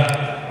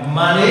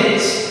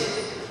marriage.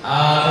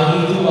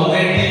 Tulitua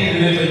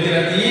wedding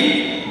related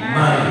in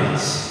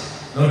marriage.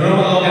 No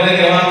drama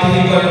ongeleke watu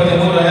hiko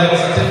mtemudo hewa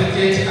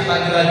certificate ata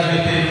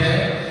graduate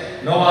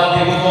no watu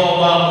hiko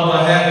mambo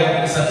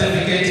hewa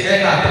certificate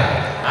ekata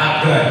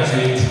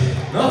graduate.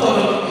 No to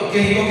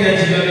hiko kia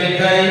jioni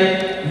kai.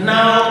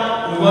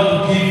 Now we want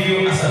to give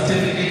you a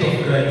certificate of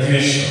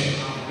graduation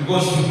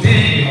because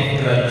today you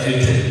have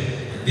graduated.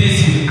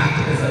 This will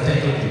act as a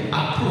title to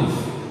approve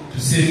to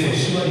say for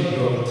sure you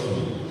belong to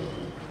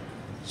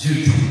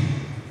Judy.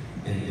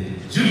 And the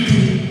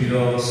duty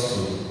belongs to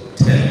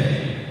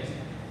Tevin.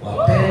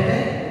 Wapende,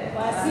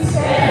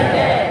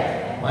 wasipende.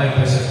 My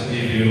pleasure to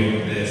give you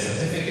the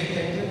certificate.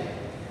 Thank you.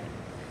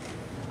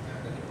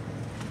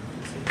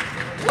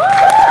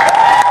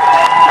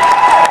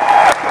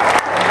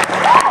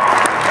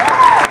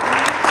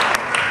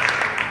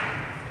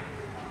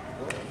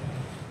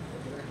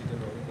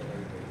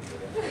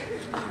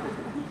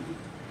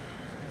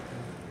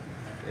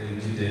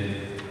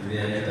 They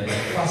are the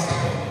first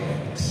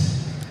document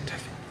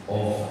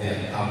of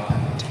their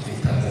company.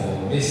 For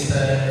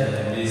Mr.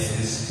 and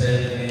Mrs.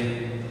 Tevin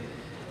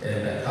and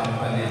the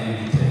company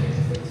limited.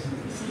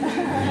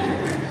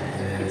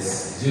 Yes,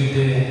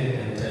 Judy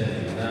and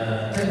Tevin.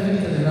 Tevin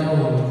is now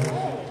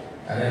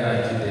anaenda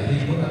Judy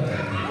hiko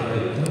atakikoa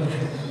ito.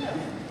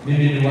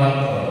 Mimi ni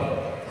wako.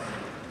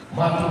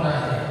 Wako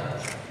nani?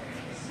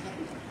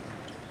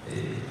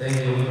 Thank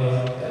you,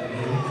 Lord.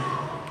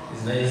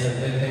 It's nice and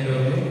thank you.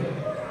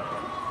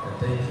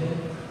 Thank you.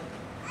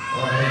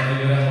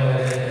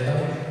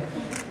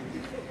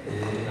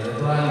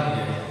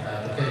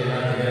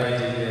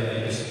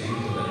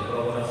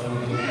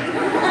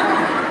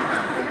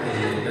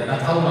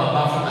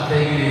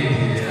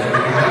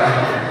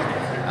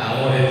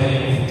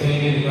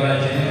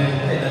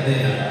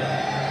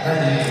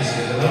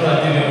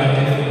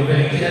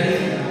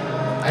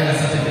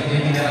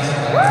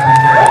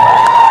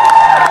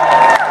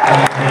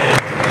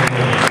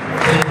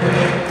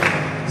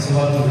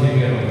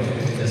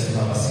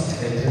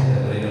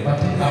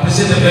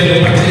 Appreciate the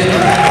very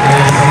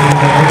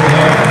party.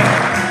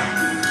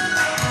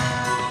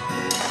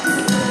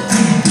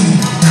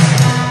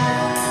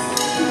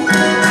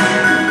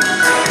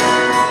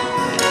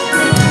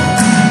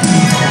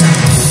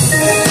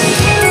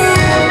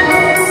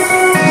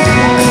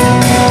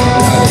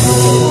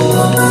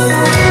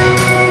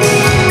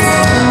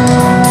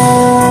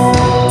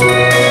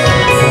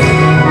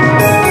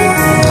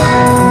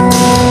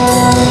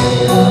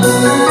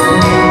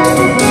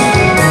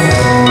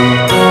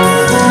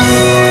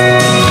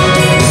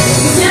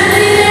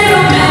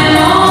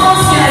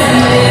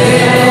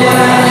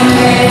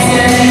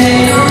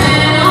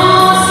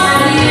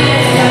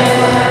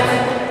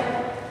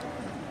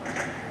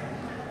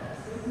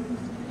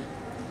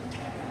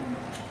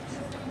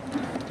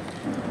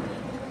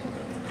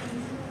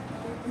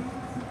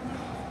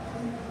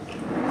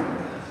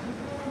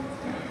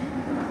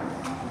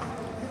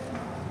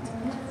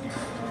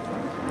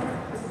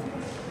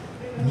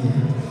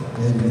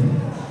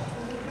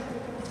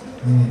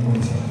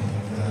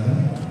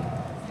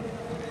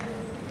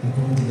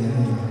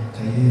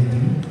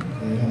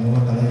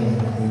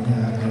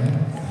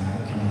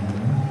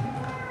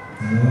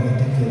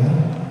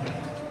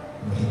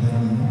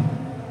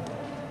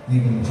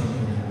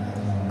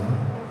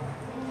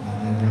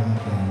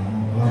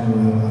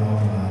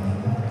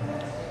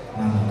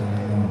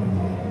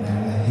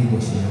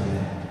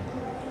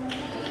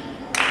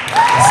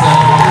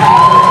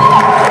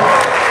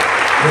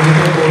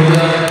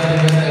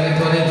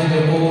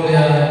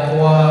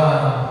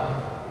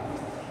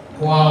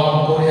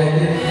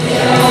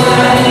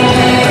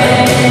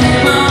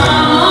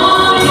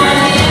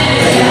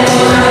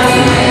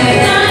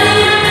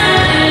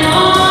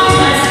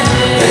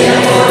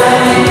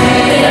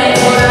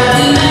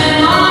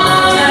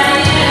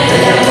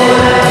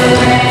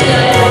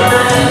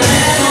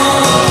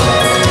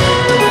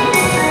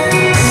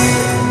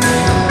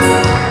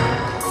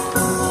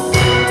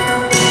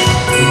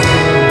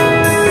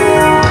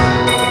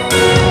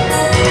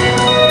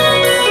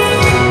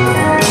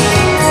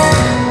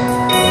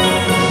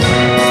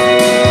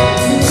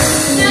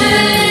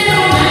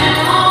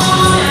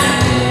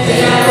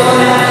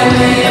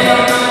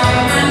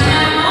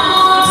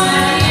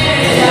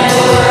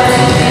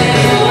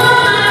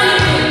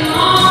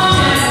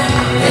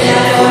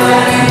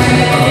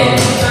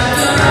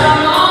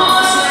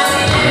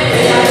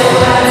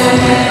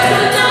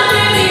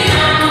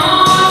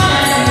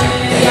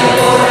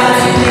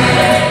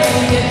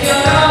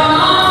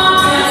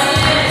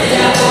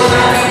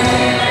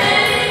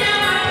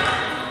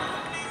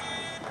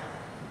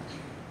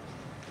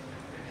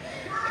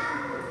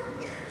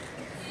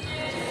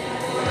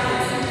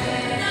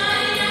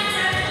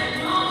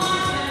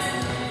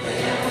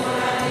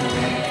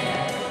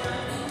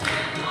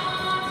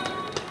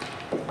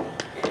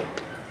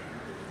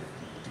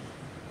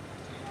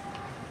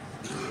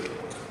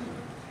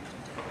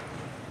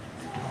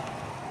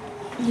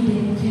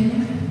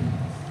 Kidemokene,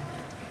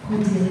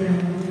 kujieleza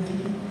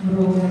mwanamke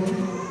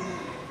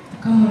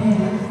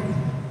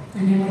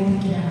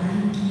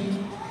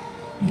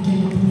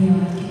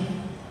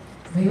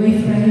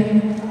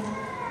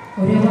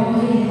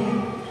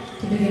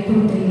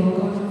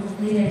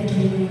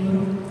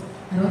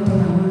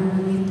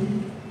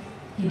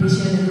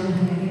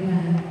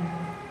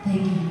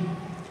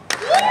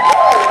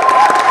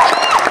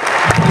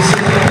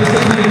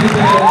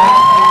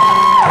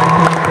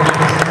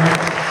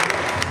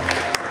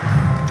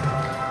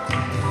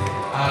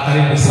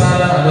karibu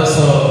sana. And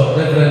also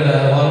Reverend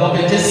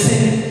Walobe Jesse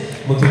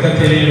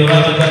mutungatiri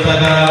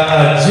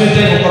nuratungataga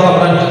Judy gukorwo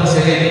muranyota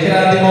ciaga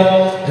kirathimo.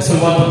 So we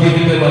want to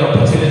give them an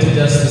opportunity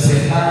just to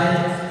say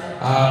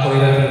hi. For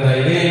Reverend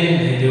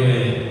Irene enjoy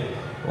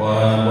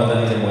wa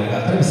mwadhani ni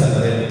mwega. Karibu sana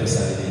leo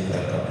tusaidie kwa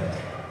comment.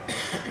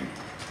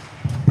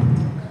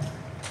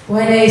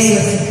 Bwana Yesu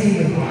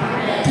asifiwe.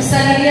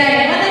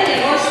 Tusalimiane. Bwana ni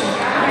osho.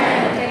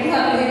 Karibu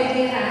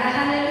akuelekee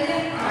haleluya.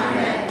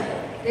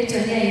 Leto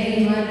ni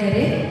Irene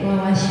Wangare wa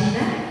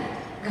Washina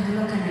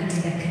gahonoka na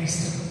ngenda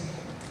Kristo.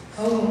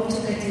 Au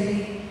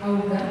mutukatiri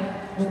auga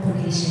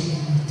gukurisha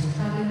mtu.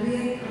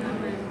 Haleluya.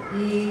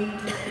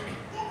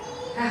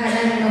 Haha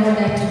nani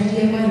mahoda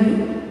tulie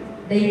manu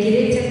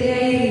ndaingirite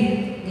bia iri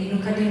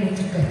nginuka ndi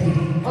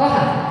mutukatiri.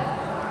 Oha.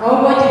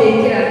 Au wote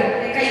ndikira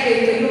reka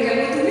indo inuke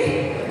mutumi.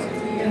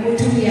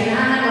 Mutumia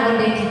haha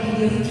naona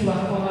kipigo hiki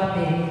wako wa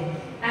mbele.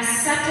 A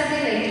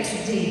Saturday like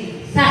today,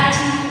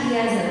 30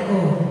 years ago,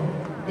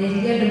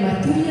 nderia ndo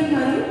maturia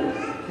maru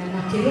na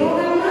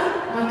makirogama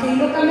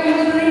makairoka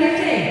mego na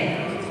ke.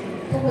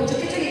 Kogo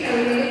chokete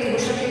gikaurire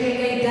kirushokeria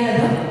ngai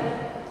ngatho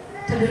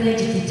tondu ni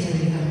njikite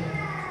wega.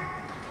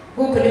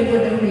 Guku nikuo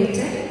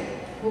ndaumite,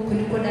 guku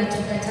nikuo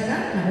ndatungataga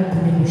na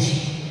guku ni muci.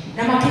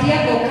 Na makiria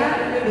ngoka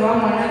ni undu wa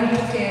mwana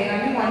witu kega,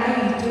 ni mwana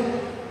witu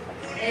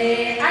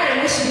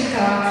ari mushirika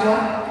wakwa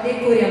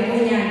nikuria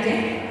munyange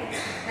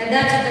na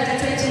ndatungata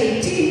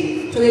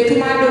 2018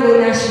 tugituma ndugu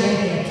na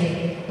ciari yake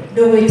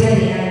ndugu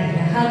itari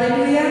yanira.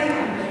 Haleluya.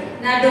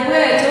 Na ndugu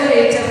yetu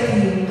turite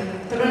biu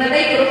tondu na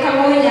ndaikuruka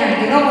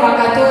munyange no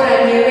mwaka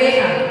turanie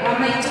wiha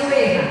amaitu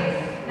wiha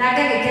na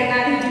ngagikena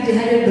ndi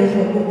hari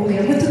ndugu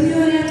guguya mutumia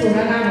uria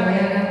turaga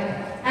moyaga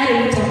ari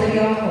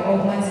mutongoria wakwa o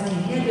mwanziki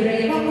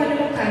ndirege bakwa ni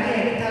mukange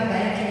gitamba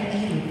yake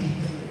ngirudi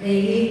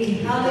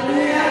giki.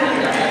 Haleluya.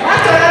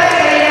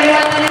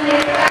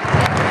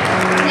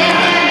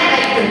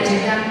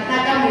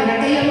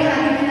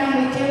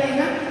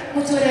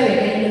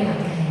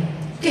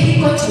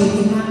 Kehiko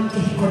chuma,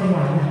 kehiko ni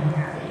wana.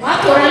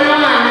 Watu wana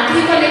wana,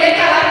 kehiko ni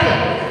leka wapi?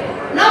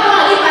 No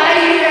mwali para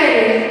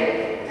iwewe.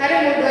 Kare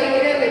mundu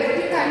aiwewe,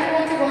 kutika ni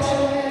wake bosho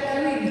ya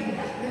kawili.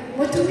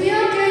 Mutumia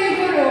ke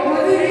igoro,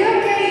 mudhuri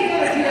ke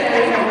igoro kile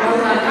ya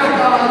maua,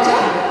 kanga wacho,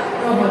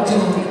 roho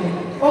juu.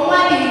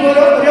 Omwali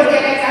igoro, uroge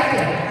leka wapi?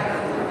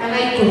 Ana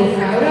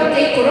ikuruka,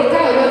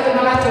 uroge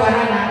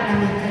magatwarana na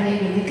mikane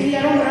ni.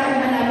 Kiria roho rani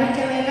na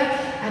mekewega,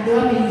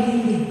 adwa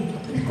milini.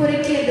 Nikore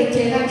kindu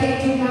kiega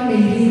kikiuma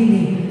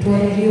milini.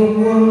 Tuariri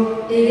uguo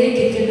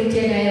iriki kindu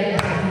kiega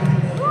yoda.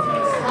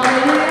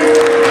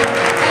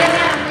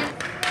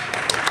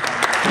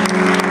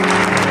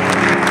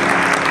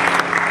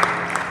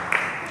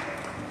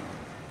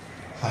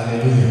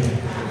 Haleluya.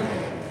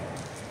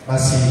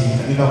 Basi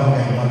nina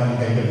mwana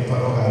nikaenda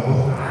kutoka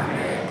hapo.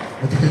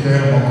 Mtukio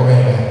moko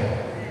wema.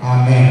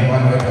 Amen.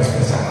 Bwana wetu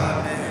asifiwe sana.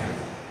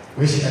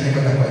 Wishi kaniko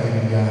kwa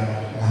ajili ya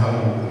na hao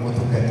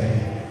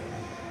mtukatili.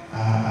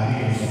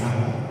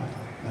 Aliyesimama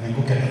na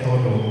nikukena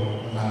todo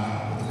na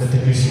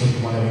mtukatili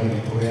mwana wetu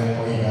tuya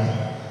koiga.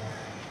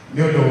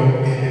 Nyodo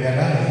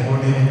ndadala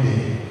yone ndi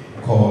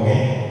koge.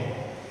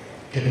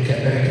 Kindu kia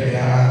mbere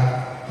kiria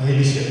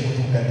hilishi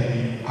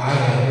mtukatili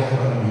aga kwa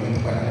na mwenye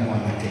tukana na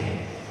mwanake.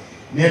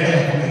 Nenda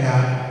kumenya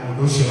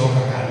mundu ucio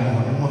roka kana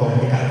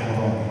muthomi kana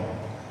muthomi.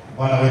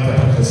 Bwana wetu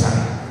atukuzwe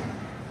sana.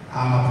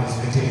 Ama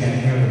Presbyterian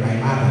here with my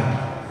mother.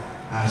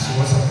 She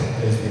was a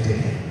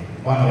Presbyterian.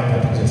 Bwana wetu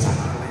atukuzwe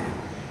sana.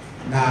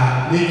 Na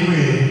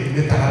nijue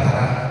ni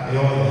taratara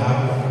yothe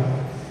hapo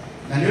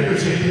na nĩ ũndũ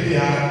ũcio hĩndĩ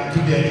ya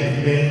Judy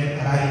agĩthire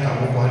arahika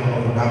gũkũ harĩ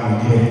maũndũ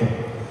ndamwĩrire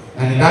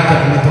na nĩ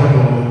ndakena nĩ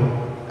tondũ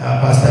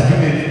Pastor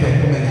Judy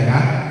nĩtekũmenyaga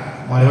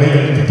mwarĩ wa ithe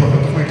witũ tondũ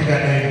kĩmwe kĩrĩa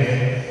nderire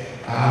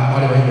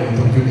mwarĩ wa ithe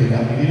witũ Judy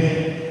ndamwĩrire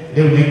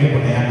rĩu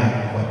nĩngũkũneana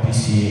kwa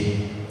PCA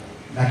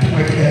na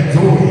kĩmwe kĩrĩa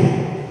njũĩ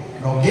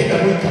na ũngĩenda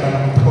gũikara na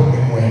mũtugo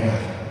mwega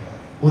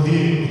ũthiĩ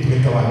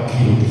ũtuĩke wa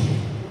kĩũri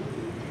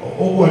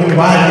ogo ni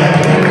wali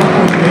akenda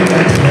kuenda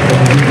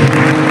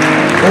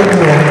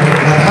ogo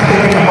na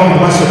hata kama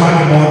mambo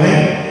masomaji mothe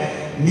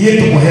niye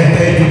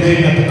tumuhete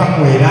Judy na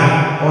tukamwira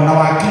ona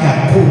wakinya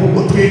ku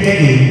utwike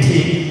giki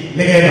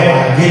nigetha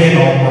wagire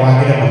no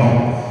wagire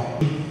muno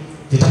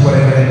tutakuwa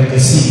Reverend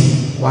Jesse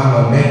wa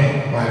ng'ombe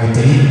wa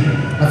gitiri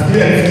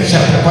nafikiri alifikisha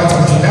kwa kwanza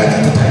mchungaji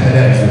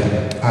tutaendelea vizuri.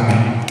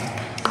 Amen.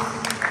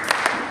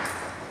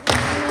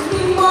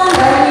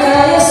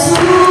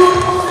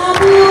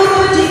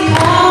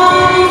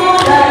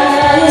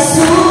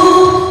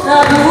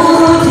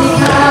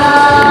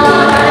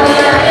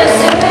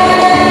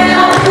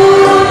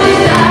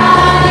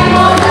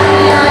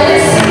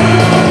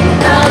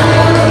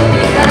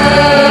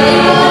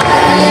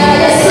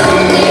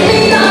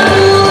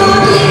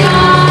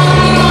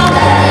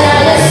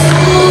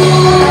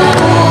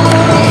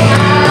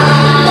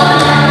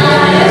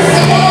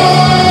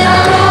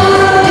 Yeah.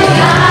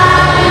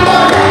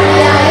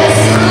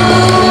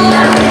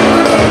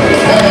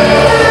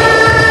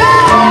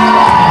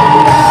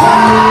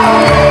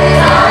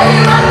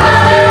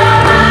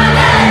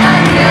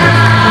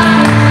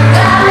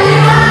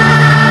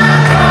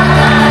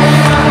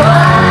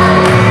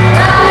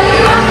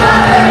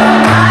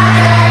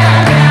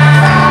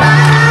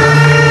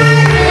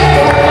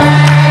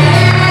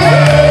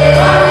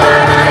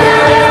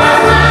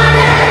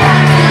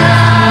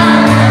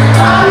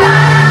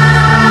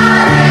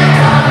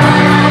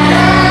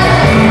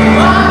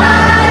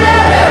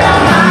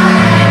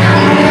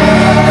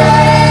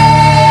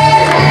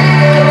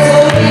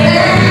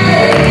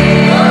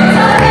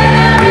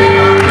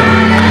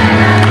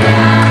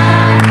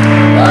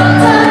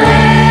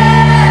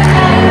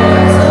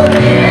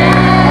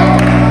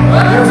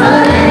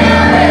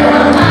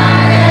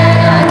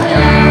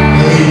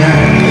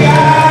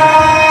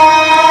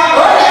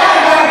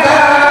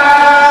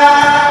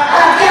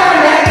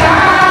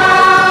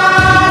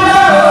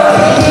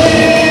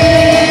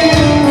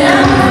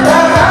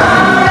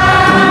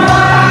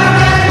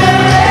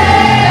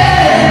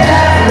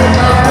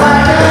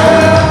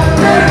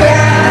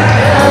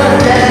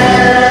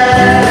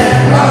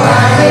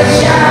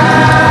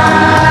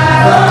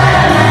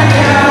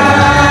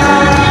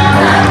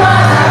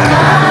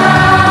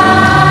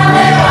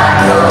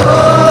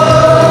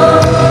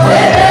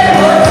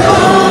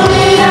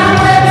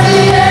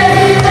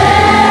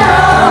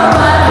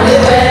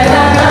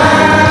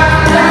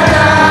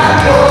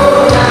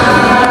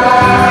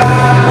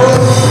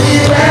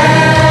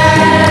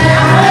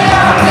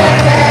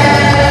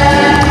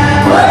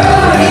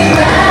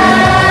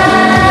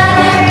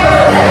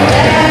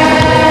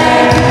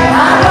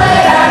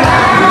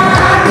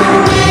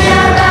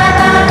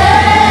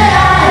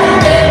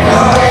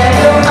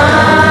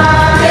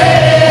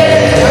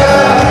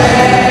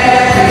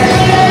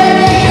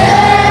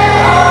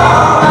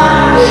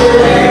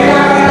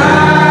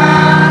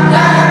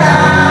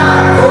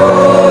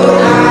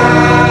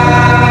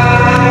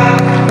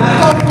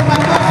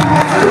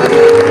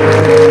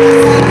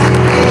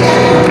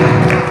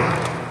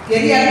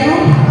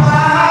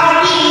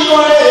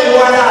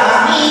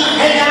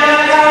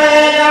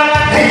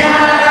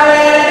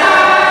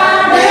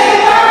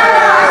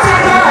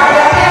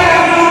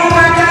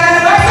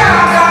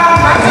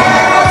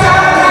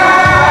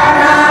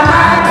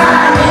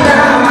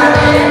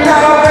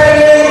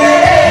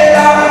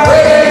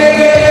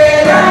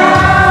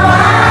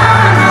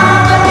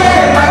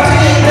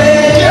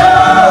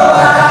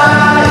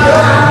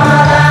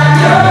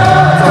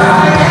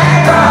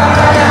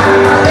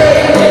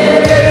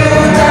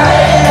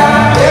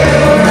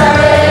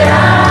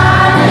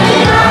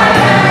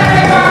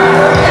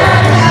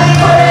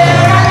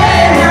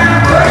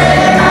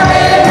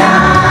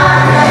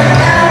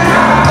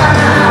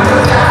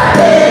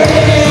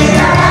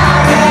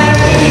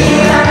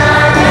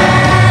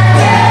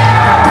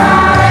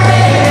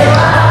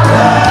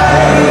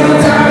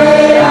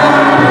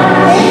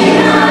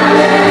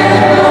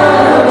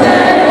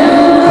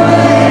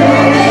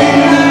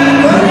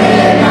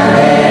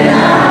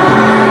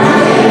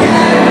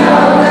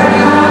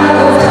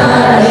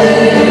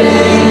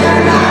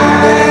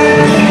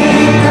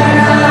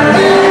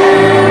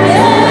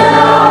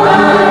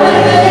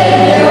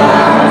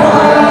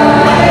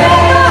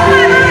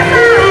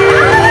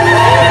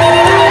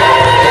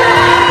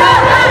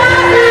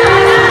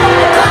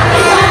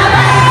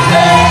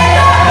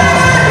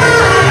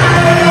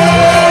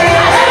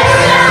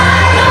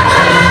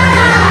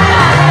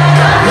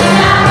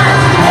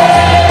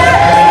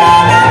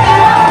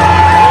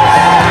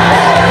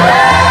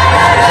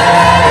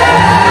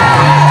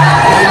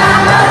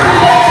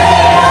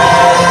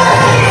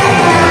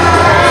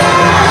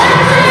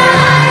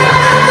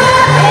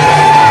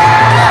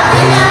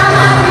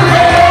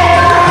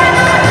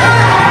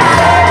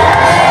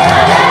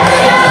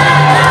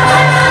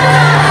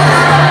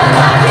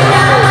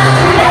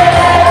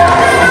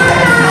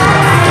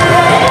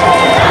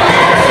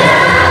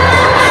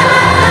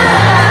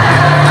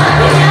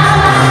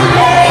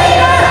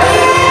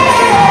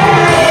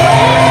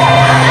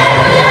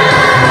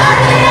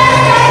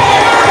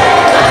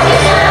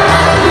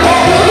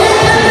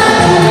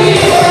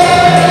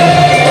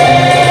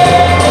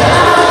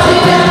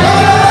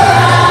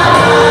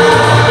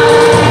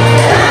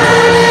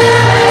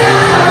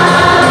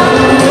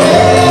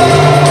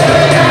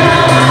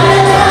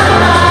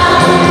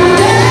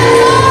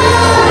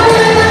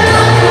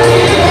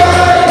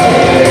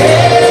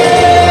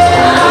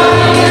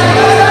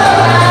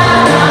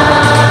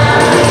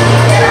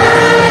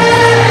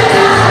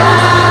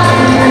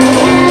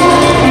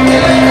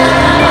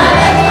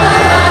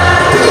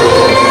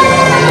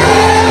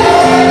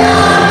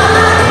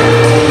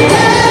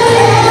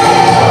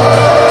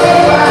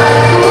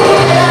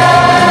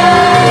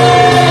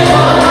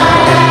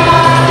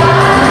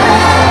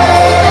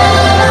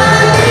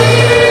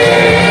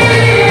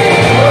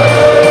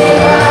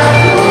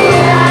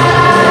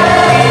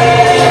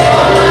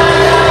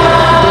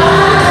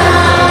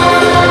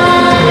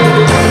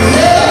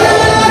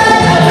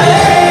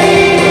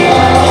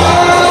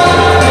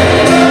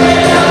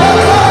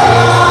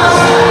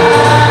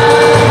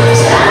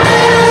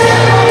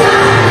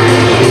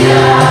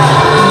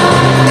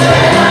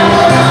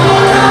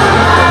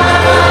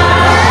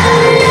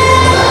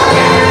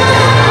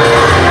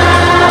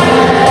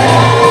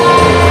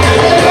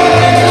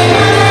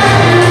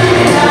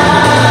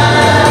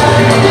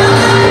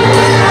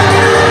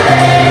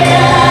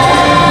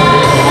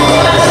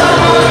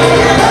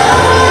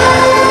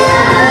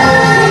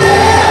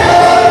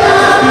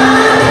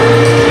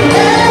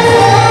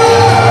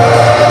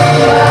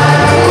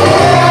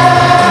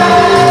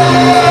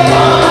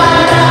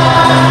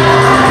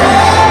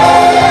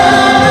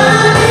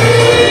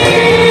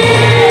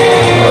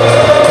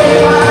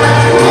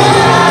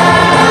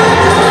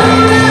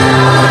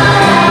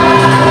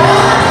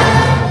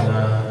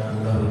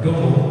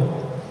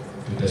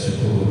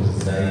 tutashukuru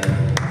zaidi.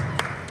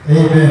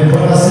 Amen.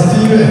 Bwana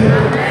asifiwe.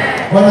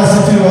 Bwana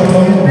asifiwe watu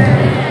wa Mungu.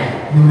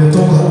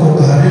 Nimetoka huko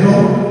Kahariro,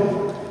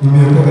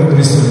 nimeokoka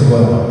Kristo ni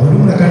Bwana.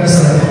 Hudumu na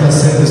kanisa la Kenya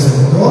Assemblies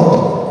of God.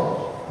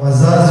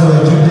 Wazazi wa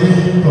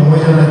Judy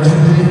pamoja na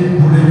Judy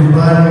kule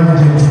nyumbani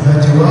ndiye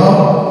mchungaji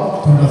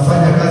wao.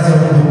 Tunafanya kazi ya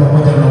Mungu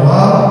pamoja na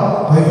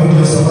wao. Kwa hivyo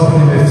ndio sababu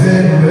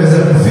nimeweza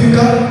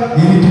kufika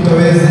ili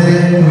tukaweze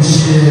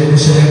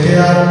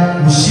kusherehekea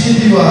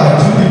ushindi wa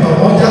Judy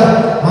pamoja,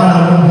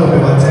 maana Mungu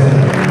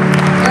amewatenda.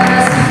 Bwana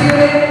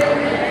asifiwe.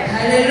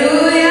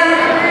 Hallelujah.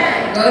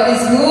 God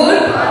is good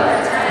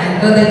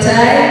and all the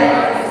time.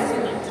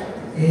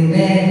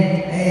 Amen.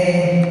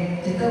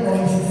 Kita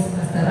Moses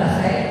Pastor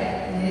Rafael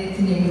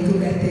ni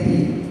mutungatiri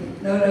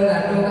no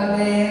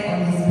ndogame on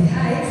his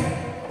behalf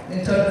ni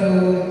tondu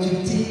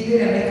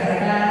Judy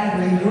amekaraga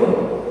Ruiru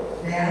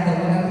na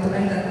athomaga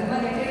gutuganda kuma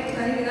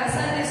gĩkĩrĩkanĩra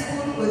Sunday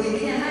school gũthiĩ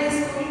nginya high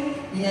school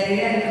nginya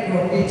rĩrĩa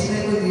graduate na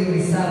gũthiĩ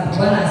reserve.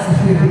 Bwana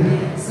asifiwe.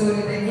 So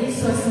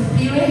Yesu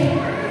asifiwe.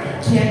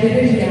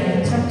 Kiambĩrĩria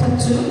chapter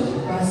 2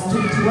 verse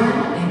 21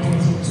 and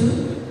 22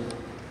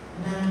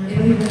 na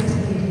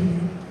ĩroigatĩrĩri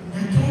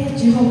nake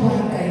Jehova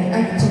Ngai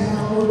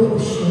agĩtũma mũndũ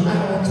ũcio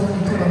agwatwo nĩ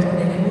toro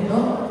mũnene mũno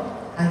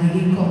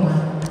agĩgĩkoma.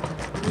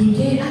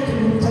 Ningĩ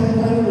akĩmũruta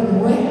rũbaru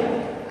rũmwe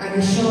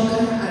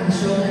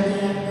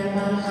agĩcokania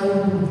nyama hau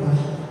rumba.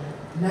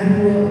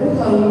 Naruo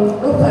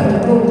rũbaru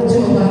rũu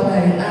Jehova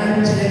Ngai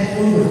arutire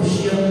mũndũ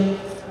ũcio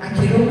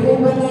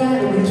akĩrũkũmbania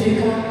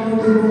rũgĩtuĩka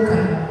mũndũ mũka.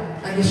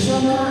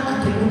 Agĩcoka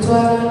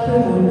akĩmũtwara kwĩ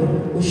mũndũ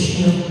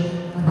ũcio.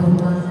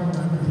 Mathoma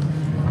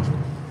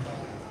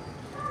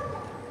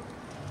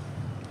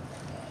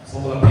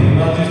Somo la pili,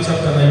 Matthew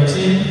chapter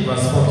 19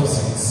 verse 4 to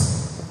 6.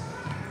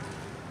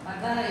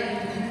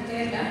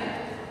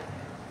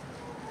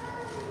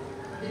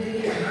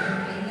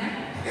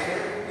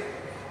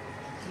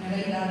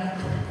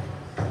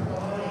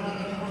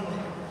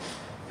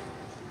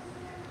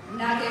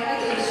 Nake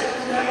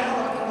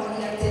agĩcokera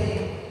akĩmũria atĩrĩ,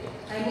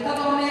 kaĩ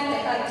mũtathomete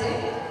atĩ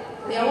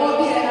ũrĩa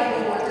wombire andũ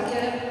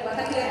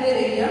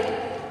gwatakĩambĩrĩria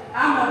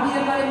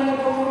amombire marĩ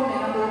mũndũ mũrũme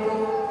na mũndũ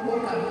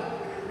mũka.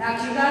 Na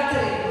akiuga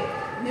atĩrĩ,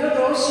 nĩ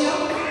ũndũ ũcio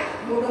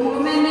mũndũ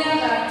mũrũme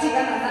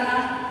nĩagatigana na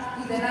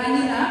ithe na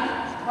nyina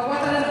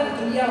magwatane na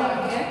mũtumia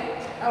wake,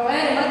 nao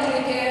erĩ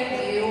matuĩke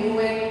mwĩrĩ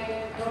ũmwe.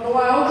 Tondũ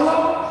wa ũguo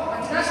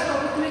matigacoka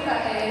gũtuĩka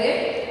erĩ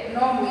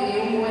no mwĩrĩ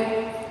ũmwe.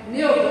 Nĩ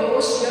ũndũ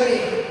ũcio-rĩ,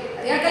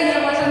 arĩa Ngai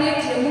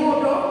agwatanĩtie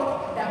mũndũ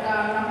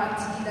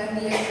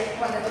ndakanamatigithanie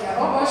kwathagia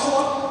roho ũcio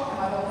na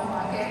mathomo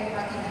make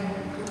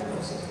makinyanĩru.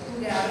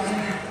 Tuge amen.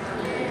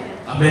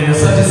 Amen.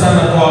 Asante sana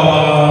kwa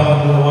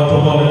watu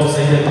ambao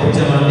wametusaidia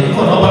kupitia maandiko.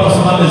 Naomba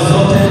tusimame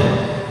zote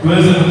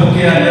tuweze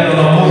kupokea neno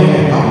la Mungu.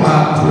 Naomba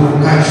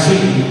tukae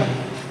chini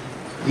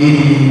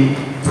ili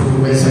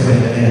tuweze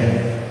kuendelea.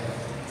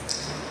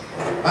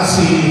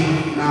 Basi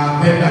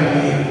napenda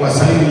ni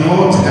kuwasalimu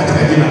nyote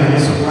katika jina la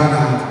Yesu.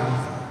 Bwana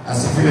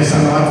asifiwe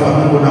sana watu wa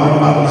Mungu,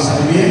 naomba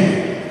unisalimie.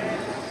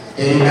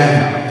 Amen.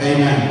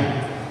 Amen.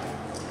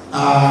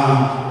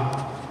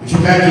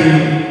 Mchungaji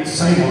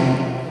Simon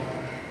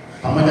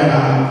pamoja na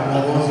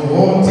uongozi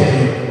wote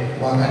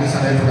wa kanisa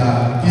letu la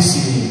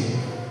PCA,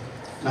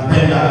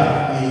 napenda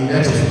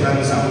nilete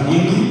shukrani zangu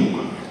nyingi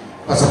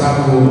kwa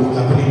sababu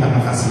ya kunipa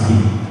nafasi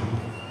hii.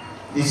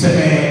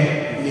 Niseme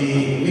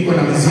niko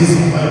na mizizi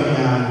ambayo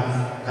ni ya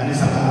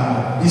kanisa la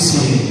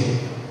PCA,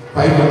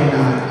 kwa hivyo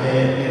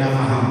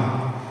ninafahamu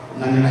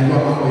na ninajua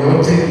mambo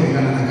yote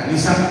kulingana na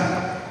kanisa.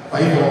 Kwa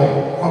hivyo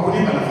kwa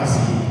kunipa nafasi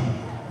hii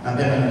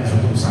napenda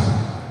nikushukuru sana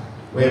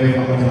wewe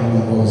pamoja na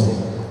uongozi,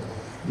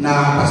 na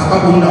kwa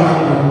sababu muda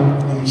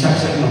wangu ni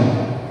mchache mno,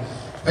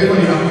 kwa hivyo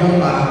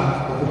ninakuomba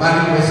ukubali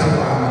kuweza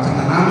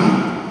kuambatana nami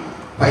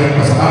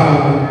kwa sababu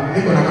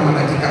niko na kama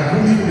dakika 10-15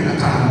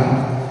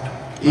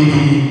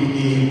 ili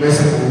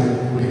niweze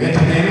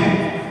kulileta neno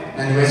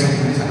na niweze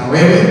kumaliza na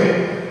wewe.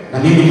 Na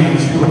mimi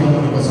ninamshukuru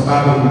Mungu kwa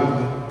sababu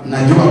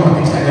najua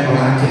kupitia neno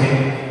lake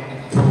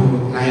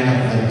tunaenda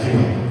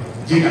kubarikiwa.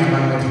 Jina la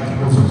Bwana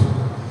litukuzwe.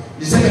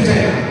 Niseme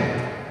tena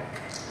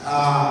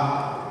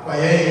kwa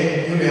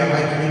yeye yule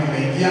ambaye mimi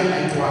nimeingia,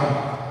 naitwa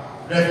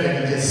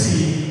Reverend Jesse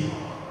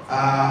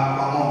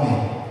Wamombe.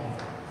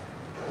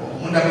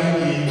 Muda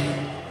mwingi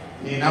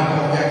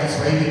ninapoongea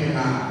Kiswahili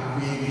na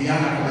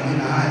kuingiliana kwa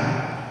majina haya,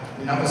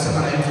 ninaposema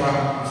naitwa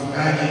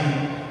mchungaji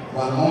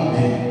wa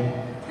ng'ombe,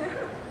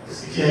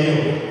 sikia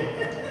hiyo,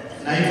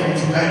 naitwa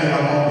mchungaji wa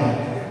ng'ombe,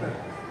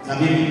 na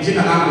mimi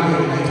jina langu ndio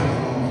linaitwa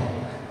ng'ombe,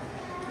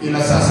 ila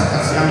sasa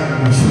kazi yangu ni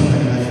kuchunga,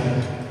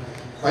 ninachunga.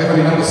 Kwa hivyo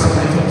ninaposema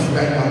naitwa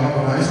mchungaji wa ng'ombe,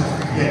 naweza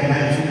kufikiria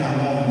ninayechunga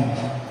ng'ombe,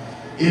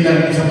 ila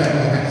ni mchungaji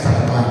wa kanisa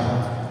la Bwana.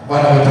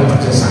 Bwana wetu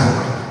atupe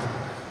sana.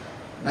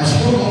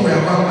 Nashukuru Mungu ya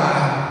kwamba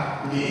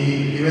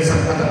niliweza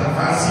kupata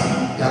nafasi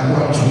ya kuwa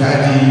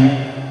mchungaji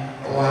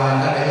wa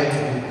dada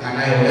yetu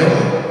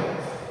anayeolewa.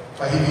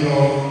 Kwa hivyo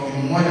ni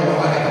mmoja wa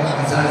wale kama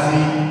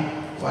wazazi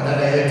wa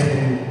dada yetu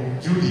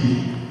Judy,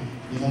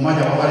 ni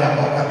mmoja wa wale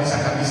ambao kabisa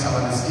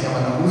wanasikia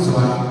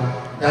wanaguzwa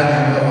ndani ya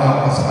moyo wao,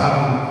 kwa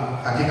sababu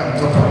hakika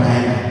mtoto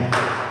anaenda.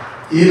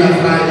 Ila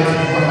furaha yetu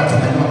ni kwamba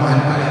tunajua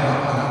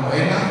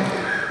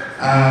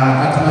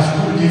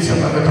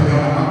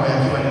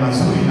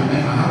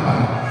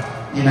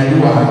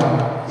ninajua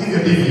hivyo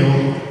ndivyo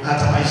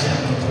hata maisha ya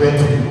mtoto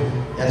wetu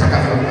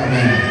yatakavyokuwa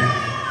mema.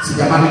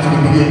 Sijamani,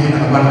 tulipigie jina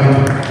la Bwana wetu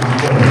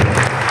makofi.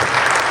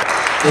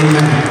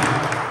 Amen.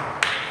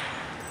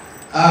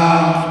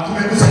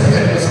 Tumekusanyika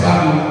kwa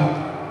sababu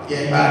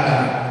ya ibada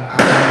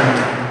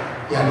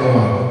ya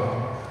ndoa,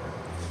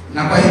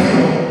 na kwa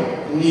hivyo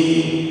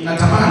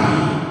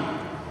natamani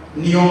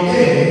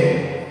niongee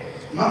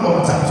mambo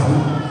matatu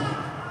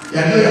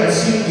yaliyo ya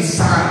msingi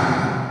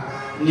sana,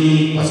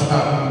 ni kwa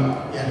sababu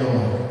ya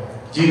ndoa.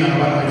 Jina la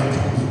Bwana wetu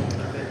tukuzwe.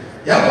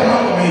 Yapo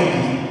mambo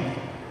mengi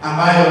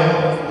ambayo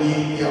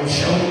ni ya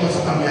ushauri kwa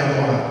sababu ya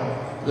ndoa,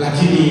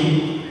 lakini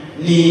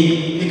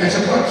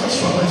nikachagua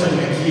kichwa ambacho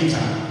nimekiita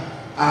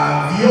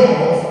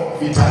vioo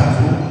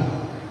vitatu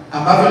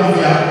ambavyo ni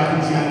vya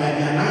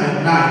kujiangalia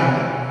nayo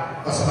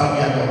kwa sababu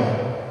ya ndoa.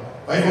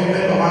 Kwa hivyo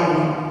mpendwa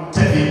wangu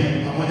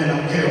Tevin pamoja na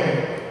mkeo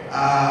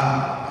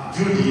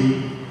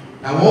Judy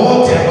na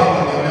wote ambao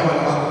wameolewa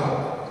na wako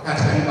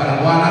katika nyumba la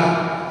Bwana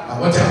na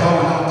wote ambao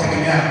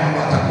wanategemea kwamba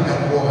watakuja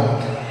kuoa,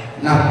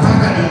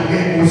 nataka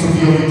niongee kuhusu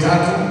vioo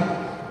vitatu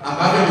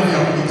ambavyo ni vya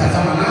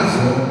kujitazama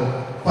nazo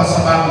kwa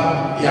sababu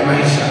ya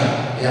maisha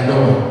ya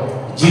ndoa.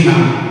 Jina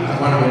la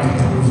Bwana wetu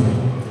tukuzwe.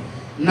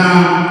 Na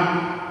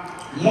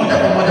moja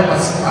kwa moja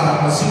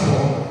pasipo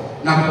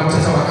na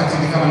kupoteza wakati,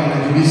 ni kama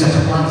ninajiuliza, cha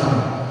kwanza,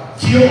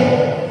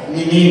 kioo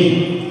ni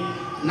nini?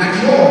 Na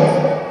kioo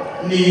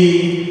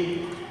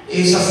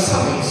is a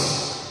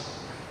service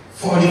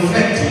for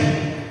reflecting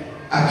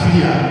a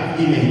clear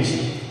image.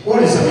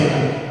 What is a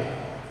mirror?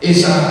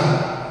 It's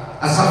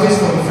a service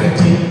for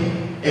reflecting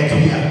a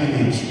clear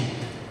image.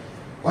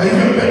 Kwa hivyo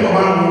mpendwa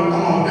wangu,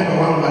 kama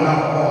mpendwa wangu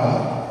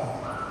wanaooa,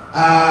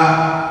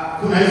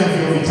 kuna hizo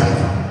vioo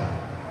vitatu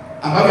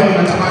ambavyo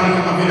ninatamani,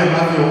 kama vile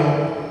ambavyo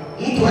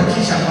mtu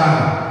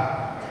akishavaa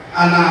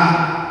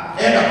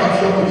anaenda kwa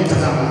kioo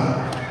kujitazama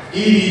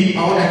ili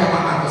aone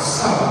kama ako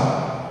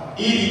sawa,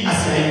 ili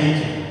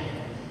asiaibike,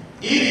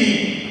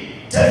 ili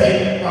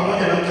Tevin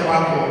pamoja na mke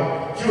wako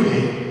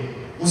Judy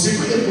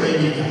usikuje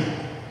kuaibika.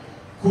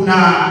 Kuna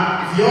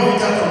vioo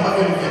vitatu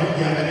ambavyo ni vya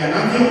kujiangalia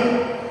navyo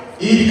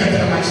ili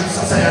katika maisha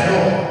sasa ya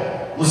ndoa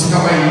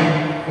msikawahi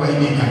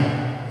kuaibika.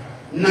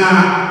 Na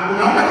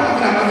unaona kama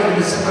vile ambavyo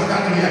nimesema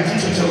kadri ya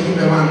kichwa cha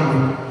ujumbe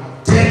wangu,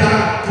 tena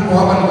tuko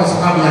hapa ni kwa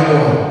sababu ya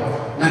ndoa,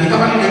 na ni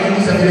kama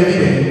ninajiuliza vile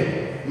vile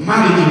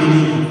marriage ni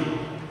nini?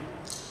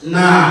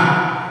 Na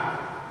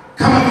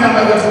kama vile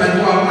ambavyo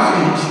tunajua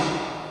marriage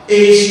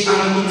is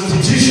an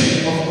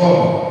institution of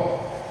God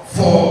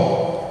for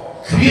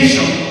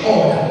creation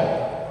order.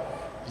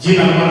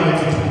 Jina la Bwana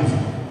wetu tukuzwe.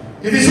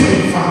 Ni vizuri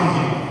kufahamu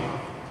hilo,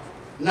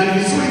 na ni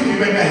vizuri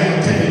kuiweka hiyo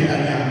tena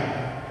ndani yako,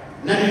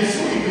 na ni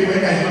vizuri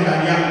kuiweka hiyo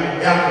ndani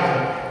yako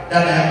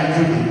dada ya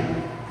Judy,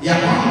 ya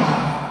kwamba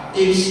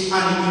is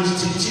an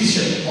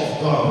institution of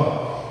God.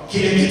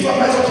 Kile kitu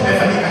ambacho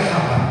kimefanyika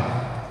hapa,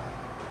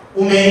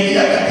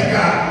 umeingia katika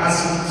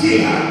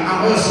mazingira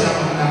ambayo si ya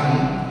mwanadamu,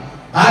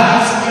 bali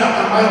mazingira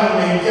ambayo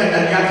umeingia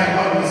ndani yake,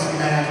 ambayo ni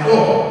mazingira ya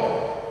ndoa,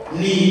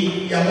 ni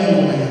ya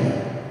Mungu mwenyewe.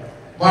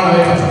 Bwana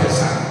wetu atupe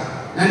sana.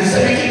 Na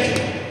niseme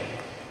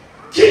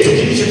kitu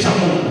kilicho cha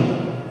Mungu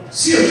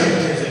sio cha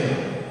kuchezea.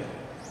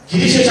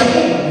 Kilicho cha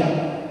Mungu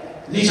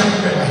ni cha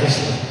kupewa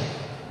heshima.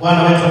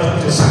 Bwana wetu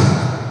atupe sana.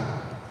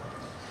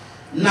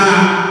 Na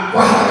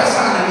kwa haraka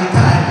sana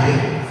nitaje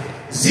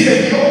zile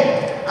vioo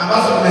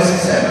ambazo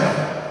tumesema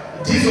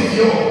ndizo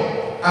vioo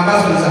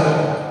ambazo ni za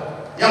ndoa.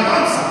 Ya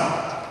kwanza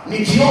ni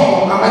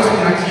kioo ambacho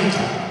tunakiita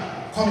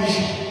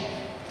commission.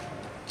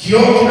 Kioo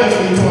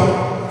kinachoitwa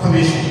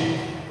commission.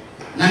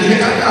 Na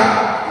ningetaka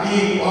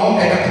ni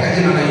waombe katika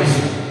jina la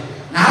Yesu,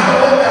 na hata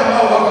wote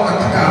ambao wako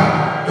katika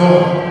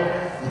ndoa,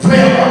 mjue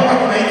ya kwamba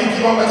kuna hiki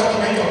kioo ambacho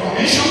kinaitwa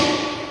commission,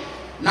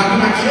 na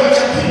kuna kioo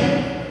cha pili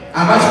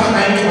ambacho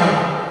kinaitwa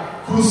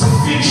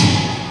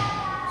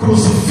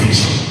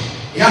crucifixion,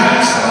 yaani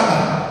msalaba.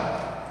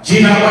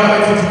 Jina la Bwana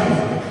wetu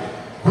tukufu.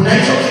 Kuna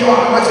hicho kioo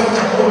ambacho ni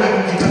cha kuona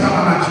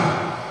ukitazama nacho,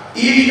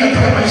 ili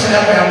katika maisha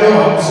yako ya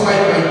ndoa usiwahi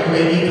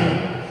kuaibika.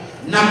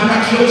 Na kuna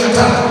kioo cha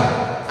tatu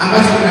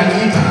ambacho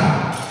tunakiita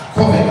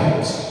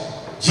covenant.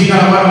 Jina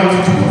la Bwana wetu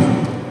tukufu.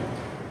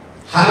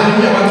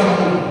 Haleluya, watu wa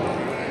Mungu.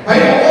 Kwa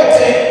hiyo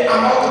wote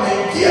ambao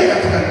tumeingia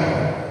katika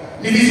ndoa,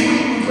 ni vizuri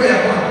kujua ya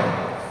kwamba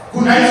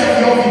kuna hizo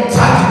vioo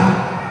vitatu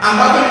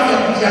ambavyo ni vya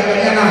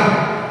kujiangalia nao,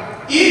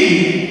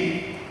 ili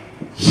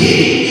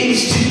hii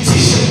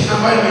institution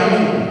ambayo ni ya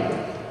Mungu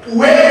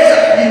uweze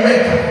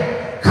kuiweka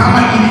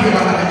kama ilivyo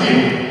matarajio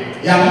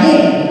ya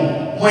Mungu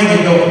mwenye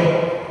ndoa.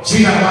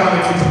 Jina la Bwana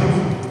wetu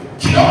tukufu.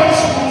 Kidogo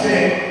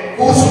nizungumze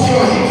kuhusu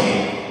kioo hiki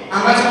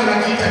ambacho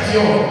tunakiita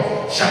kioo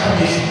cha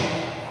commission.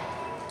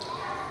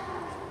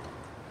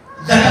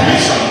 The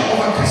commission of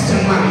a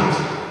Christian marriage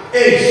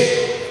is,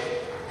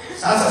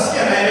 sasa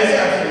sikia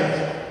naelezea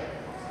kidogo.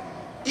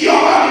 Hiyo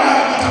ambayo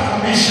inayoita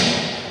commission,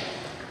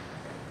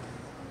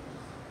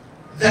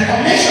 the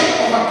commission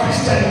of a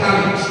Christian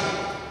marriage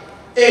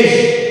is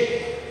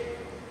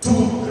to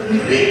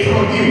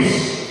reproduce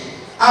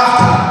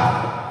after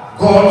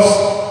God's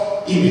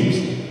image.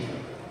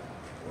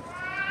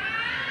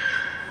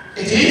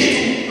 It is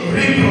to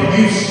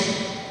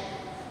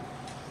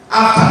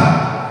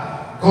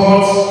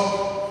God's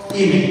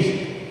image.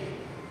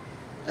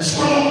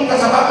 Nashukuru Mungu kwa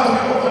sababu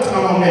tumekuwa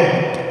tunaombea.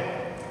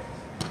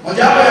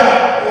 Mojawapo ya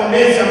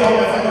uombezi ambao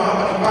umefanywa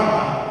hapa ni kwamba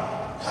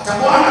hata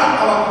Bwana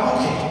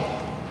awakumbuke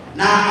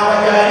na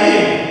awajalie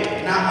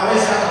na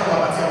aweze hata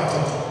kuwapatia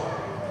watoto.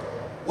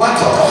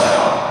 Watoto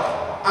hao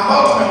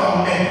ambao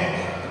tumewaombea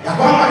ya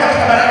kwamba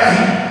katika baraka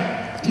hii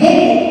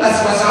Mungu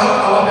asiwasahau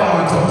awape na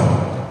watoto.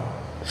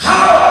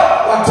 Hawa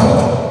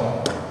watoto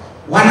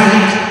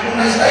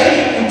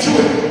unastahili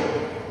ujue,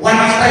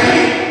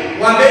 wanastahili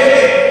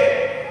wabebe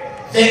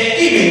the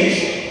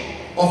image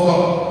of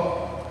God.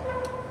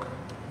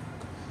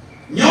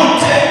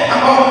 Nyote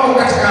ambao mko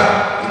katika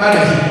ibada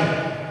hii,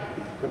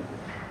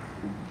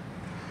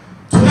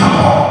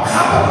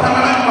 hapa kuna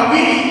maneno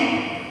mawili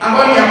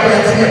ambayo ni ya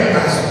kuyatilia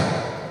mkazo.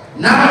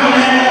 Namba ni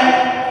neno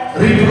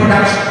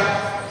reproduction.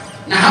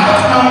 Na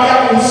hapa tunaongea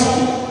kuhusu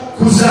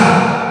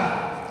kuzaa.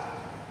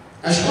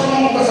 Nashukuru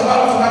Mungu kwa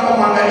sababu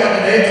tunapomwangalia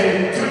dada yetu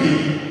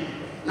Judy,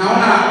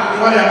 naona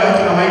ni wale ambao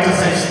tunawaita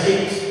size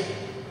 8.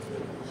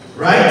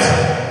 Right?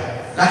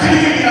 Lakini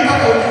mimi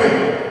nataka ujue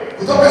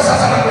kutoka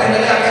sasa na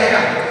kuendelea tena.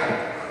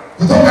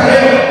 Kutoka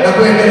leo na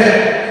kuendelea.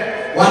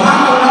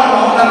 Wamama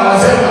unaowaona na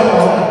wazee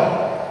unaowaona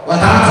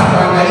wataanza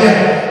kuangalia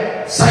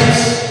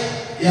size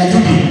ya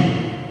Judy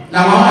na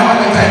waona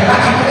kama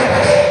itaibaki pale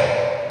pale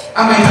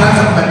ama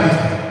itaanza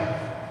kubadilika.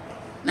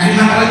 Na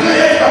ninatarajia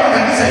yetu kama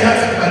kanisa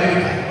ianze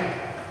kubadilika.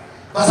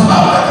 Kwa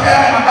sababu katika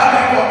yale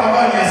mabadiliko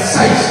ambayo ni ya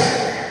size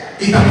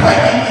itakuwa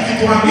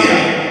ikituambia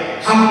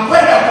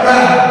hamkwenda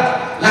kulala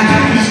lakini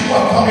tulichukua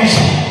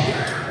commission.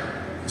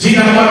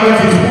 Jina la Bwana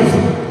wetu tukufu.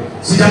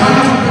 Sitamani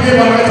tumpigie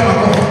Bwana wetu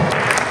makofi.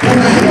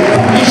 Kuna hiyo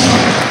commission.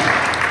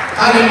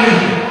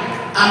 Haleluya.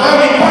 Ambayo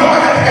ni kwamba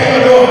katika hiyo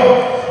ndoa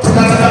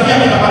tunatazamia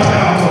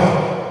kupatikana watoto.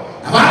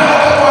 Na wale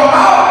watoto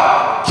ambao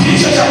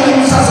kilicho cha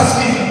muhimu sasa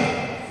sikiza.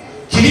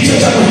 Kilicho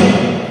cha muhimu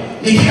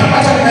ni kile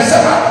ambacho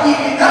nimesema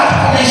in that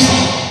commission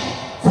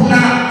kuna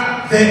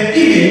the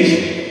image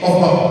of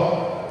God.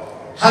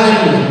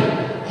 Hallelujah.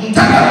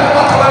 Mtaka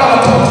kupata wale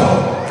watoto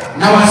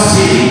na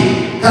wasili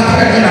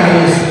katika jina la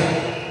Yesu.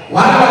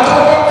 Wale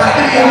watoto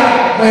kadiri ya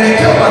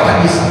mwelekeo wa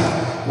kanisa.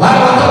 Wale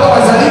watoto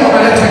wazaliwa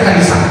waletwe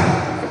kanisa.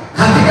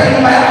 Katika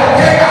nyumba yako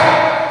tega,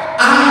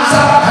 anza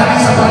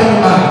kanisa pale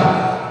nyumbani.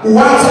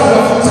 Uanze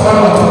kuwafunza wale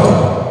watoto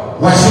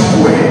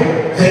washukue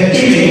the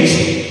image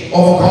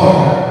of God.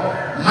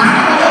 Maana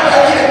moja ya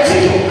kile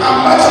kitu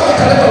ambacho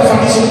kitaleta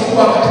ufanisi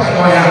mkubwa katika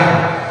ndoa yako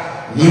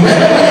ni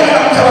wewe mwenyewe na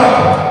mke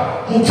wako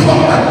mkiwa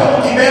mtakuwa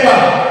mkibeba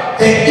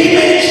the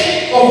image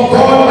of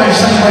God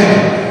maishani mwenu,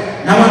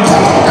 na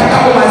watoto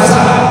mtakao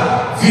wazaa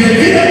vile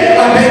vile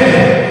wabebe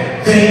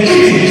the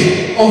image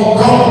of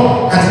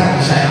God katika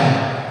maisha yao.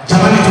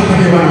 Jamani,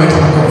 tupige Bwana wetu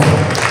makofi.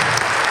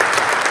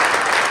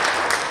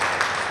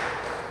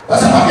 Kwa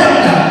sababu ya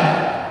muda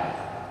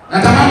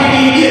natamani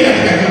niingie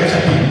katika kile cha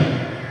pili.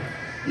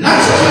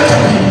 Nacho kile cha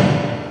pili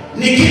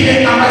ni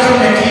kile ambacho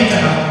tumekiita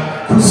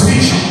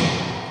crucifixion.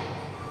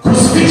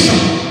 Crucifixion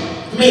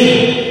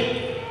meaning.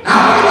 Na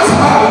hapo ni kwa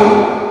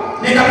sababu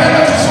nikapenda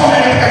tusome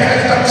katika kile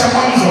kitabu cha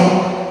Mwanzo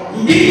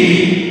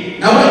 2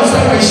 na ule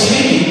mstari wa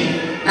 20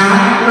 na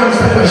ule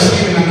mstari wa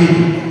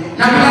 22.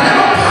 Na kuna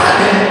neno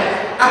pale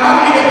ambalo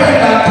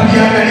ningependa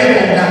tuliangalie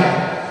kwa undani.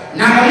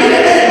 Na lile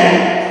neno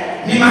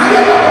ni mahali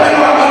ambapo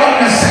neno ambalo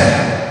linasema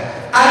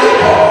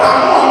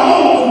alipoamua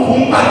Mungu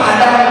kumpa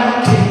Adamu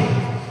mke.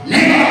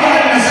 Neno ambalo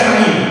linasema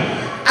nini?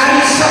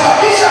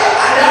 Alisababisha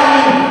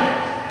Adamu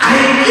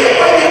aingie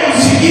kwenye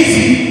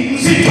usingizi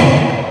mzito.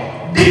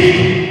 Deep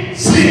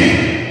sleep.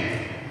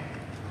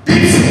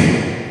 Deep sleep.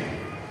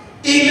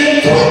 In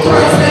the true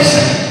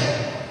translation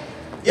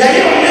ya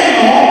hiyo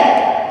neno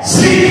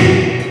sleep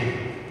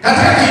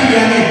katika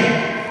Kiebrania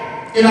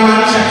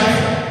inamaanisha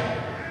kifo.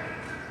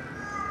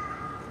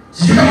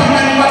 Sijui kama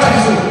mnanipata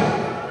vizuri.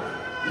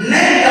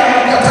 Nenda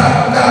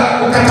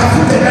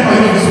ukatafute neno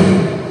hilo vizuri.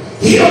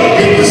 Hiyo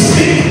deep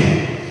sleep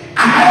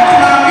ambayo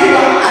tunaambiwa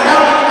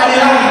Adamu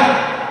alilala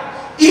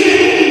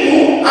ili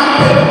Mungu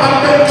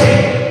ampe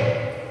mke.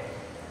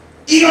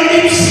 Hiyo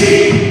deep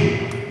sleep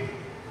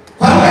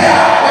kwa lugha ya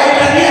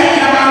Waebrania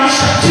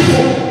inamaanisha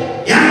kifo.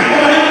 Yaani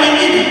kwa maneno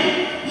mengine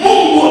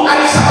Mungu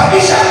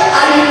alisababisha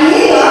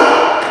alimuua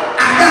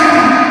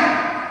Adamu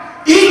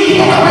ili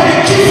kutoka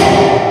kwenye kifo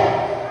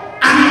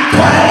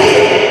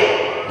amtwalie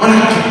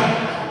mwanamke.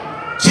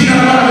 Jina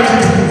la Bwana wetu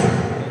tukufu.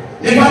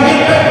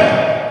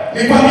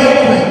 Nikwambie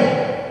ukweli.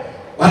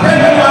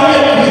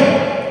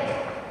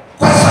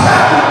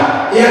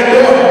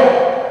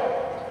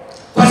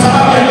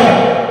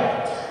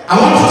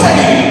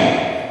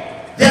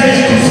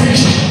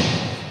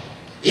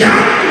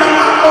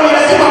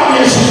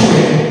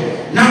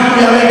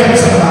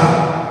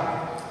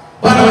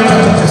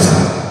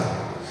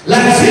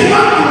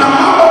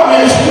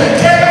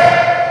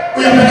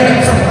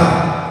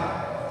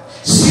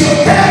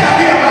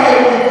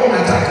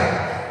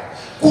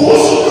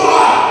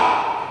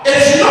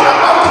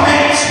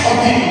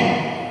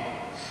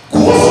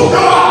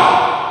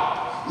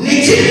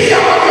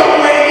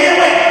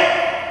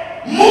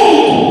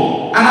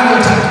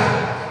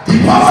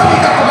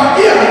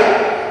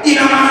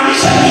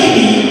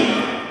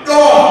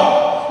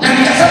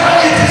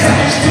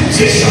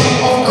 institution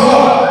of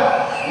God,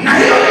 na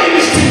hiyo ni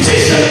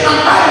institution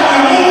ambayo ya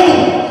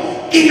Mungu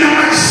ina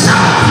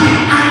masharti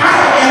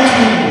ambayo ya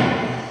kimungu.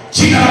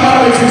 Jina la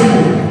Bwana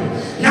litukuzwe.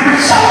 Na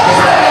masharti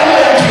haya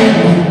ya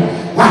kimungu,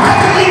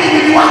 wakati mwingi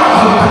mwili wako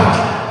hautaki.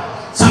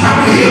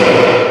 Sababu hiyo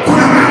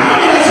kuna mambo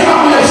ni lazima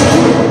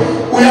uyachukue,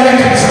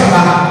 uyaweke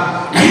msalabani.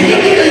 Na hivyo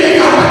ndivyo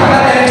ilivyo hapa kwa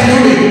dada yetu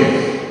Judy.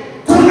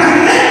 Kuna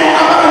neno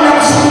ambalo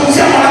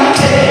linamzungumzia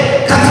mwanamke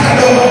katika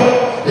ndoa.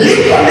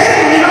 Liko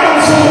neno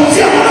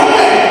linalomzungumzia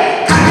mwanaume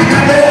katika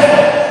ndoa.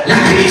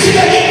 Lakini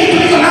shida nyingi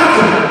tulizo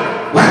nazo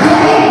watu wa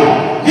Mungu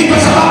ni kwa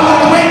sababu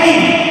watu wengi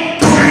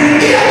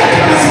tunaingia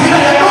katika mazingira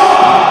ya ndoa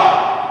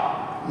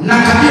na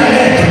kabila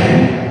letu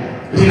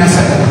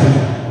linasema nini?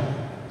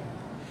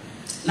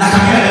 Na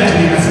kabila letu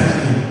linasema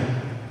nini?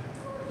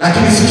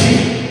 Lakini sikia,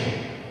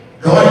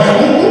 ndoa ya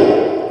Mungu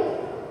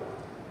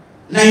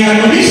na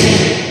inadumisha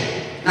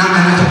na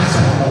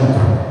anachokisema Mungu.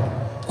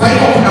 Kwa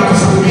hivyo kuna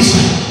kusuluhisha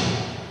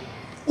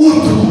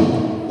utu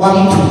wa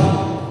mtu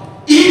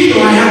ili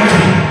ndoa yake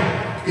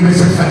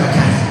iweze kufanya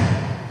kazi.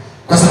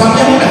 Kwa sababu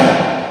ya muda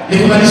ni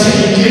kubadilisha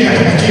kingine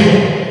katika kio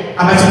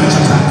ambacho ni cha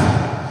tatu.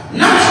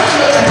 Nacho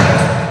kio cha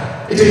tatu,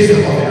 it is the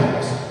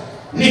covenant.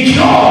 Ni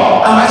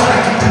kioo ambacho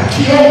nakita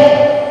kioo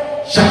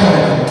cha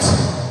covenant.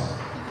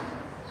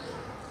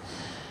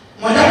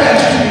 Moja ya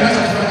kitu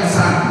ninachokifanya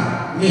sana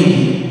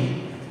mimi,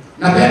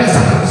 napenda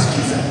sana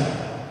kusikiza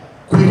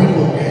kuliko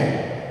kuongea.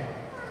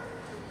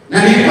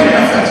 Na nilikuwa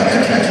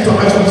ninafuatilia kila kitu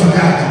ambacho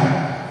mchungaji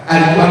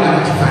alikuwa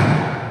anakifanya.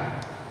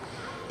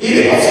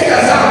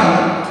 Ilipofika zamu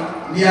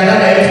ni ya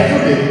dada yetu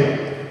Judy,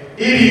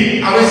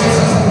 ili aweze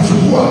sasa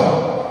kuchukua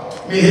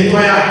miheto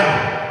yake,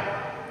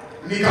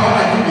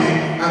 nikaona Judy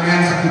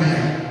ameanza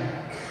kulia.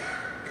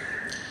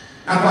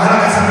 Na kwa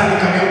haraka sana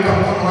nikageuka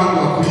mkono wangu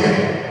wa kulia,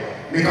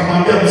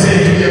 nikamwambia mzee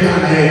Judy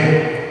kana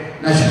yeye,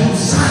 nashukuru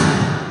sana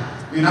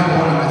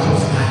ninapoona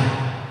machozi haya.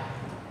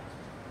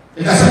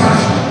 Nikasema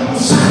nashukuru Mungu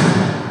sana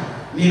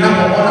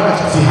ninapoona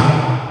machozi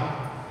haya.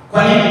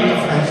 Kwa nini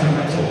nikafurahisha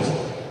machozi?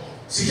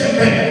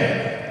 Sijapenda.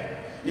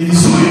 Ni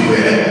vizuri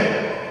kuelewa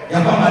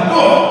ya kwamba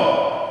ndoa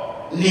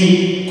ni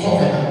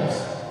covenant.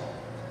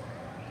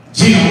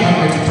 Jina la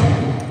Bwana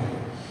litukuzwe.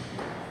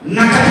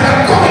 Na katika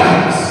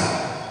covenant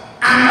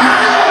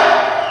ambayo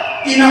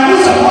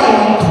inagusa moyo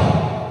wa mtu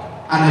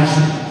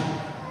anaishi.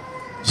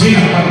 Jina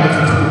la Bwana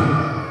litukuzwe.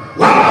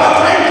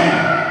 Watu wengi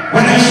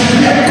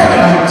wanaishikilia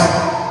covenant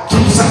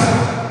kimsana,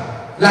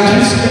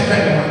 lakini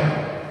sijapenda.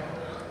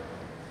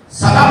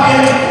 Sababu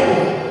yetu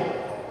kubwa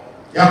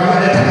ya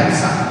kuleta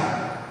kanisani,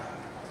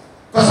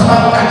 kwa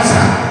sababu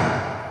kanisa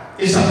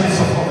is a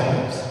place of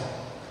covenant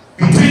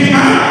between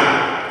man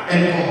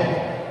and God.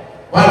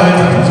 Wala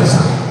wetu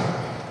sana.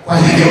 Kwa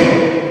hivyo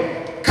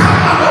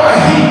kama ndoa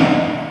hii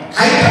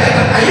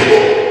haitaleta aibu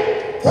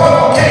kwa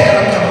pokea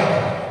na mke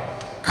wako,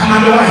 kama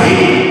ndoa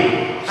hii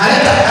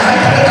haitaleta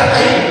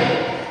aibu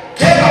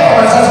kema kwa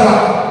wazazi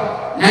wako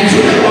na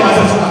Judy kwa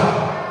wazazi wako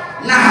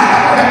na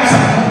hata kwa kanisa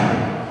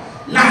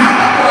na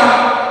hata kwa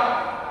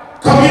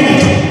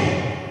community,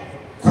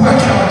 kuwa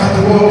kila wakati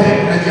wote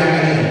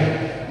unajiangalia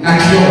na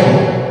kioo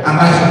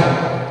ambacho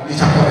ni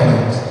cha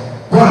covenant.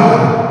 Bwana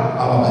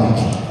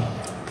awabariki.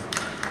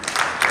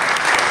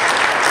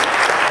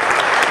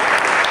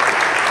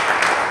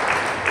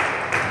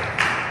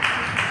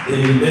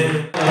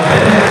 Amen.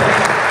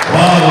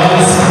 Wow,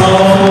 that's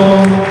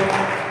powerful.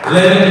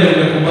 Leo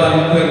nimekubali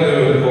kwenda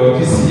kwa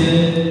PCA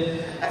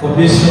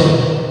Commission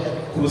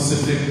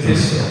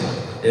Crucifixion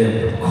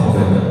and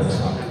Covenant.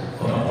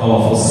 What a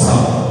powerful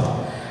sound.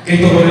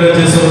 Kito kwa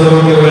Yesu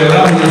ndio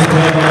wega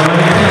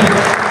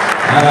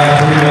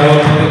and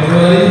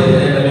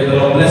may the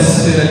Lord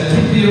bless you and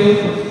keep you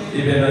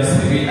even as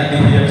we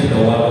adhere to the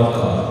word of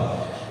God.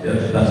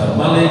 That our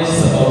marriage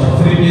is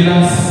about 3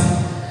 pillars,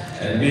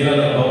 and pillar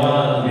number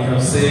 1 we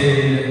have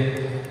said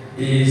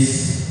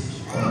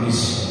is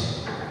commission,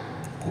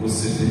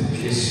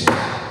 crucifixion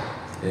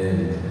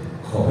and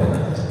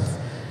covenant.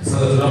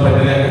 Sasa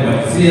tunapoendelea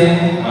kumalizia,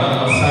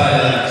 maana masaa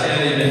ya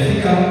mchele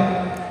imefika,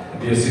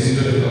 ndio sisi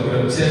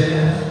tutakula mchele.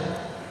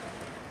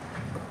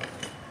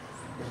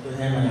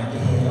 Hema ya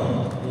kiheo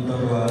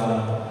kutoka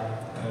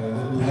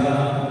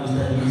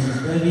Mr.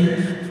 Tevin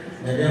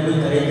na damu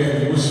ikaleta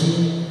divorce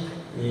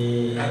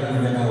hadi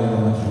mwana wa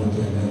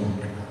makirokia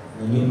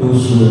na nyimbo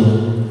hizo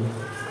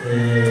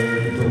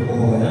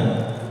kutokoa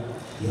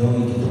hiyo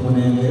kitu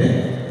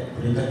mbele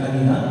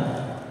tulitakania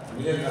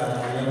nigetha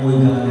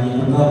nyamuika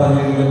ni kungaba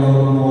ni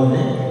mambo mode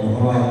na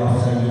kwa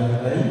kusaidia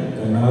gari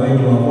na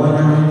wewe wa Bwana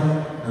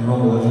na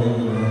mambo ya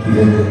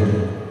kirokia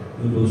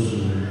nyimbo hizo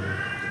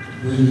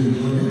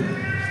ndio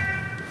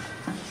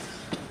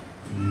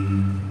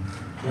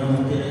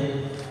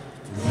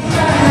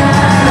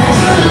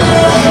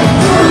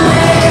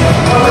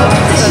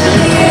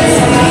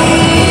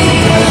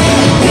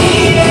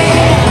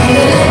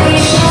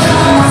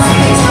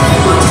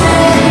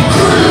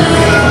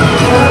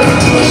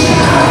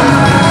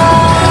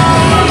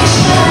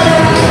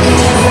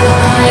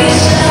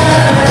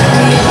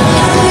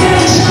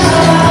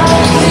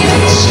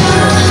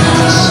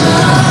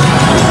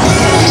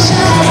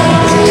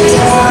Thank you.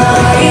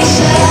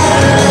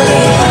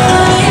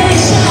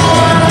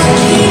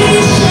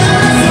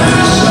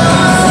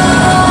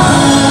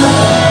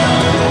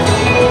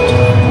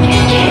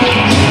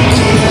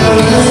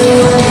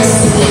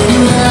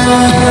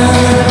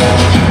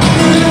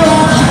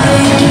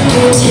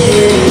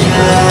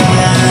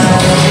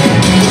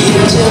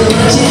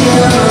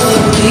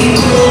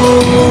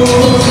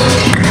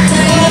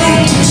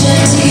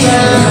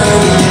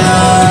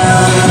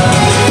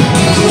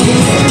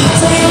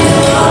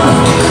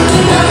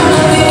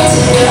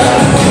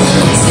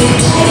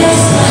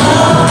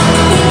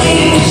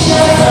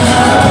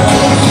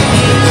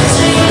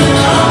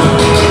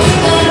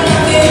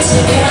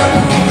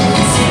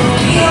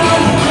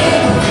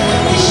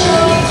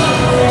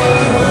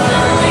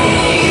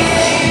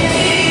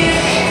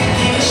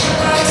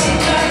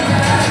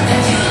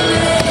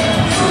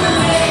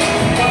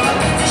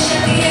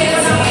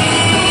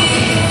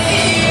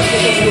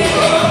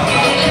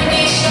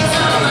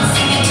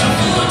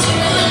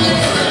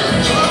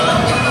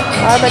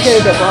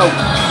 atakĩrĩte kwa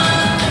hau